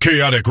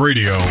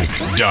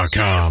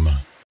 ChaoticRadio.com.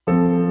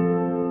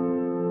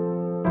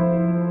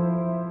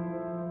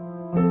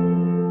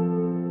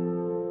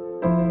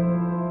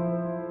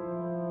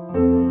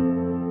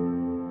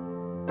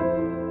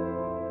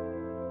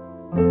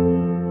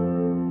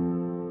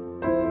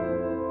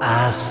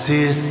 I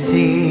see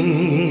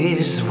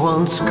seas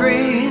once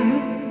green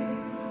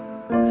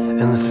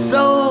and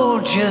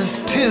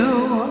soldiers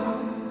too.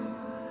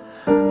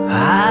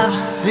 I've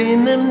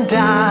seen them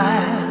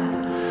die,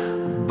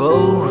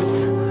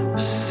 both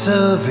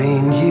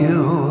serving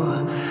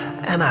you.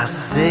 And I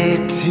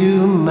say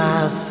to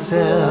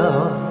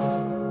myself,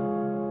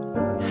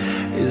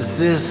 is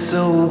this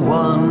a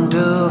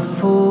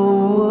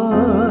wonderful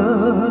world?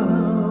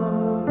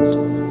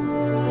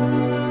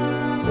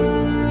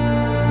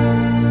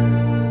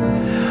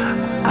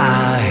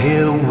 I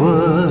hear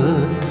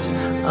words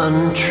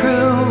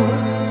untrue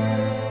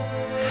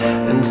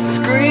and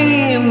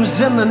screams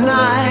in the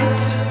night.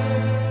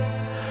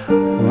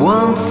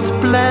 Once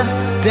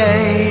blessed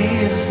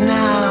days,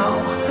 now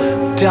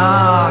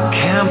dark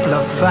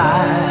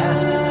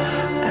amplified.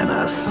 And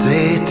I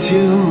say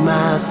to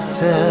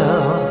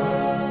myself,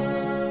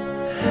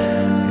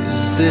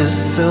 is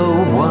this a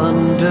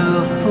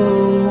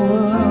wonderful world?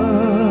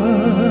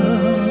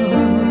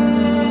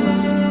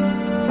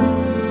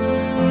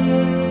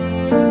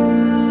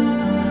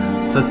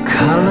 The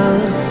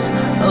colors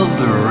of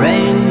the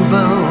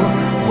rainbow,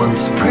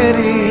 once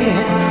pretty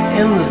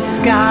in the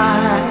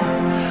sky,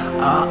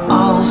 are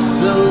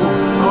also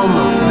on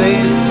the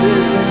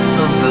faces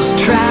of those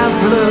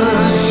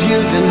travelers you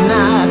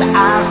denied.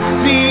 I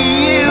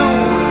see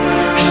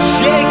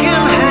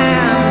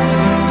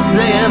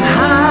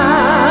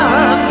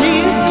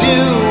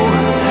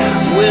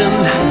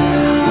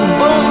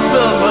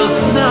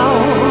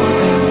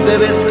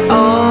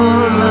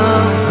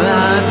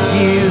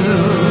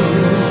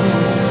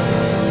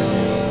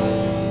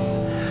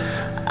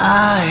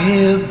I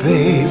hear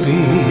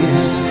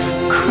babies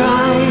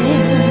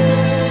crying,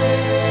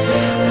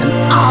 and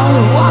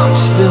I'll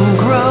watch them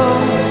grow.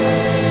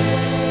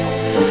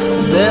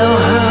 They'll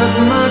hurt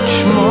much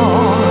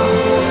more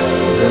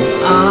than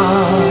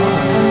I'll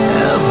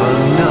ever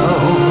know.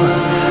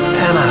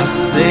 And I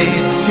say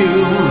to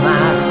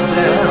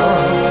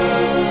myself,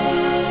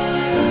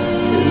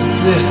 is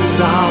this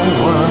our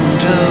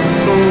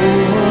wonderful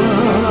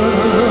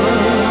world?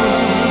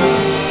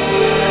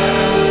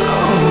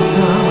 Oh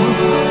no.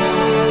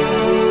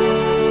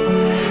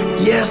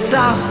 Yes,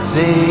 I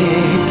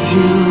say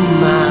to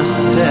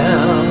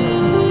myself,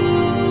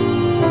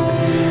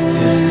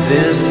 is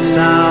this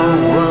our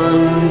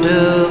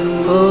wonderful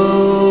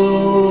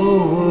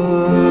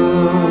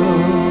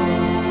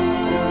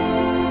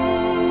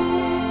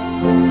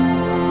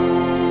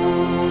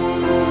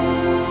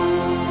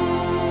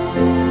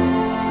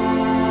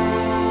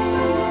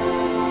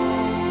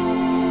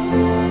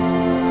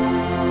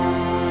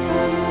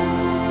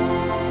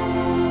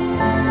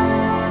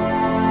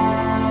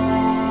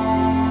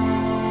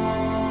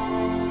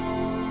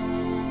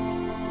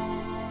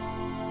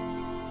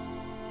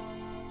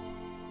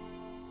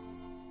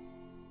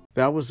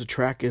That was the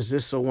track Is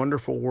This a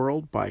Wonderful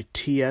World by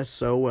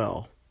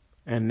TSOL.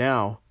 And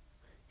now,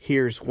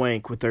 here's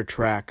Wank with their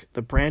track,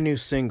 the brand new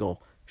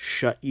single,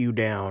 Shut You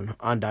Down,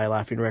 on Die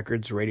Laughing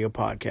Records radio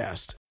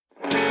podcast.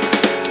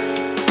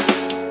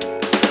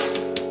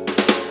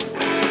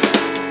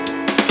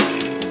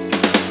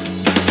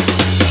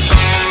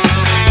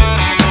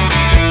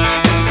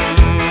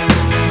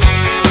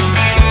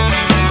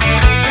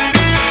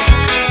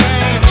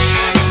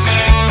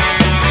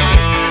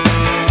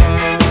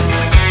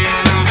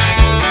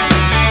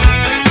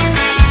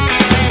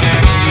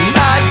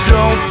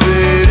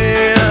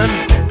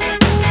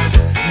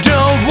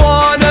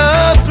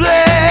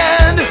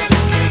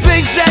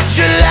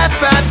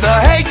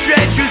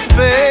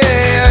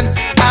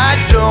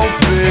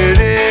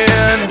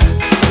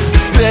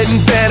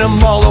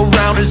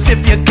 As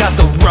if you got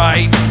the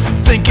right,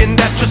 thinking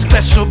that you're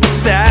special, but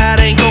that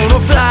ain't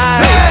gonna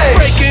fly. Hey!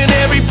 Breaking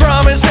every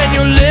promise and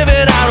you're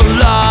living out a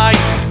lie.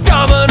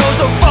 Dominoes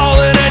are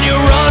falling and you're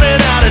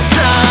running out of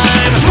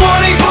time.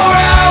 24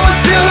 hours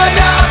till I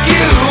knock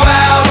you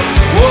out.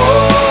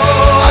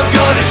 Whoa, I'm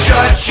gonna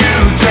shut you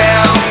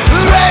down.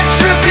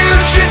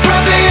 Retribution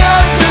from the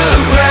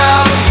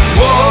underground.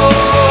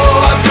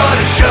 Whoa, I'm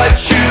gonna shut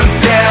you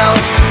down.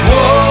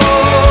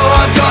 Whoa,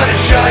 I'm gonna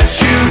shut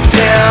you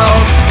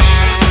down.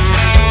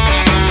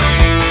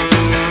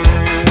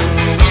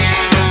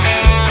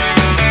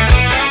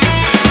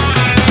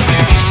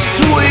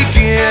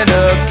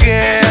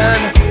 Again,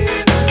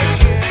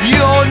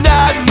 you're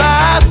not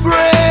my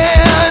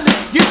friend.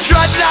 You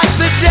strut like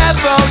the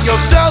devil,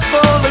 you're so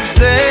full of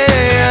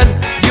sin.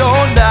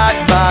 You're not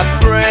my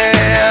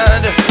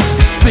friend.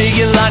 You're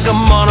speaking like a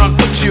monarch,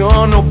 but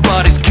you're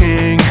nobody's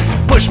king.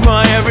 Push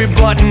my every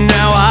button,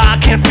 now I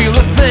can't feel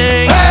a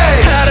thing.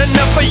 Hey! Had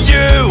enough of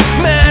you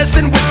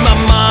messing with my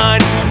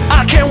mind.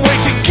 I can't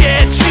wait to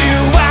get you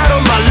out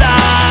of my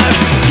life.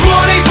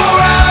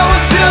 24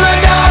 hours till I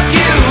knock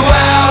you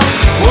out.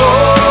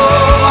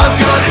 Whoa, I'm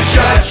gonna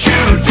shut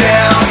you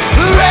down.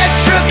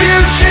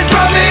 Retribution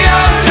from the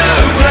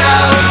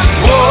underground.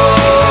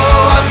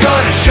 Whoa, I'm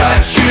gonna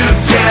shut you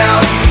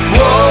down.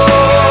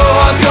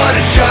 Whoa, I'm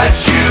gonna shut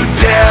you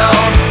down.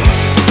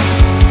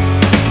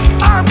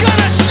 I'm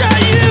gonna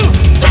shut you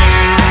down.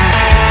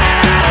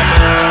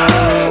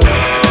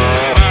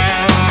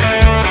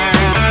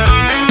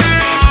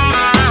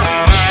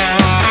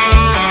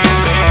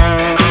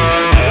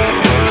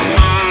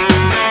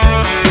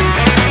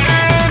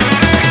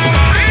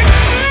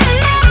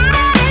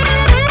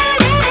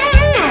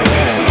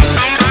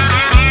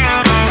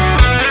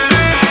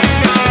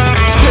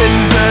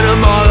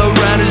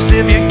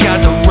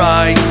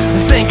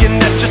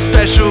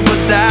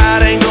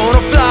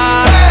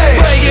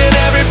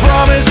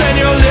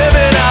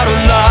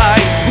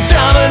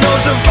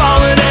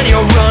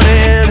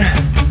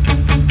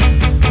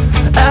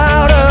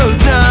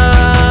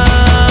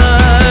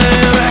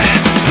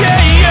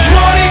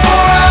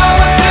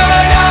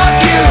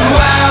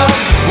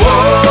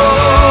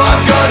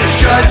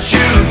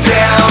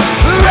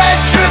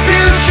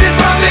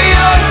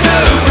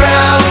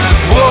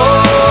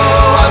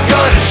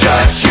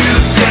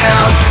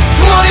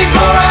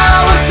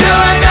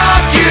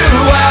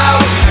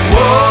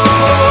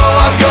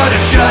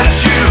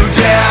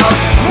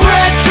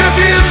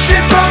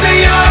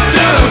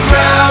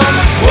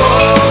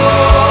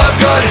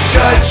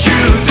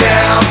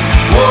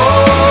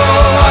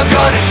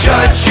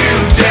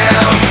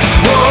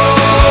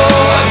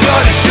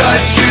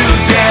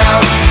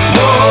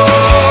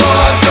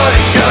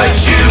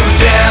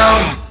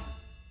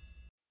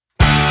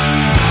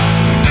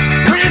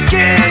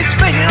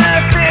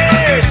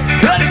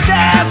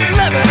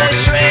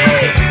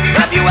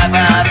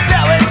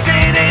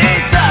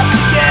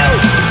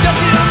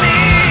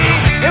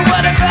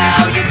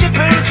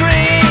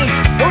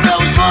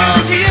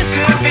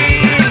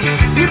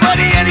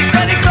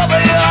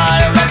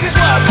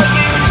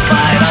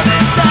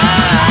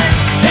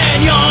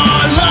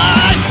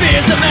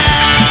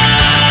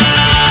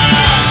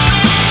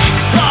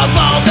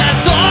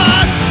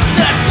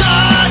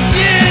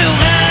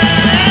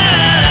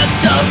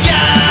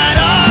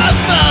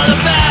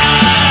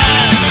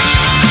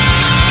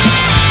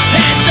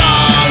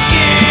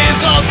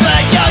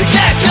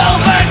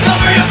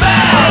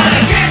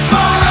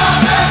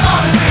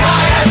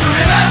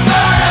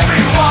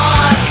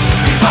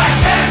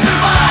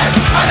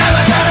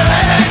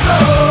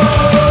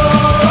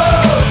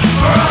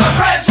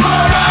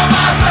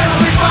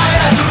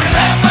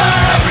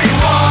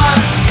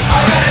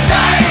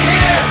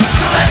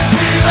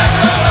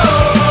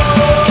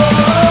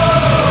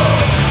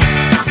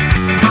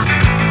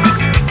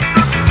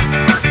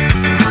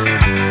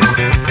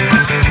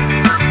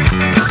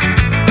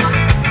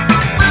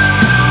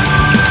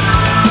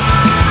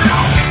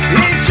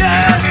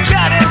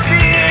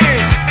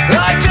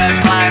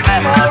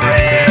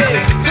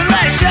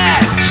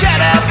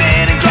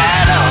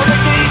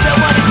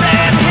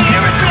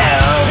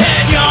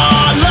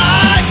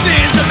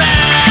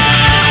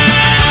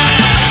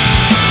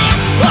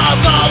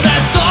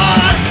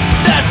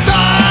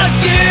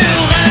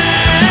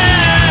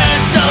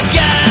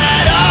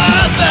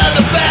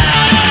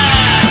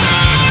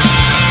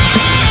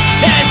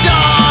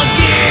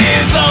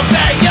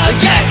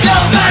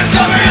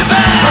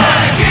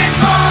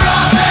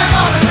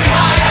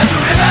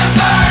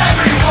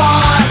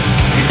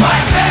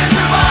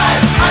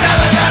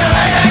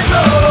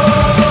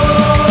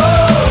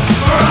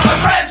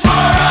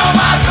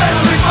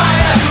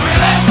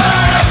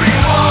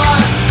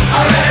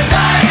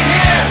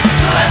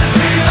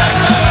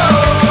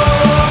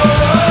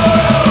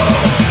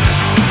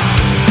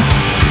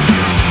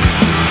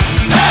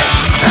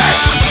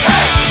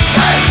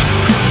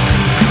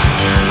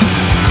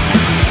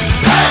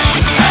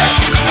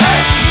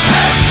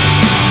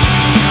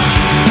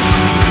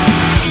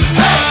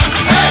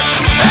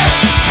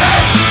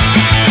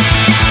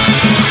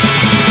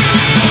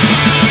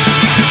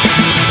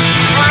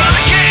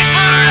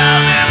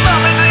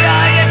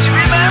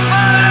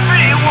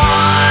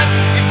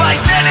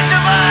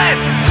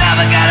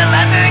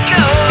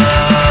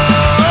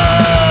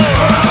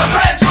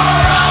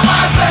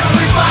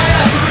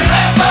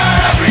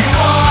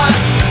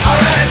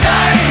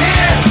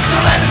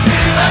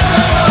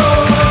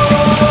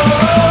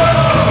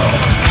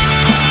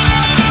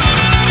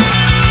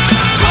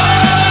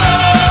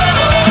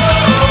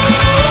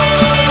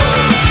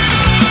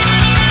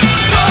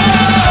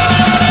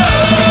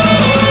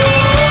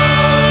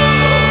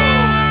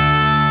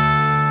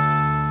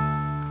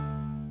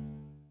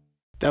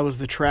 That was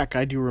the track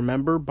I Do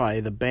Remember by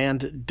the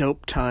band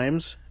Dope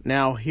Times.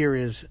 Now here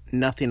is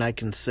Nothing I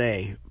Can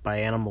Say by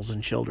Animals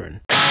and Children.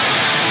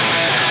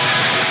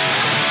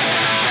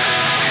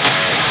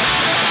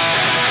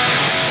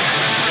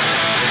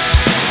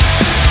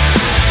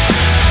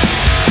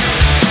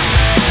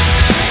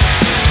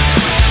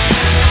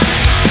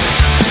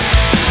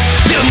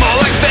 Feeling more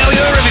like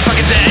failure every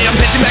fucking day. I'm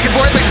pacing back and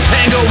forth, make this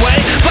pain go away.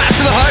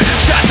 Blast to the heart,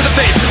 shot to the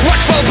face,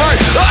 watch fall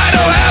apart. I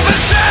don't have a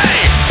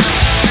say,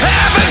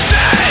 have a say.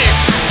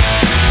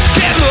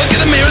 Can't look in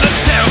the mirror, that's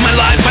the terror of my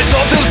life. My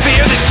soul feels fear,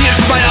 there's tears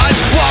from my eyes.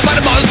 Walk by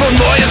tomorrow's phone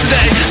more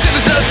yesterday. Sit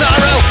this no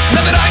sorrow,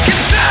 nothing I can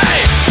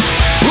say,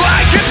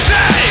 I can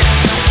say.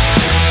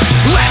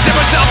 Laughed at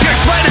myself, can't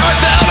explain how I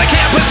felt. I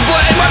can't put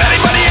blame on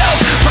anybody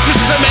else.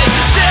 Promises I made,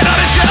 sit on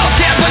a shelf.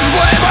 Can't put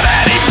blame on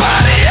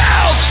anybody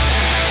else.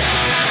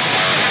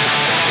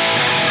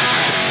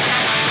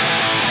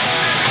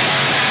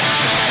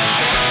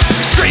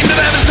 Screamed to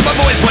the heavens till my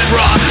voice went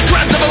raw.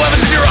 Dreamt of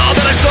 11s and you're all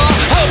that I saw.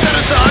 Hope that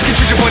a song can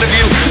change your point of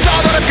view. It's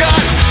all that I've got.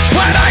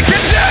 What I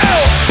can do,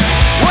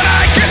 what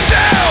I can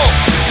do.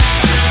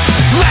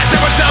 Laughed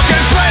at myself, can't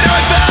explain how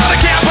I felt. I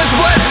can't push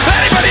blame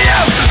anybody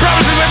else.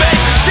 Promises I make,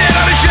 sit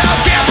on a shelf.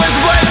 Can't push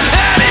blame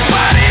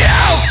anybody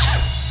else.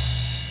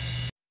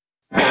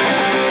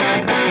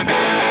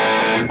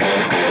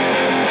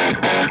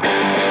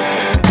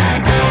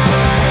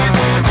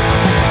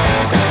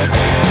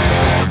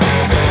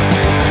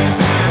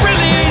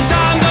 Release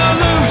on the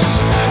loose.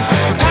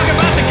 Talk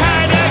about the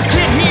kind of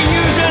kid he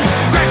uses.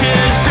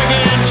 Crackers,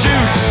 drinking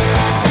juice.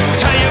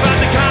 Tell you about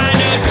the kind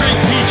of drink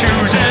he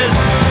chooses.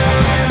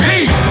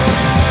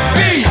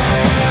 B.B.R.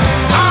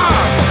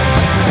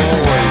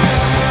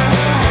 Boys.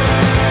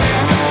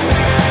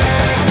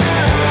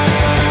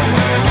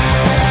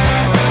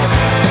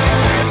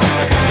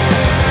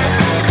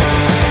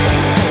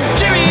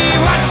 Jimmy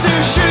wants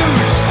new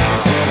shoes.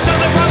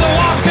 Something for the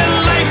walking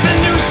life and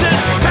nooses.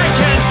 Frank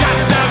has got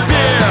the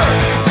beer.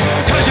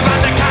 Tells you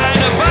about the kind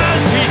of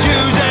buzz he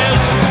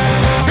chooses.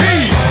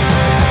 B.B.R.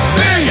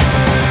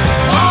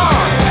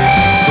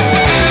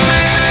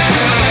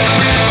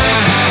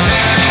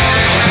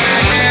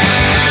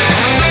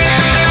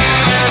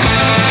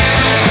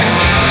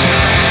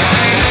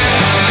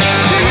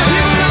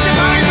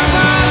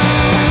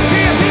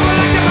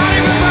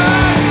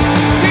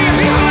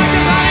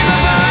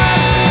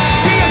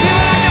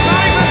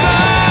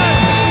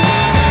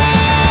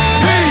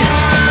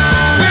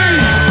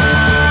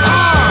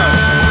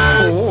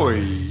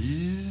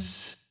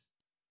 Boys.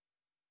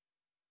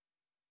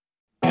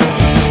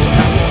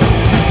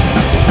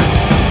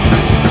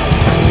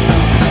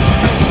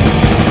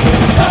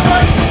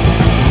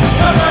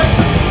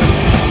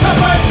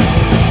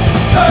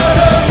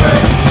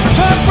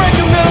 Talk break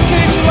your metal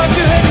case, you lost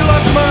your head, you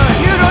lost your mind.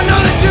 You don't know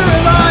that you're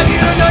alive, you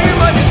don't know your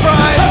mind is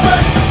fried.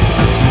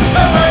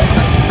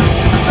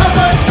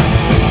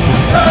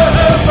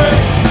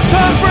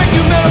 Talk break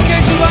your metal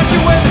case, you lost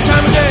your way the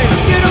time of day.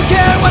 You don't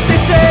care what they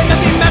say,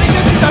 nothing matters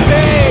if it's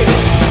unpaid.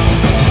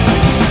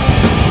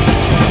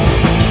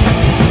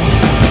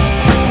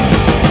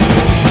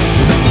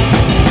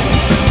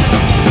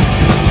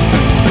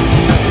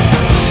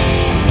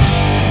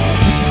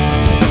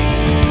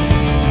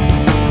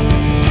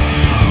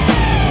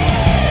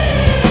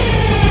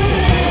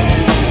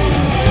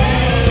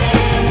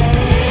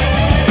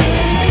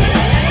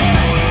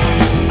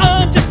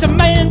 I'm just a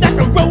man that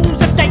rolls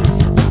the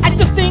dice. I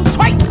don't think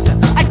twice.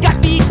 I got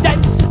me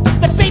dice.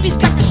 The baby's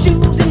got the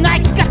shoes and I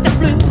got the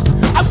blues.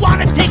 I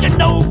wanna take a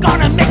no,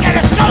 gonna make it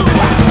a slow.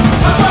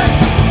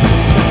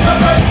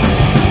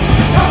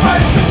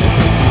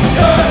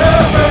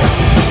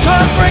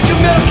 Talk break your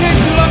metal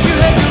case, you lost your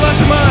head, you lost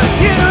your mind.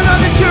 You don't know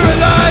that you're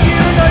alive, you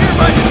don't know your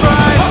mind is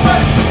fried.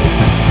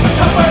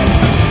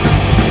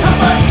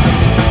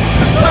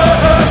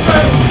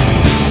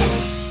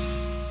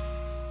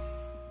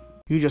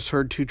 You just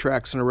heard two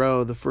tracks in a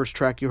row. The first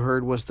track you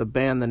heard was the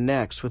band The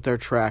Next with their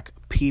track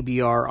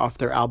PBR off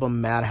their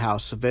album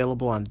Madhouse,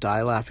 available on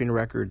Die Laughing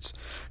Records.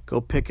 Go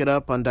pick it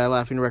up on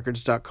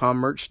dielaughingrecords.com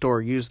merch store.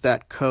 Use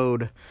that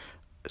code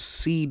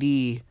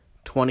CD25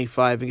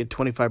 and get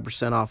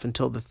 25% off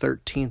until the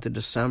 13th of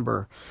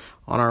December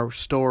on our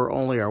store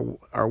only,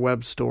 our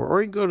web store.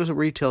 Or you can go to a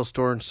retail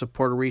store and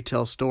support a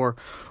retail store,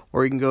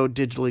 or you can go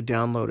digitally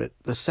download it.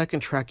 The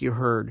second track you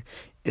heard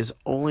is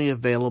only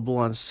available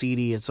on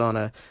CD. It's on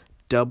a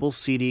double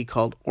CD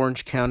called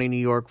Orange County, New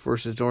York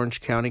versus Orange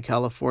County,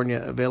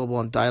 California, available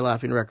on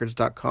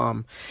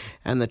dielaughingrecords.com.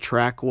 And the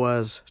track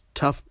was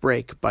Tough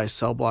Break by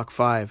Cell Block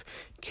 5.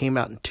 Came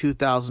out in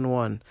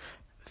 2001.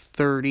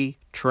 30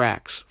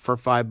 tracks for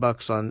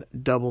 $5 on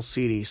double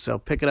CD. So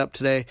pick it up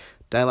today,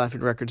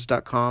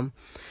 dielaughingrecords.com.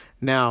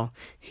 Now,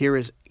 here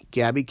is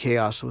Gabby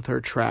Chaos with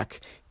her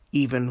track,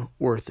 Even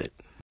Worth It.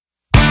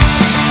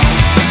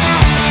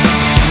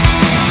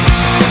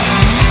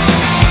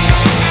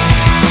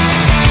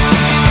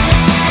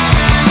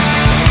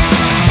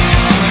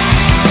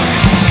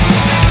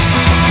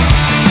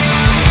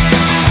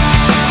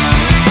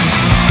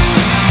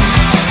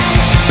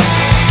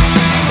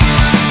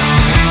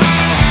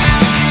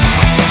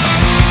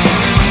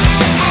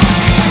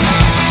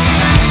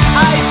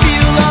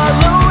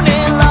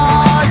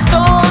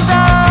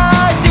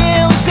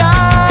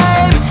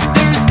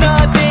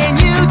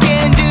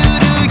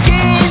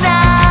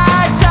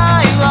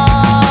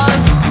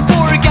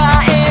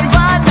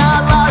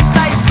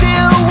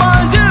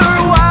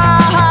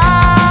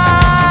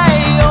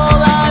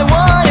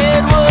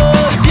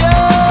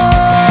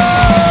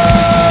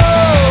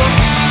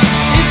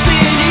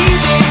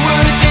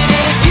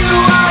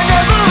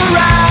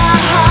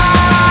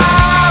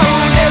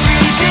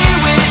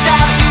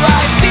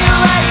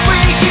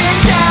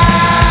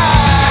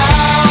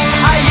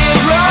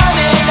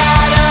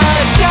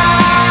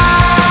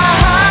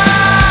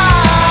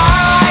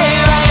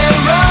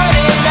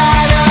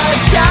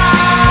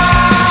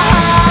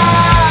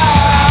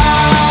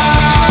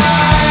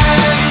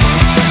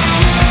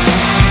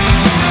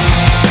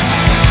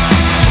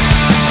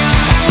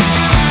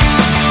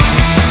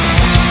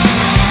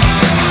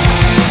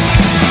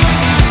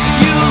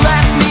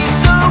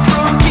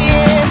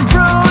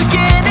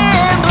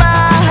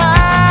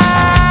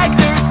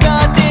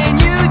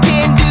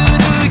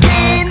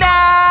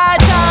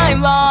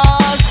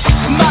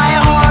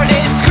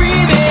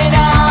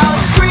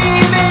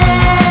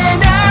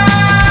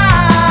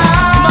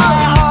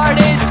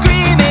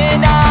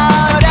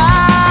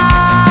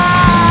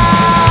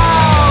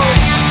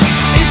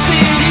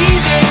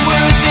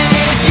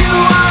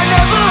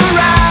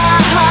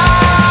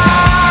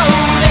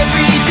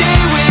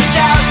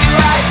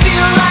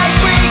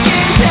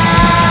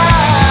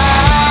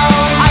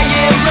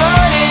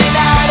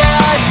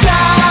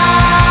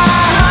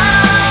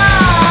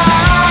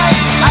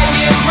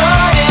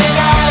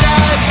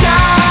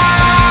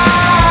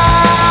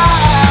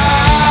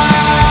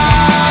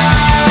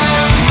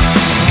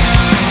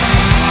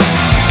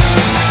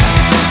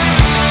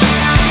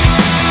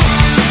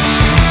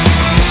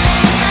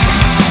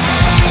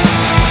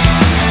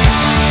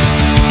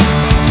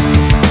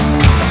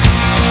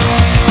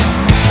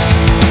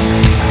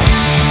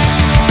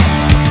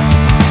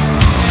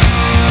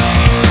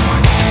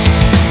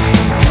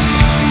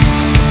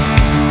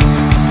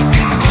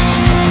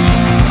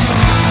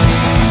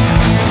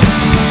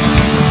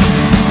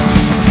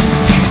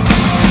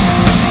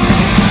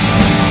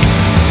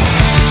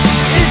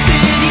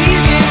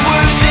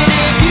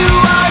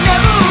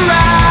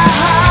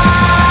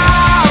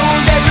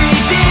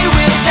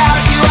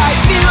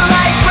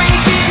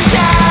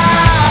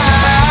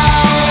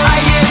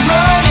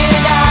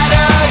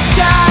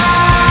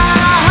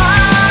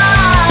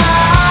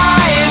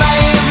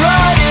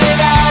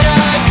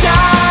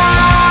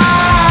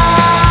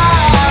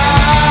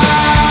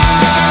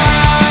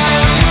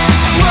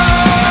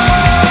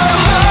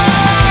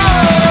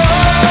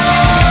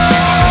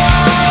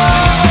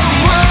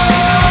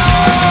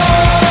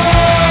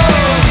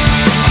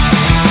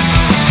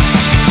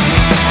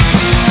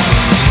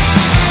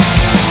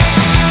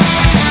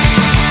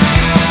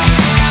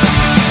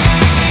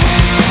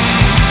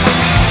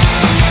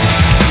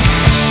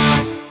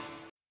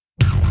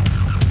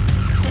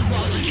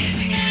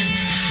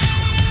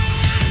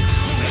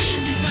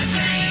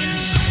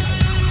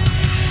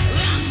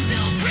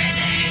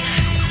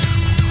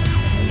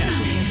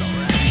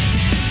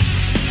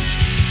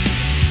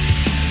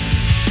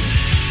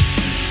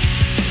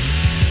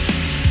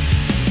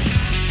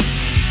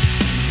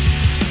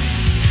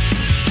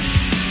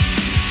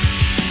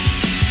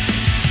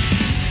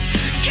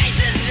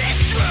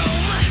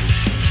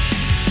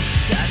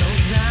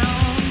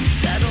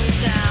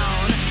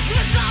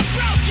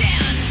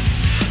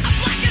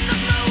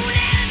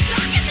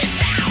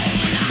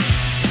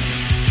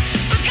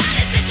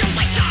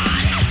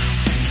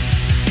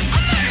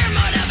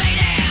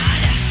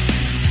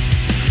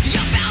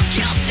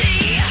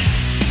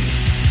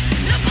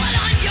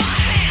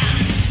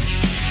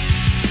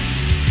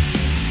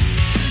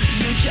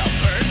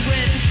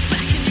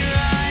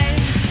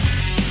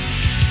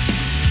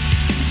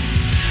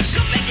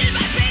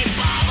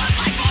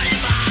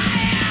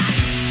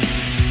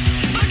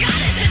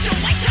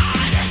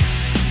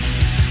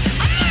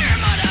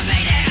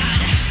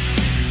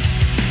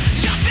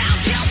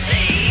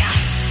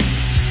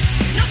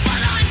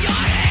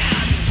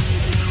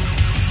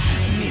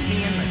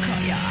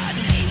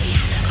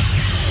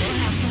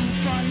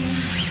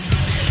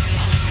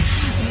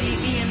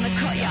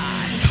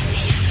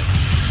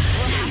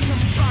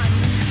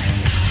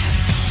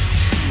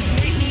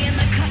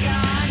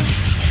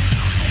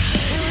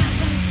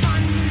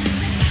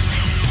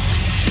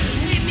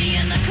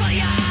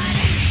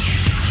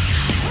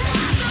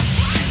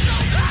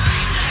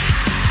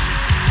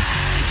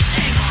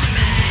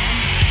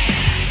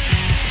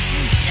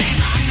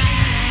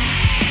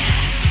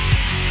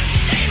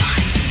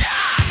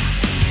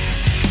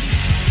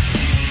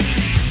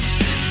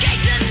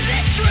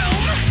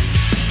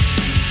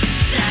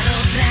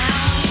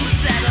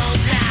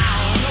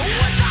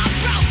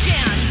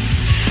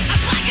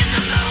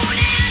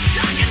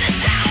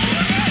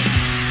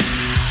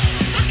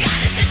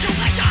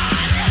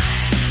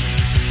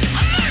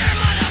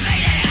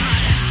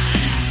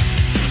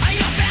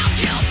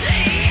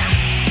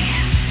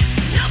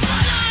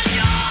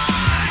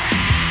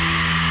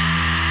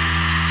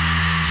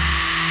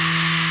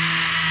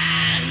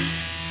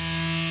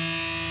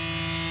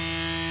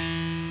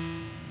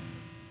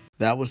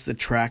 That was the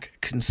track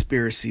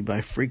Conspiracy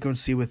by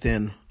Frequency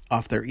Within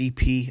off their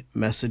EP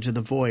Message of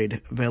the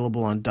Void,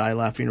 available on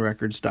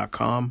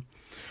DieLaughingRecords.com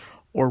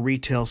or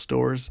retail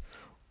stores.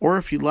 Or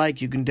if you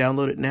like, you can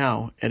download it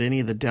now at any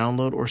of the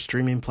download or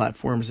streaming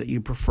platforms that you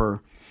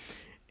prefer.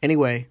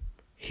 Anyway,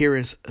 here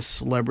is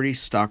Celebrity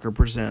Stalker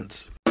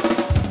Presents.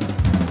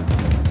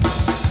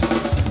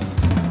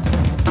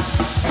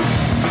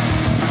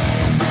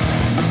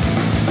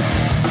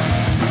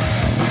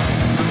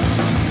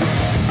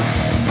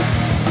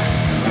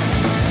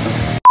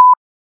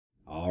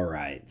 All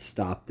right,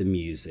 stop the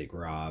music,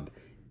 Rob.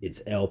 It's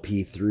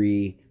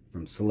LP3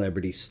 from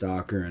Celebrity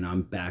Stalker, and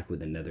I'm back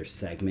with another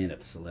segment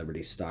of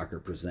Celebrity Stalker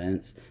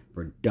Presents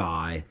for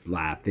Die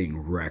Laughing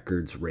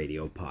Records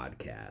Radio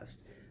Podcast.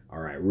 All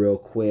right, real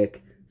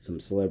quick, some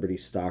Celebrity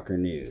Stalker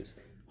news.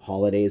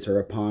 Holidays are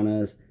upon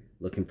us.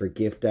 Looking for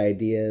gift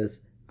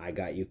ideas? I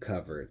got you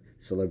covered.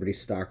 Celebrity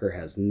Stalker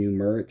has new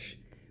merch.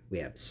 We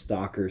have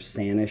Stalker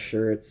Santa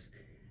shirts.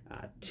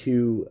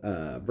 Two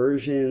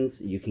versions.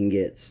 You can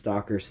get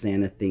Stalker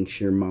Santa Thinks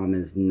Your Mom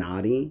is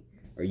Naughty,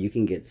 or you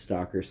can get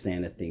Stalker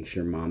Santa Thinks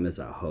Your Mom is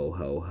a Ho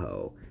Ho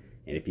Ho.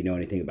 And if you know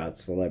anything about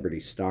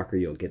Celebrity Stalker,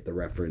 you'll get the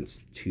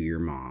reference to your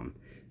mom.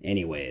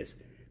 Anyways,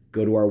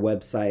 go to our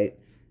website,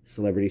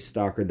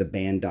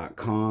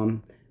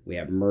 CelebrityStalkerTheBand.com. We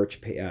have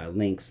merch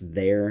links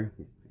there,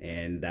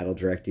 and that'll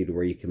direct you to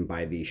where you can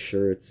buy these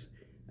shirts.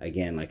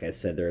 Again, like I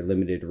said, they're a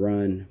limited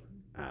run,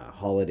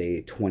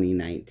 holiday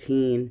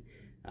 2019.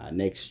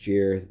 Next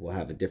year, we'll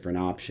have a different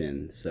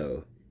option,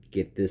 so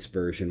get this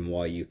version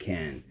while you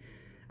can.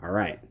 All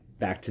right,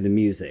 back to the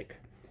music.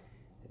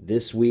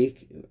 This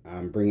week,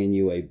 I'm bringing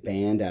you a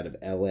band out of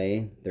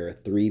LA. They're a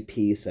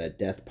three-piece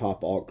death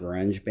pop alt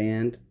grunge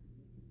band.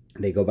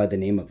 They go by the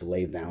name of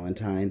Leigh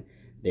Valentine.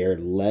 They're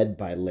led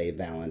by Leigh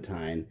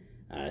Valentine.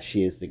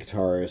 She is the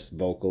guitarist,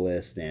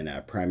 vocalist, and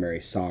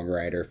primary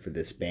songwriter for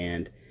this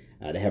band.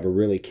 They have a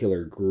really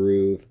killer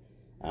groove.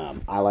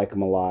 I like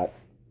them a lot.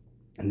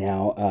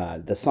 Now,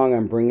 the song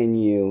I'm bringing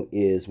you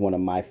is one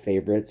of my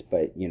favorites,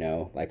 but, you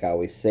know, like I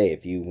always say,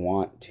 if you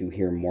want to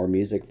hear more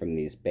music from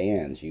these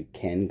bands, you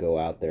can go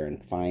out there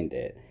and find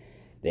it.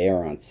 They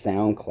are on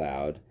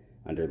SoundCloud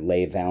under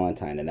Leigh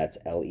Valentine, and that's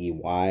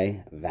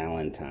Ley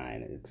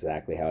Valentine,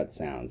 exactly how it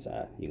sounds.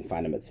 You can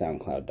find them at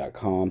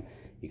SoundCloud.com.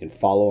 You can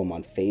follow them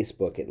on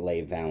Facebook at Leigh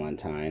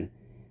Valentine.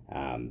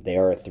 They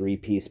are a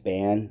three-piece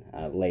band.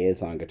 Leigh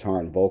is on guitar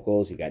and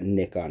vocals. You got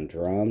Nick on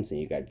drums, and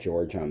you got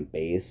George on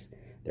bass.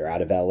 They're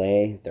out of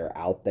LA. They're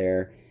out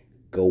there.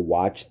 Go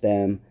watch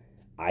them.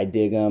 I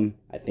dig them.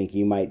 I think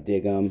you might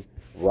dig them.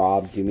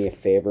 Rob, do me a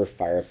favor.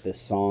 Fire up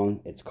this song.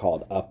 It's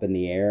called Up in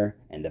the Air,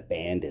 and the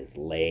band is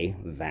Leigh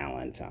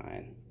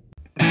Valentine.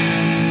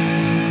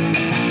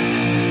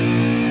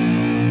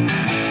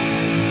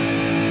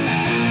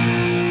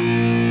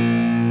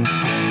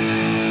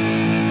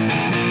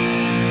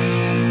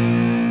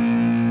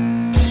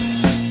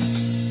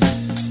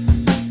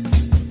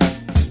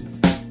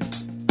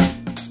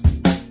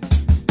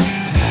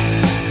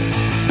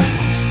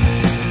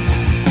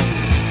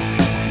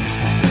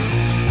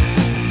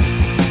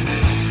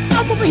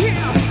 Over here,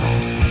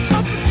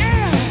 up in the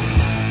air,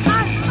 I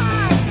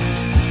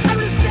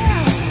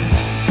understand.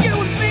 You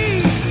and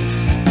me,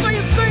 3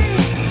 and 3,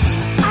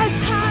 eyes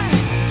high,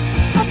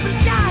 up in the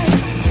sky.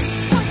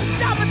 Watch the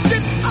diamond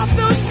dip up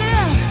the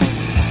air,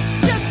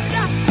 just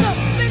like the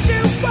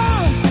vision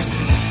was.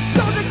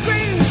 Golden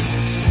green,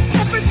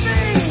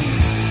 everything,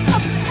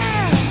 up in the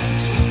air,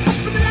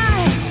 up in the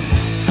light.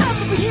 I'm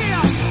over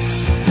here,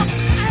 up in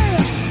the air,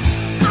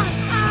 I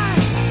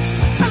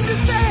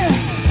understand.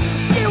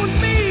 You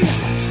and me.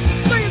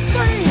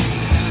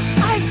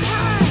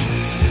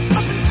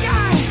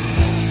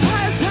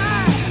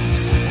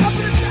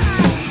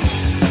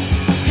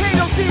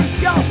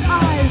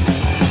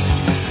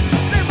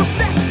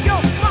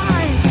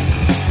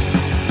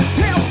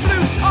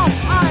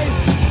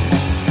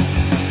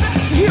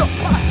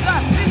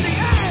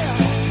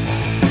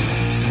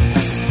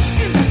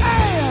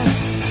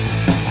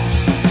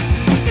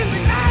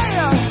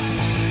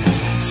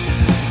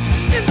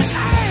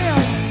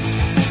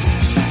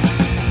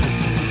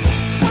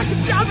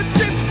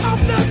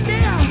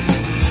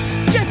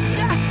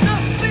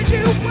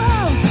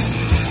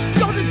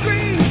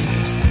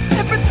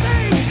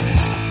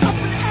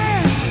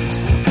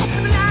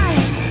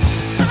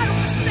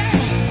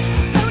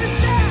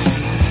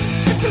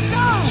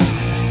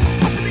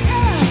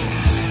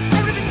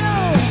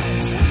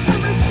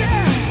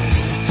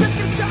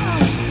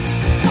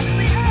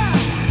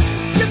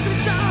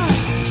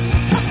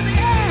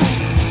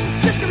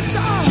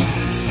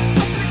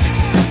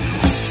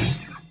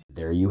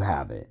 There you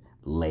have it,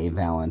 Leigh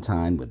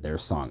Valentine with their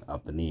song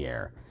Up in the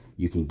Air.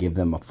 You can give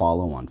them a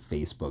follow on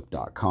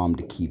Facebook.com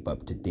to keep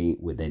up to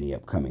date with any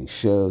upcoming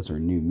shows or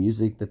new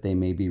music that they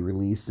may be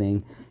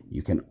releasing.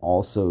 You can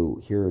also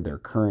hear their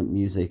current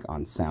music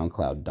on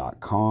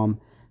SoundCloud.com.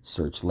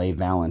 Search Leigh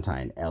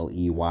Valentine,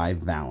 Ley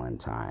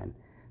Valentine.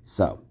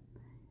 So,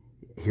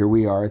 here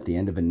we are at the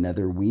end of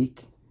another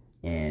week,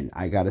 and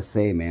I gotta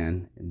say,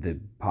 man, the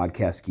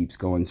podcast keeps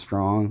going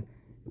strong.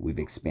 We've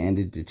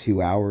expanded to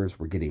 2 hours.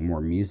 We're getting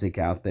more music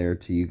out there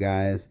to you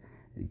guys.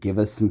 Give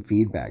us some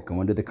feedback. Go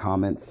into the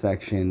comments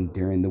section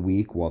during the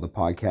week while the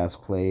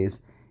podcast plays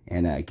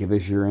and give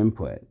us your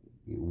input.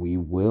 We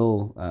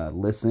will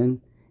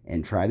listen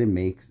and try to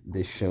make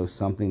this show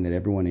something that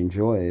everyone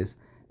enjoys,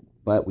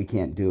 but we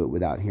can't do it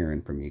without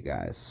hearing from you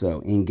guys.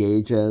 So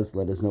engage us.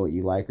 Let us know what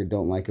you like or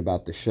don't like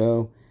about the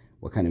show,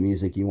 what kind of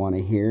music you want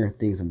to hear,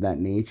 things of that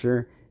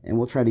nature, and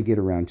we'll try to get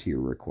around to your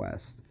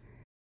requests.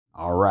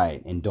 All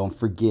right, and don't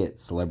forget,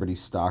 Celebrity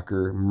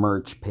Stalker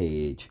merch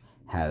page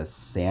has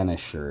Santa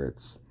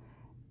shirts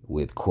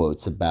with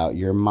quotes about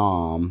your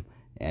mom,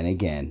 and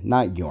again,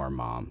 not your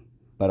mom,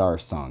 but our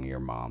song, Your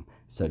Mom.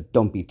 So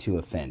don't be too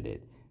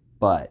offended,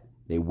 but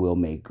they will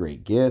make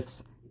great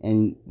gifts,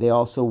 and they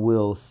also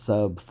will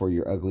sub for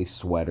your ugly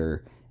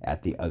sweater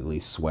at the ugly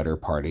sweater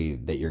party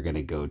that you're going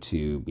to go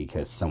to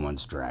because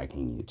someone's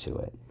dragging you to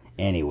it.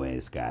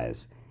 Anyways,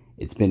 guys,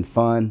 it's been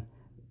fun.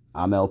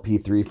 I'm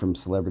LP3 from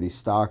Celebrity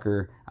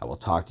Stalker. I will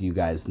talk to you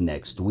guys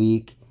next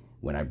week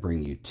when I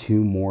bring you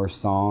 2 more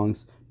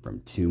songs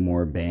from 2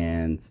 more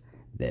bands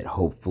that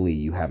hopefully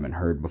you haven't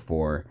heard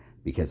before,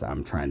 because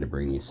I'm trying to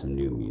bring you some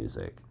new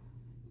music.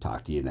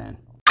 Talk to you then.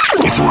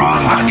 It's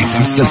raw, it's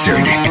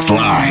uncensored, it's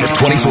live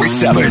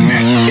 24/7.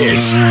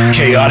 It's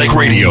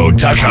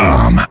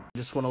chaoticradio.com. I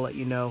just want to let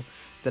you know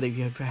that if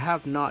you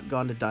have not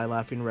gone to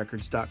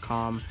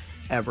dielaughingrecords.com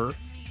ever,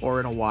 or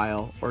in a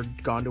while, or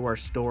gone to our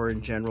store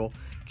in general,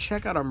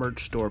 check out our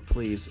merch store,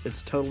 please.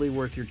 It's totally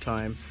worth your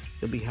time.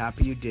 You'll be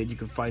happy you did. You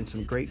can find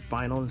some great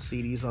vinyl and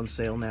CDs on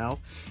sale now.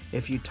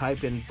 If you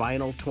type in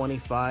vinyl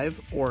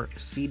 25 or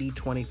CD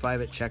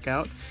 25 at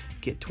checkout,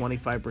 get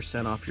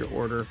 25% off your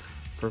order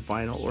for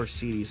vinyl or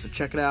CD. So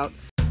check it out.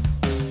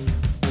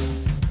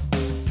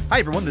 Hi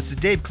everyone, this is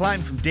Dave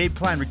Klein from Dave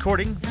Klein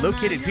Recording,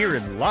 located here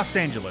in Los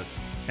Angeles.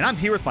 And I'm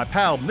here with my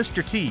pal,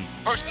 Mr. T.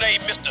 First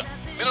name, Mr.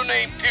 Middle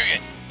name,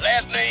 period.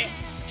 Last name,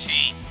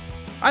 T.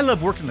 I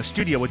love working in the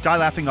studio with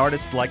die-laughing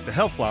artists like the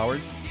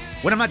Hellflowers.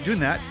 When I'm not doing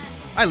that,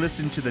 I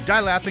listen to the Die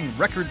Laughing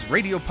Records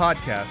radio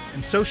podcast,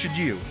 and so should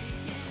you.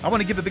 I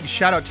want to give a big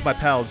shout out to my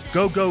pals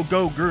Go Go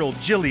Go Girl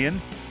Jillian,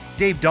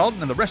 Dave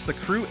Dalton, and the rest of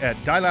the crew at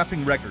Die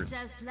Laughing Records.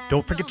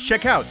 Don't forget to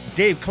check out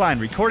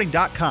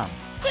DaveKleinRecording.com.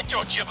 Quit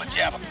your jibber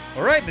jabber.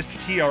 All right, Mr.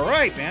 T, all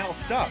right, man, I'll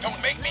stop.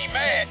 Don't make me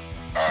mad.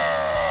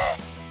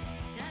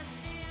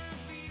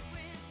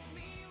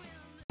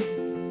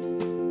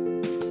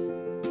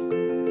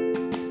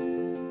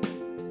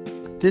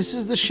 This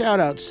is the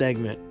shout-out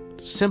segment.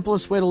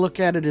 Simplest way to look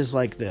at it is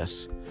like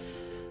this.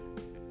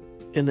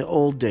 In the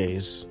old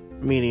days,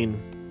 meaning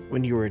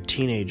when you were a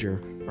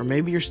teenager, or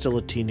maybe you're still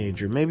a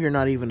teenager, maybe you're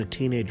not even a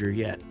teenager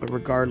yet, but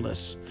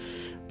regardless,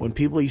 when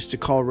people used to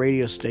call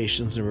radio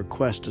stations and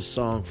request a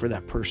song for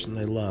that person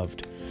they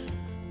loved,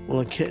 well,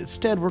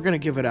 instead we're going to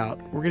give it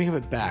out. We're going to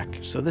give it back.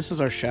 So this is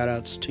our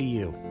shout-outs to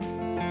you.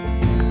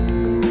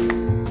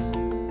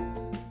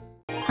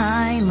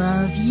 I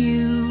love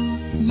you,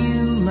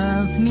 you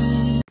love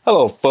me.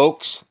 Hello,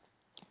 folks.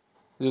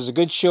 There's a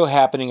good show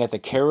happening at the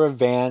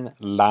Caravan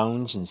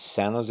Lounge in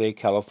San Jose,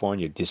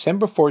 California,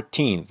 December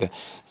 14th.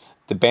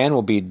 The band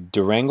will be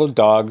Durango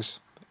Dogs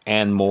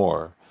and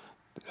more.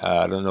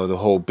 I don't know the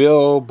whole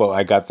bill, but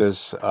I got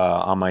this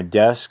on my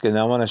desk, and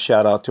I want to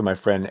shout out to my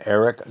friend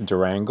Eric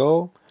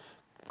Durango,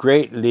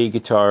 great lead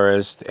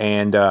guitarist.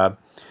 And we're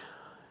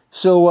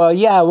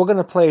going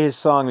to play his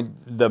song,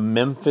 The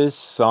Memphis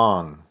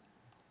Song.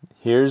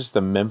 Here's The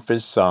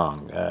Memphis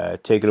Song.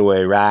 Take it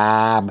away,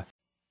 Rob.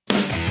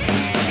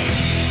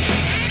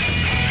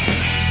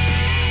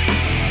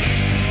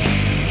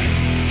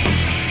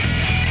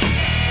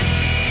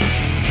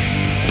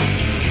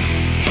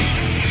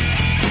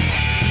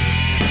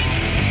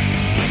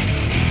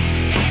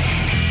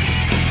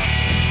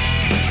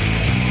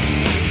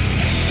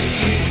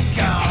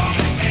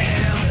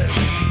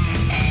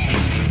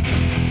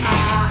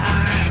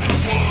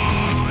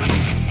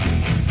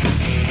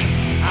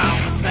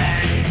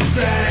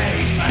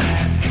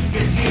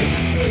 This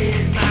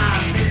is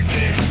my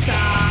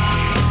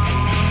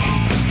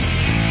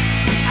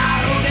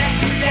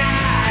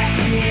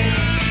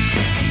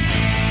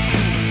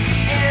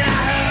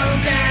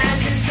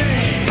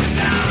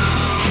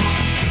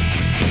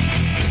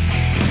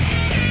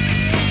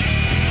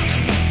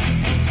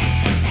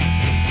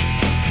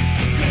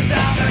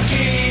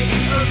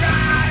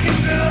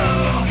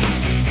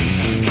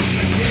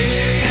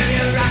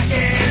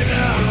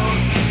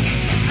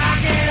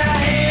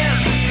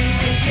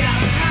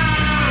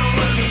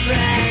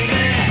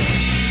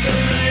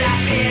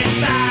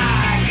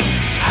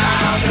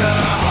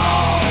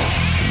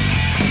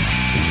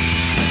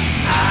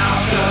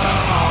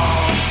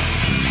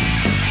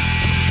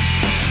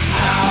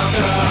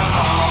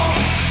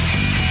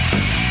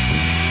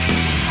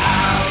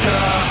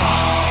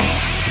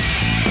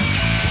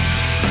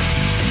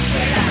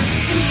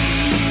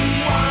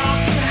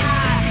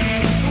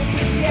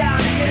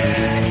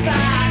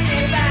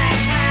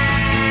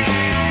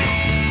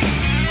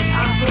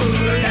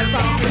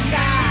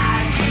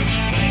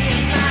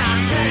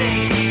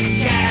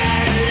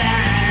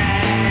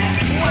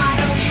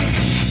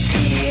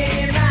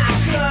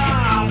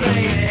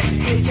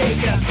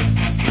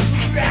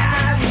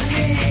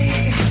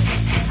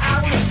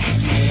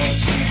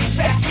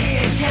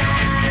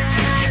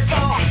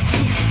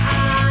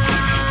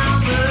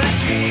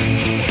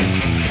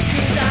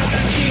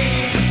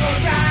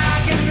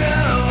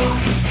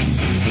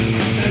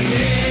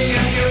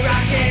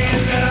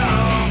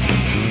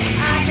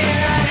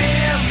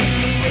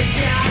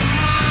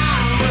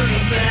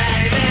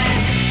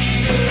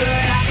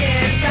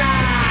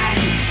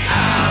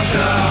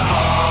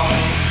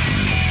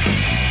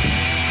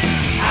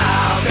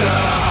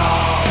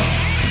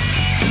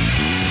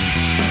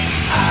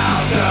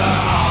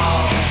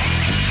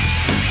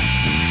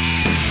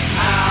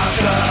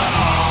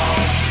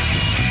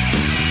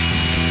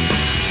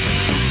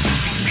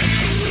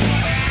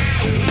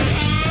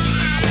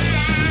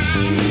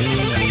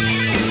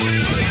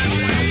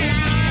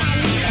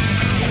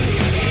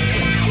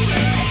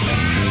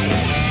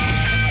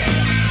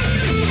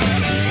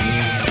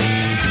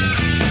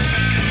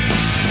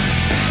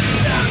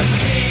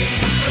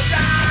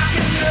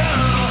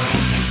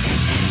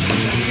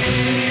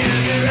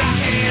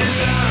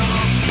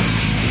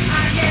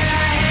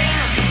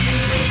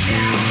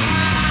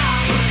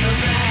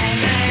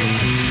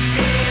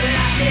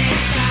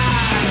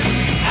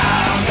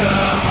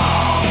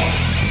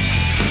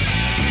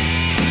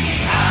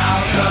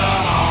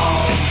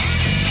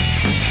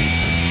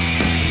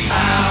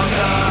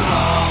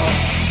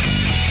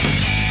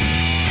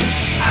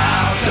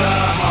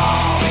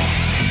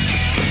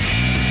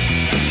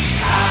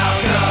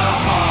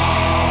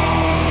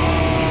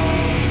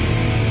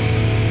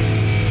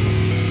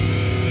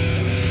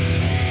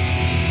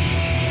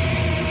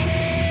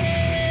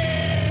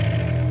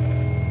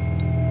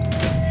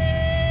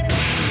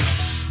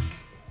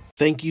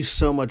Thank you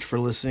so much for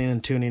listening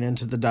and tuning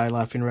into the Die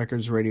Laughing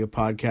Records radio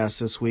podcast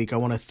this week. I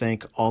want to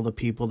thank all the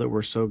people that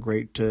were so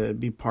great to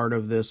be part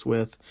of this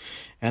with,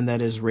 and that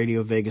is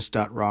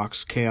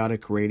RadioVegas.rocks,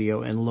 Chaotic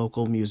Radio, and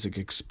Local Music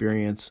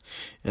Experience,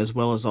 as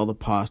well as all the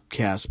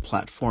podcast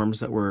platforms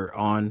that we're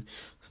on.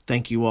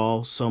 Thank you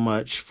all so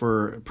much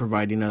for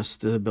providing us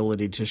the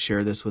ability to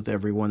share this with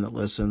everyone that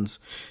listens.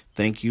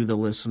 Thank you, the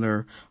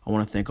listener. I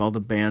want to thank all the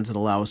bands that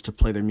allow us to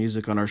play their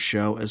music on our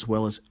show, as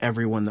well as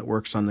everyone that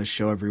works on this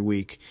show every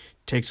week.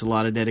 It takes a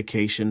lot of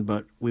dedication,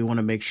 but we want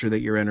to make sure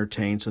that you're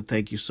entertained, so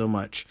thank you so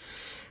much.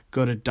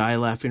 Go to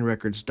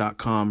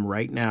DieLaughingRecords.com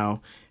right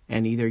now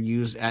and either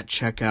use at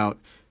checkout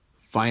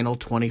Vinyl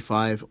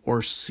 25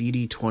 or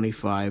CD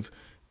 25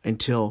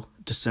 until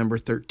December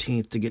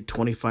 13th to get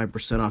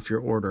 25% off your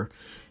order.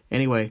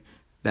 Anyway,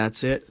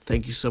 that's it.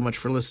 Thank you so much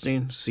for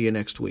listening. See you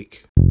next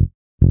week.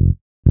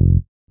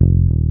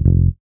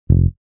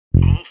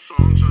 All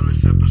songs on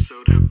this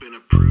episode have been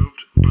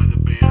approved by the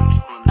bands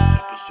on this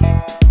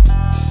episode.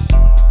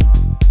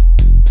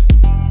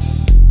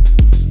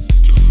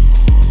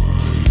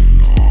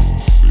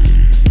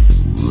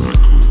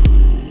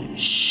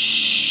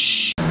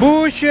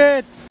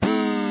 Bullshit!